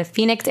outside of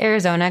Phoenix,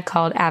 Arizona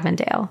called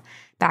Avondale.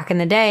 Back in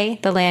the day,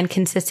 the land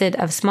consisted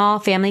of small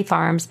family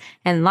farms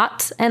and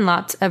lots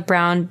of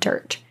brown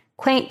dirt.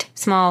 Quaint,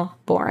 small,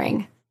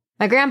 boring.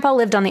 My grandpa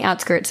lived on the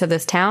outskirts of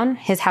this town,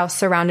 his house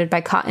surrounded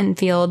by cotton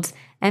fields,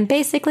 and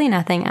basically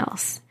nothing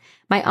else.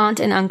 My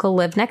aunt and uncle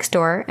lived next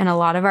door, and a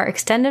lot of our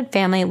extended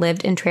family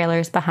lived in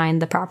trailers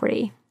behind the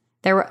property.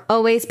 There were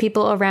always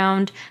people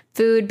around,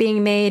 food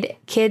being made,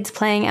 kids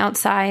playing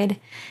outside,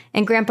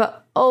 and Grandpa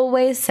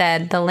always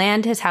said the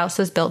land his house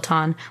was built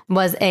on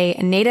was a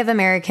Native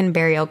American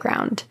burial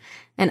ground.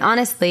 And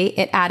honestly,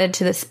 it added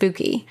to the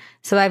spooky,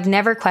 so I've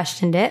never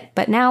questioned it,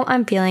 but now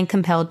I'm feeling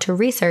compelled to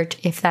research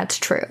if that's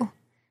true.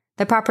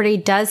 The property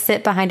does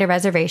sit behind a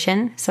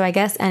reservation, so I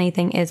guess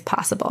anything is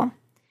possible.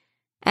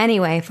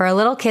 Anyway, for a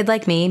little kid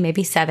like me,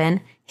 maybe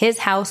 7, his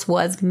house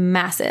was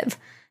massive.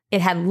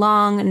 It had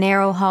long,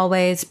 narrow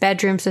hallways,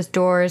 bedrooms with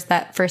doors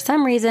that, for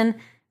some reason,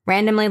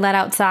 randomly led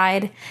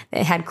outside.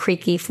 It had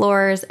creaky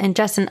floors and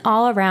just an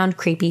all-around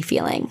creepy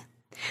feeling.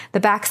 The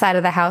back side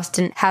of the house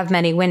didn't have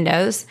many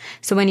windows,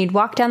 so when you'd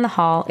walk down the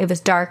hall, it was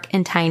dark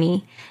and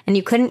tiny, and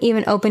you couldn't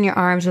even open your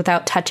arms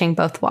without touching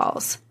both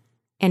walls.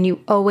 And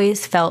you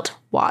always felt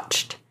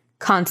watched.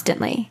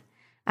 Constantly.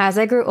 As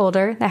I grew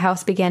older, the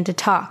house began to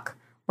talk,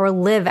 or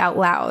live out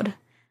loud.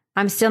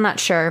 I'm still not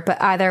sure,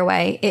 but either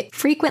way, it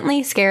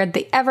frequently scared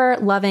the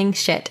ever-loving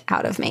shit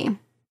out of me.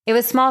 It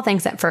was small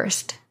things at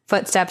first.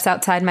 Footsteps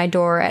outside my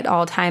door at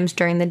all times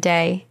during the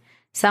day.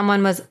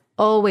 Someone was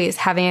always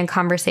having a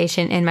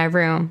conversation in my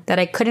room that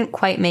I couldn't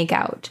quite make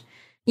out.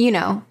 You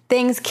know,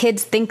 things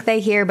kids think they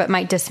hear but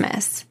might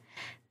dismiss.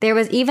 There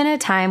was even a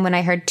time when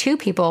I heard 2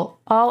 people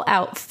all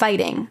out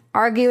fighting,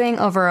 arguing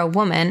over a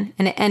woman,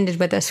 and it ended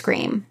with a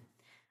scream.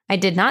 I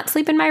did not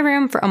sleep in my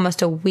room for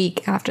almost a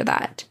week after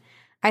that.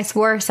 I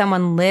swore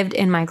someone lived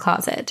in my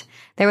closet.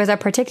 There was a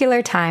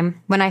particular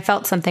time when I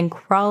felt something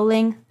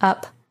crawling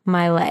up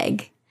my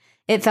leg.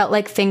 It felt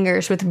like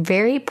fingers with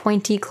very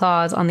pointy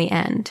claws on the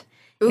end.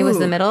 Ooh. It was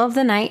the middle of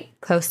the night,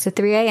 close to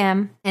 3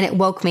 a.m., and it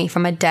woke me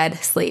from a dead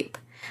sleep.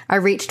 I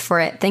reached for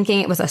it,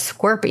 thinking it was a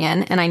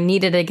scorpion, and I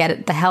needed to get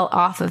it the hell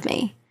off of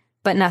me.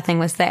 But nothing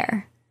was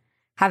there.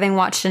 Having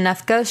watched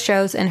enough ghost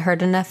shows and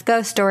heard enough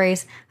ghost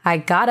stories, I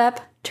got up,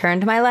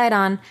 turned my light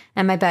on,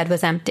 and my bed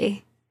was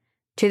empty.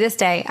 To this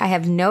day, I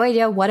have no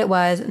idea what it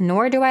was,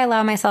 nor do I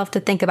allow myself to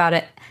think about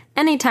it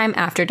anytime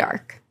after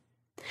dark.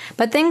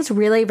 But things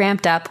really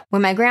ramped up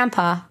when my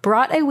grandpa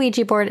brought a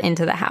Ouija board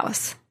into the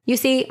house. You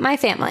see, my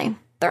family,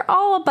 they're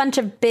all a bunch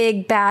of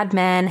big, bad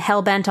men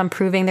hell-bent on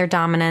proving their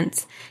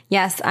dominance.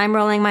 Yes, I'm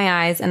rolling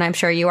my eyes, and I'm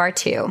sure you are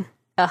too.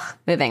 Ugh,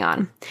 moving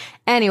on.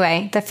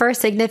 Anyway, the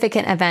first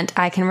significant event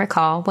I can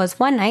recall was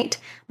one night,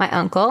 my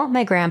uncle,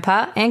 my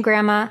grandpa, and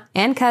grandma,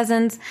 and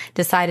cousins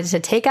decided to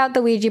take out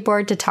the Ouija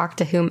board to talk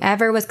to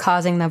whomever was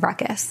causing the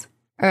ruckus.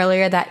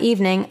 Earlier that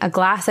evening, a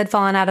glass had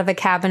fallen out of a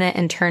cabinet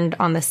and turned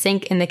on the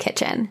sink in the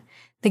kitchen.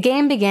 The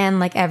game began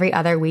like every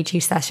other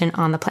Ouija session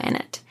on the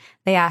planet.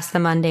 They asked the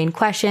mundane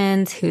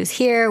questions, who's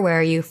here, where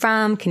are you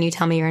from, can you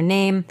tell me your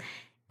name?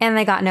 And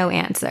they got no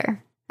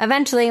answer.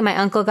 Eventually, my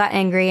uncle got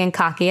angry and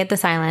cocky at the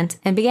silence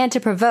and began to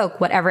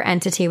provoke whatever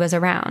entity was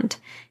around.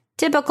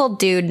 Typical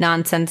dude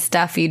nonsense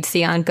stuff you'd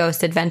see on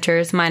Ghost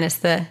Adventures minus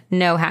the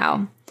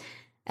know-how.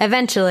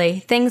 Eventually,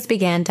 things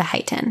began to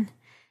heighten.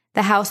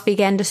 The house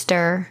began to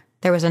stir.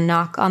 There was a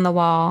knock on the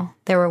wall.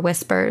 There were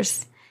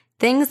whispers.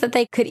 Things that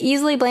they could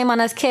easily blame on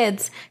us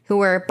kids, who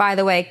were, by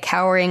the way,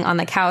 cowering on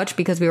the couch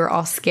because we were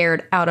all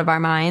scared out of our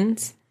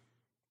minds.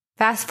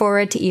 Fast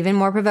forward to even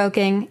more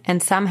provoking,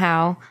 and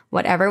somehow,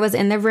 whatever was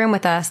in the room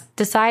with us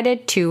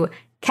decided to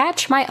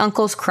catch my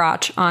uncle's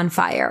crotch on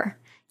fire.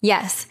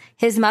 Yes,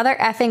 his mother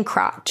effing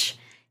crotch.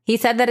 He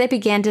said that it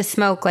began to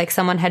smoke like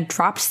someone had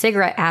dropped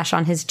cigarette ash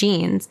on his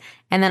jeans,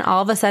 and then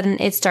all of a sudden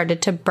it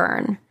started to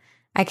burn.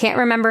 I can't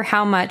remember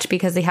how much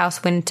because the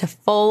house went into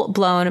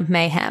full-blown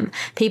mayhem.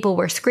 People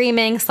were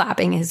screaming,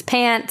 slapping his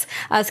pants,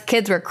 us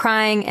kids were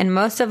crying, and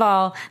most of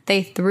all,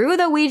 they threw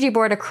the Ouija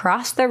board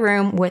across the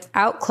room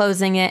without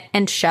closing it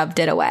and shoved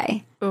it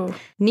away. Ooh.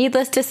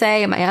 Needless to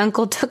say, my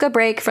uncle took a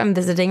break from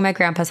visiting my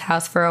grandpa's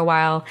house for a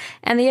while,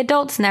 and the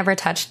adults never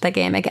touched the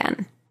game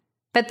again.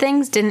 But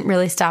things didn't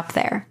really stop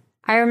there.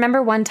 I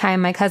remember one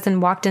time my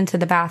cousin walked into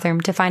the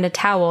bathroom to find a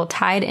towel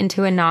tied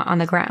into a knot on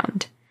the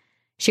ground.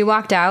 She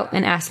walked out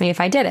and asked me if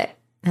I did it.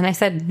 And I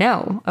said,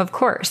 no, of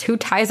course. Who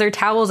ties their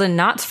towels in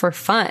knots for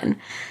fun?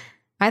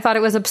 I thought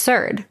it was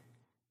absurd.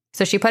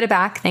 So she put it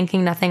back,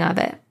 thinking nothing of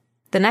it.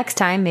 The next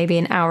time, maybe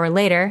an hour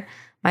later,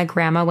 my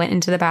grandma went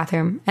into the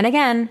bathroom. And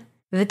again,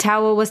 the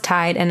towel was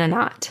tied in a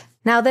knot.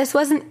 Now, this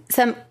wasn't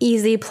some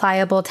easy,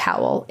 pliable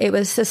towel. It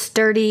was a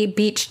sturdy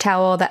beach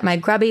towel that my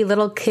grubby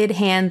little kid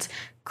hands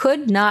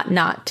could not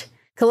knot.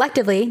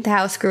 Collectively, the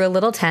house grew a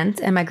little tense,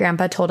 and my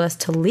grandpa told us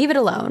to leave it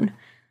alone.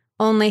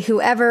 Only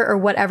whoever or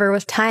whatever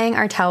was tying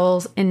our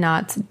towels in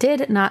knots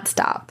did not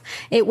stop.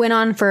 It went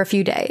on for a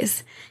few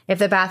days. If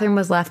the bathroom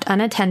was left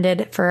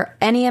unattended for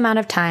any amount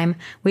of time,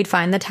 we'd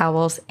find the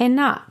towels in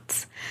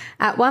knots.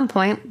 At one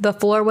point, the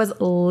floor was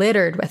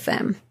littered with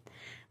them.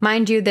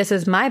 Mind you, this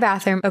is my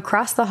bathroom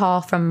across the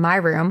hall from my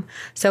room,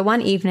 so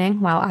one evening,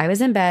 while I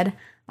was in bed,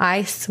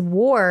 I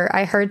swore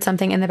I heard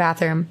something in the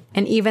bathroom,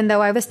 and even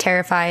though I was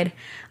terrified,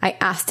 I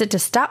asked it to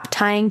stop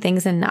tying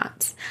things in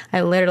knots.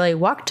 I literally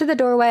walked to the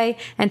doorway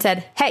and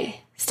said,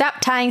 "Hey, stop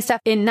tying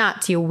stuff in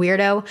knots, you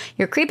weirdo.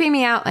 You're creeping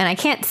me out and I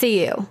can't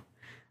see you."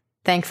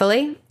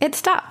 Thankfully, it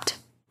stopped.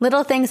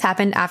 Little things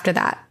happened after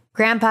that.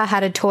 Grandpa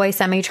had a toy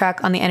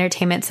semi-truck on the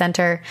entertainment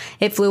center.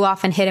 It flew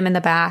off and hit him in the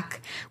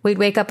back. We'd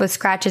wake up with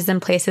scratches in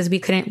places we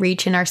couldn't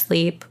reach in our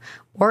sleep,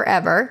 or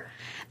ever.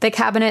 The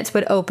cabinets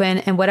would open,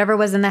 and whatever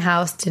was in the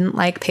house didn't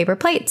like paper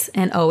plates,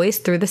 and always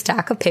threw the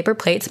stack of paper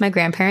plates my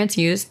grandparents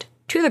used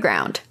to the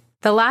ground.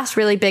 The last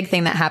really big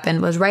thing that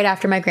happened was right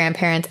after my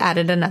grandparents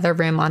added another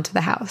room onto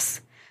the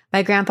house.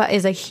 My grandpa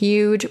is a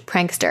huge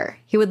prankster.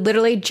 He would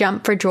literally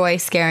jump for joy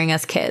scaring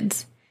us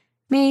kids.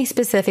 Me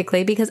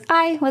specifically, because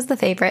I was the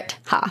favorite.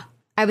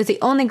 I was the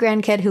only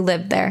grandkid who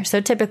lived there,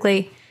 so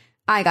typically,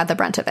 I got the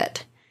brunt of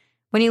it.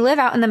 When you live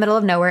out in the middle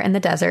of nowhere in the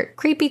desert,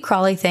 creepy,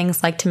 crawly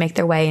things like to make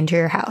their way into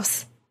your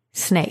house.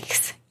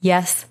 Snakes.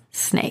 Yes,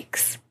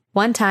 snakes.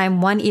 One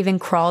time, one even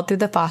crawled through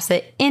the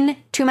faucet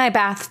into my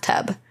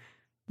bathtub.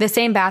 The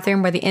same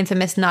bathroom where the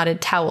infamous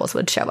knotted towels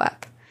would show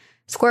up.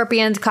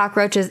 Scorpions,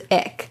 cockroaches,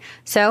 ick.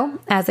 So,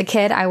 as a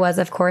kid, I was,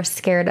 of course,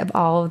 scared of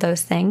all of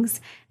those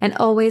things and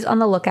always on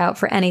the lookout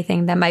for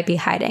anything that might be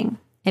hiding.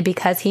 And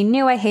because he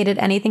knew I hated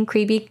anything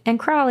creepy and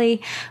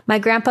crawly, my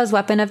grandpa's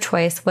weapon of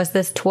choice was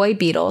this toy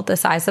beetle the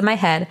size of my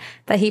head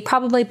that he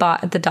probably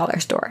bought at the dollar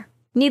store.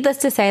 Needless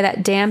to say,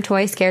 that damn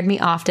toy scared me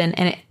often,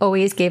 and it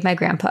always gave my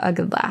grandpa a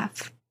good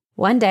laugh.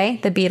 One day,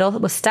 the beetle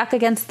was stuck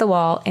against the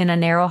wall in a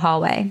narrow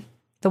hallway,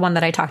 the one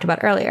that I talked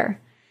about earlier.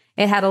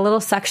 It had a little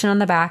suction on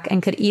the back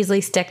and could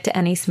easily stick to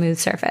any smooth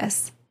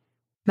surface.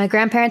 My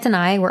grandparents and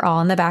I were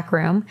all in the back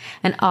room,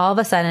 and all of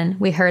a sudden,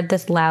 we heard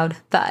this loud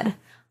thud.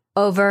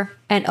 Over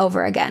and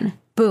over again.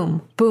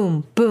 Boom,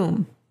 boom,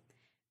 boom.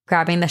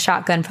 Grabbing the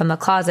shotgun from the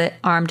closet,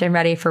 armed and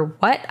ready for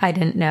what, I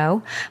didn't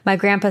know, my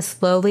grandpa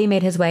slowly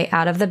made his way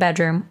out of the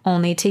bedroom,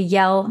 only to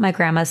yell my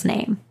grandma's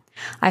name.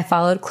 I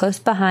followed close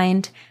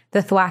behind,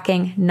 the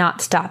thwacking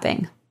not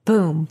stopping.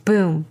 Boom,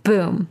 boom,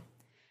 boom.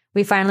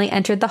 We finally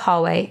entered the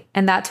hallway,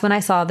 and that's when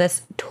I saw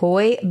this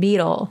toy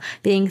beetle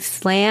being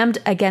slammed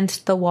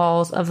against the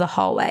walls of the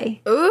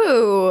hallway.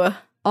 Ooh.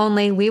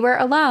 Only we were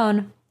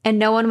alone, and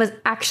no one was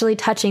actually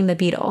touching the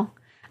beetle.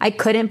 I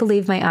couldn't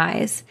believe my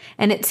eyes,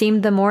 and it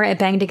seemed the more it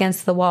banged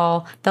against the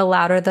wall, the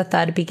louder the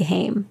thud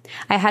became.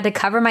 I had to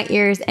cover my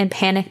ears, and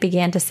panic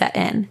began to set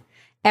in.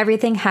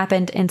 Everything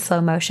happened in slow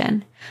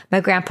motion. My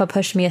grandpa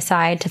pushed me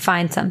aside to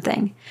find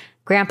something.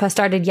 Grandpa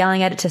started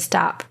yelling at it to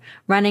stop.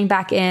 Running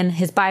back in,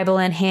 his Bible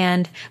in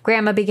hand,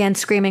 Grandma began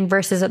screaming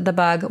verses at the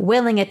bug,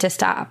 willing it to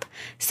stop.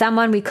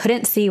 Someone we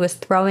couldn't see was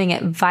throwing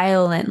it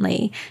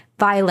violently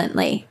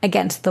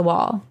against the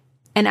wall.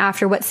 And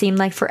after what seemed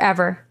like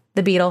forever,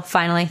 the beetle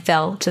finally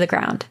fell to the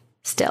ground.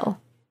 Still.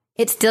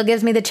 It still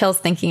gives me the chills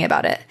thinking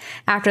about it.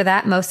 After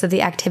that, most of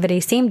the activity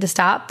seemed to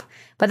stop,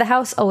 but the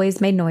house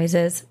always made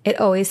noises. It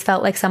always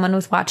felt like someone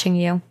was watching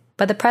you.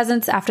 But the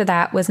presence after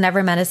that was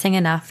never menacing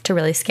enough to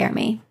really scare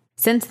me.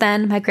 Since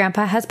then, my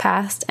grandpa has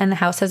passed and the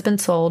house has been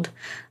sold,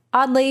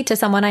 oddly to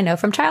someone I know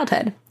from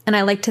childhood. And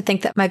I like to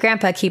think that my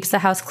grandpa keeps the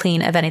house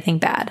clean of anything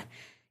bad.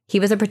 He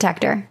was a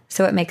protector,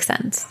 so it makes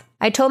sense.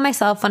 I told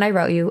myself when I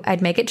wrote you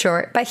I'd make it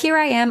short, but here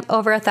I am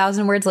over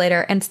 1,000 words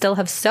later and still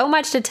have so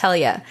much to tell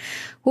you.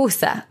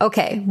 Woosa.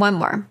 Okay, one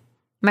more.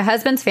 My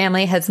husband's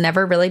family has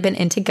never really been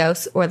into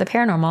ghosts or the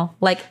paranormal,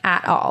 like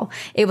at all.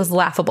 It was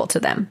laughable to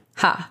them.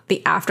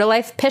 The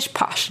afterlife?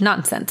 Pish-posh.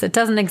 Nonsense. It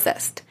doesn't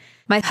exist.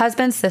 My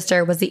husband's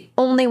sister was the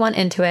only one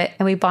into it,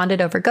 and we bonded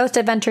over ghost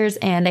adventures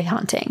and a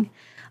haunting.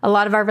 A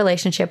lot of our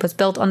relationship was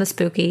built on the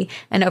spooky,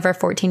 and over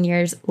 14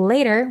 years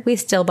later, we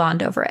still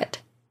bond over it.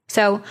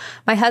 So,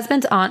 my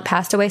husband's aunt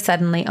passed away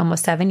suddenly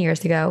almost 7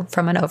 years ago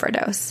from an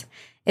overdose.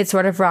 It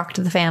sort of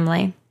rocked the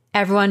family.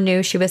 Everyone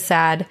knew she was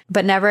sad,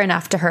 but never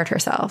enough to hurt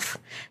herself.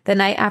 The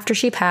night after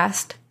she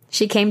passed,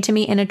 she came to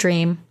me in a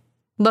dream,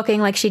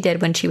 looking like she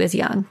did when she was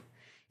young.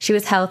 She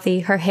was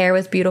healthy, her hair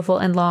was beautiful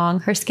and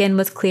long, her skin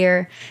was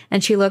clear,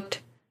 and she looked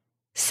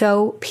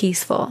so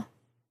peaceful.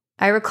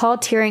 I recall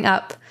tearing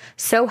up,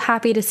 so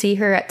happy to see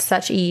her at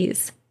such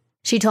ease.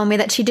 She told me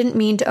that she didn't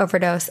mean to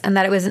overdose and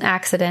that it was an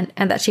accident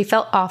and that she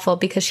felt awful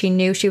because she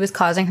knew she was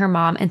causing her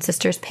mom and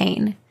sisters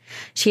pain.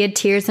 She had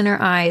tears in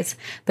her eyes,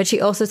 but she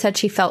also said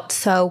she felt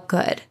so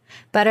good,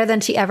 better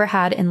than she ever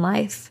had in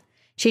life.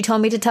 She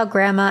told me to tell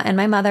Grandma and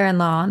my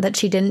mother-in-law that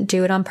she didn't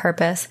do it on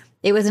purpose.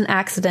 It was an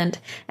accident,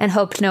 and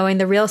hoped knowing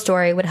the real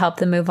story would help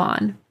them move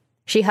on.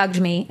 She hugged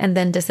me and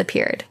then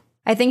disappeared.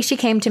 I think she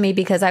came to me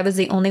because I was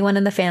the only one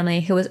in the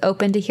family who was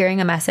open to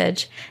hearing a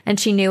message, and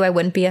she knew I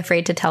wouldn't be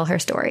afraid to tell her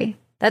story.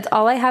 That's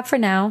all I have for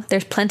now.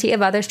 There's plenty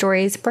of other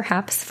stories,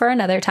 perhaps for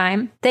another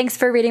time. Thanks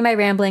for reading my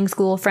rambling,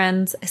 school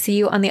friends. See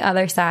you on the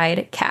other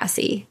side,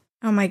 Cassie.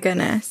 Oh my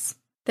goodness.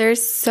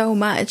 There's so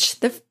much.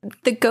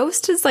 The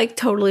ghost is like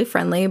totally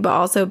friendly, but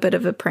also a bit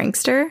of a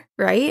prankster,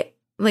 right?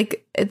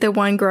 Like the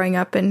one growing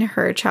up in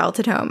her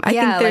childhood home. I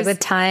think like with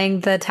tying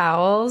the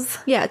towels.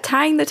 Yeah,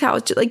 tying the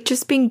towels, like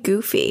just being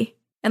goofy.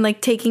 And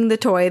like taking the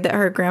toy that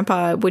her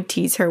grandpa would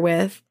tease her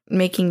with,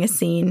 making a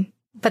scene.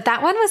 But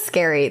that one was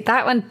scary.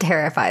 That one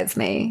terrifies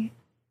me.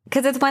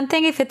 Because it's one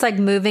thing if it's like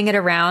moving it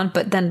around,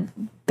 but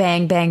then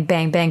bang, bang,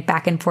 bang, bang,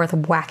 back and forth,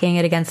 whacking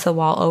it against the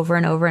wall over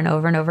and over and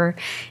over and over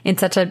in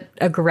such an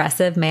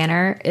aggressive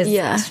manner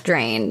is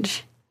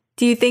strange.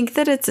 Do you think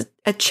that it's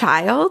a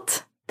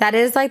child? That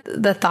is like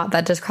the thought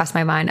that just crossed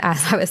my mind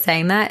as I was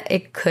saying that.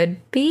 It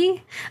could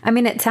be. I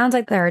mean, it sounds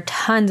like there are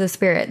tons of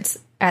spirits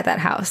at that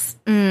house.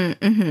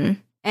 Mm-hmm.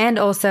 And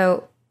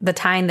also the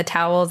tying the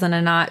towels in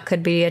a knot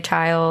could be a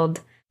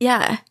child.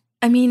 Yeah.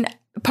 I mean,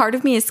 part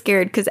of me is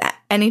scared because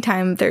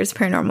anytime there's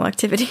paranormal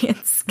activity,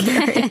 it's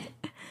scary.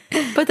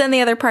 But then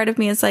the other part of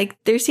me is like,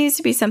 there seems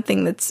to be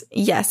something that's,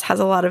 yes, has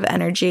a lot of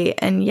energy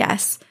and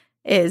yes,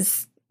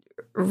 is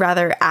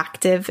rather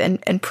active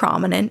and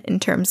prominent in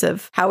terms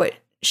of how it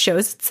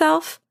shows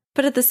itself.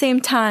 But at the same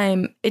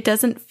time, it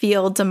doesn't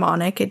feel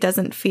demonic. It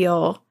doesn't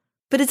feel,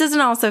 but it doesn't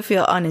also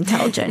feel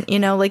unintelligent, you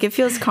know, like it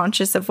feels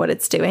conscious of what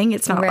it's doing.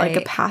 It's not like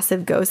a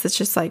passive ghost that's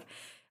just like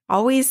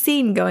always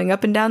seen going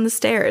up and down the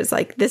stairs.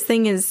 Like this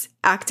thing is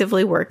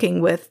actively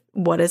working with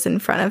what is in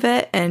front of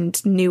it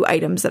and new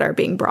items that are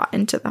being brought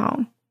into the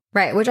home.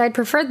 Right, which I'd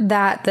prefer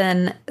that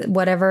than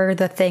whatever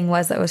the thing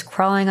was that was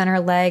crawling on her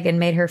leg and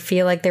made her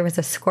feel like there was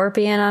a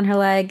scorpion on her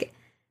leg.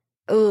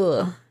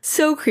 Ugh.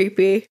 So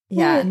creepy.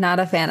 Yeah, not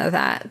a fan of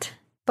that.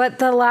 But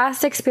the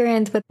last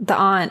experience with the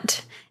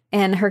aunt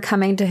and her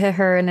coming to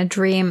her in a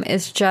dream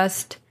is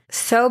just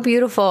so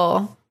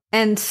beautiful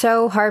and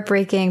so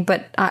heartbreaking,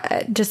 but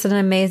just an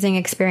amazing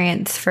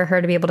experience for her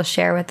to be able to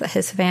share with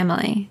his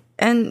family.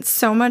 And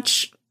so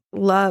much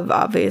love,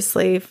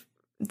 obviously,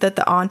 that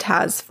the aunt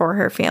has for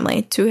her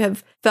family to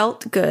have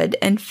felt good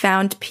and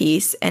found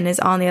peace and is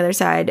on the other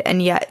side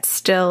and yet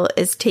still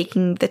is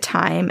taking the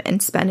time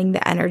and spending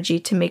the energy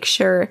to make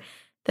sure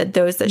that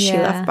those that she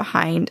left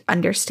behind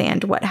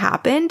understand what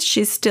happened.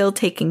 She's still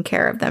taking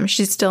care of them.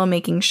 She's still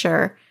making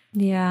sure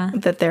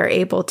that they're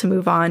able to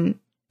move on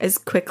as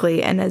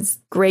quickly and as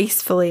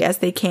gracefully as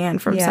they can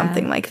from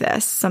something like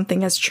this,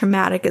 something as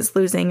traumatic as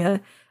losing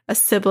a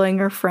sibling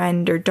or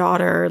friend or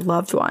daughter or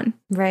loved one.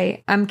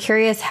 Right. I'm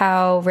curious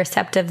how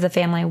receptive the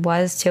family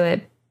was to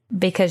it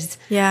because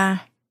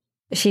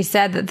she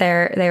said that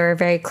they were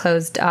very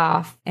closed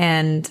off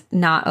and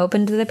not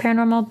open to the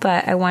paranormal,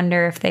 but I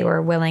wonder if they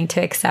were willing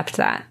to accept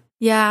that.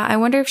 Yeah, I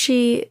wonder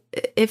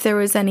if there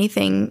was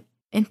anything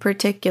in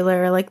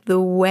particular, like the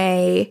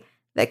way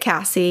that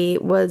Cassie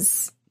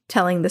was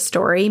telling the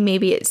story.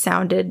 Maybe it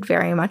sounded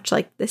very much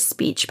like the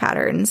speech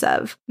patterns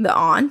of the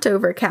aunt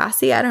over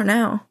Cassie. I don't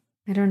know.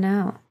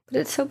 But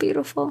it's so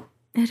beautiful.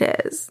 It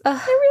is. It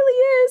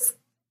really is.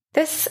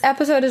 This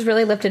episode has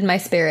really lifted my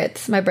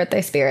spirits, my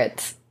birthday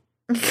spirits.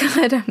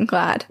 Good, I'm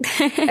glad.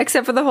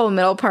 Except for the whole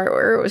middle part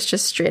where it was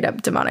just straight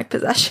up demonic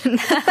possession.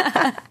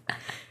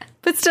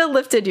 But still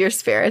lifted your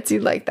spirits.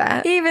 You like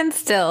that. Even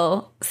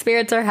still,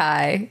 spirits are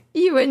high.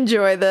 You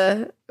enjoy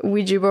the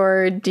Ouija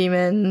board,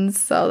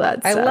 demons, all that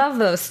stuff. I love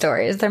those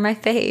stories. They're my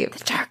fave.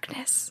 The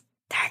darkness.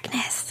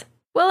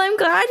 Well, I'm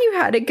glad you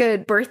had a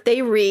good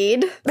birthday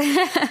read.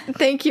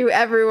 Thank you,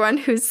 everyone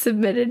who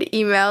submitted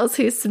emails,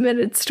 who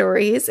submitted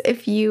stories.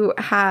 If you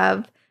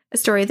have a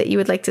story that you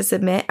would like to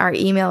submit, our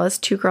email is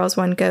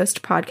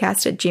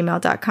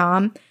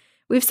twogirlsoneghostpodcast@gmail.com.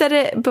 We've said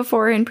it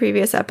before in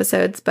previous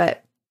episodes,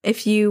 but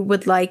if you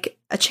would like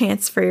a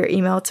chance for your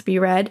email to be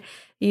read,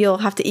 you'll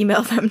have to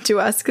email them to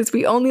us because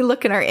we only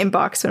look in our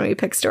inbox when we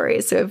pick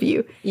stories. So if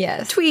you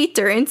tweet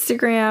or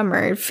Instagram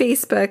or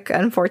Facebook,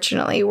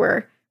 unfortunately,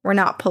 we're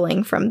not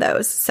pulling from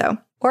those. So,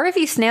 or if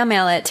you snail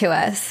mail it to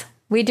us.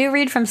 We do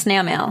read from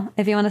snail mail.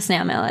 If you want to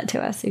snail mail it to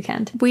us, you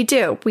can. We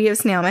do. We have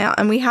snail mail.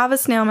 And we have a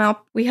snail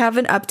mail. We have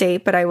an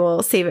update, but I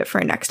will save it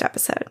for next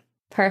episode.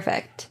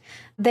 Perfect.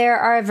 There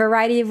are a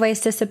variety of ways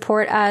to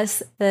support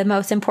us. The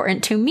most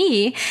important to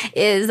me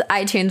is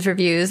iTunes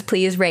reviews.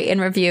 Please rate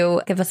and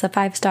review. Give us a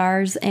 5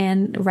 stars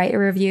and write a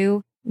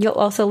review. You'll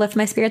also lift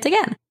my spirits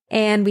again.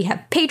 And we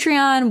have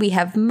Patreon. We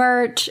have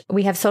merch.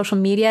 We have social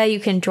media. You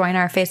can join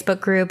our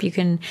Facebook group. You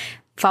can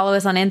follow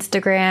us on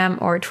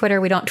Instagram or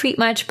Twitter. We don't tweet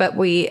much, but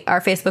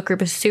our Facebook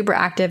group is super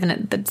active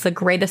and it's the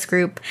greatest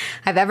group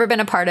I've ever been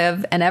a part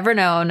of and ever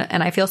known.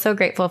 And I feel so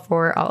grateful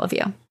for all of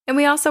you. And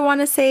we also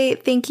want to say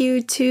thank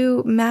you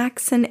to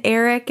Max and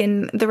Eric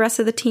and the rest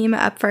of the team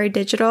at Upfire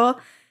Digital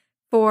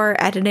for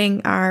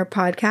editing our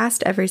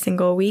podcast every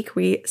single week.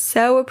 We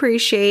so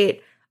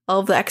appreciate all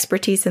of the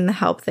expertise and the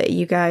help that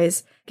you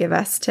guys give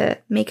us to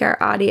make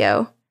our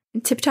audio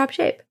in tip-top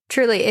shape.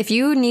 Truly, if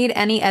you need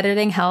any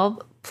editing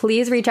help,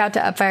 please reach out to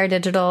Upfire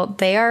Digital.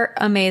 They are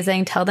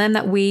amazing. Tell them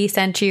that we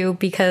sent you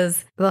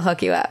because they'll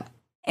hook you up.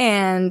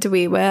 And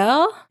we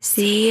will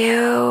see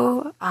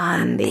you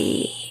on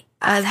the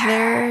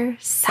other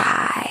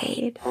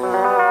side.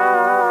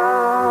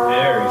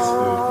 Very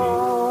spooky.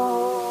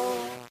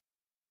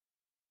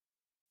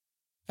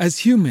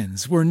 As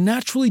humans, we're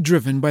naturally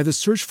driven by the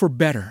search for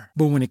better.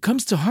 But when it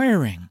comes to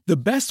hiring, the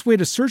best way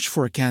to search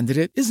for a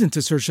candidate isn't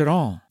to search at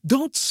all.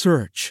 Don't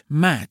search,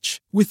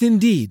 match with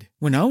Indeed.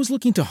 When I was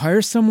looking to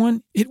hire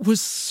someone, it was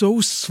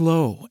so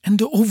slow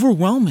and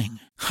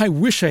overwhelming. I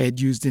wish I had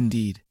used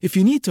Indeed. If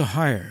you need to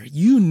hire,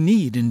 you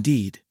need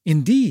Indeed.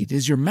 Indeed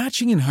is your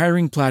matching and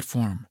hiring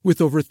platform with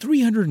over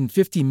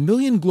 350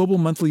 million global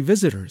monthly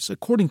visitors,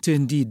 according to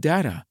Indeed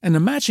data, and a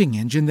matching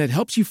engine that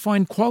helps you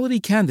find quality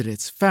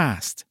candidates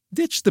fast.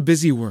 Ditch the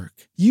busy work.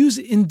 Use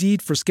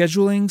Indeed for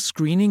scheduling,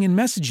 screening, and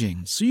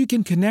messaging so you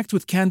can connect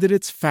with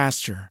candidates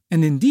faster.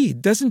 And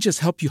Indeed doesn't just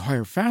help you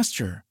hire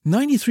faster.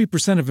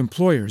 93% of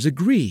employers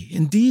agree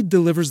Indeed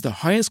delivers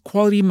the highest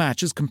quality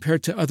matches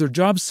compared to other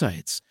job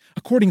sites,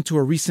 according to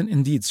a recent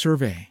Indeed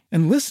survey.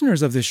 And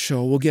listeners of this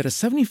show will get a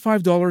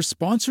 $75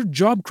 sponsored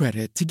job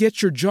credit to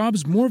get your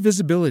jobs more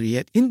visibility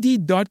at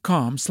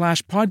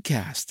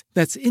Indeed.com/podcast.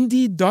 That's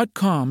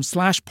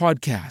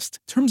Indeed.com/podcast.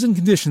 Terms and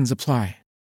conditions apply.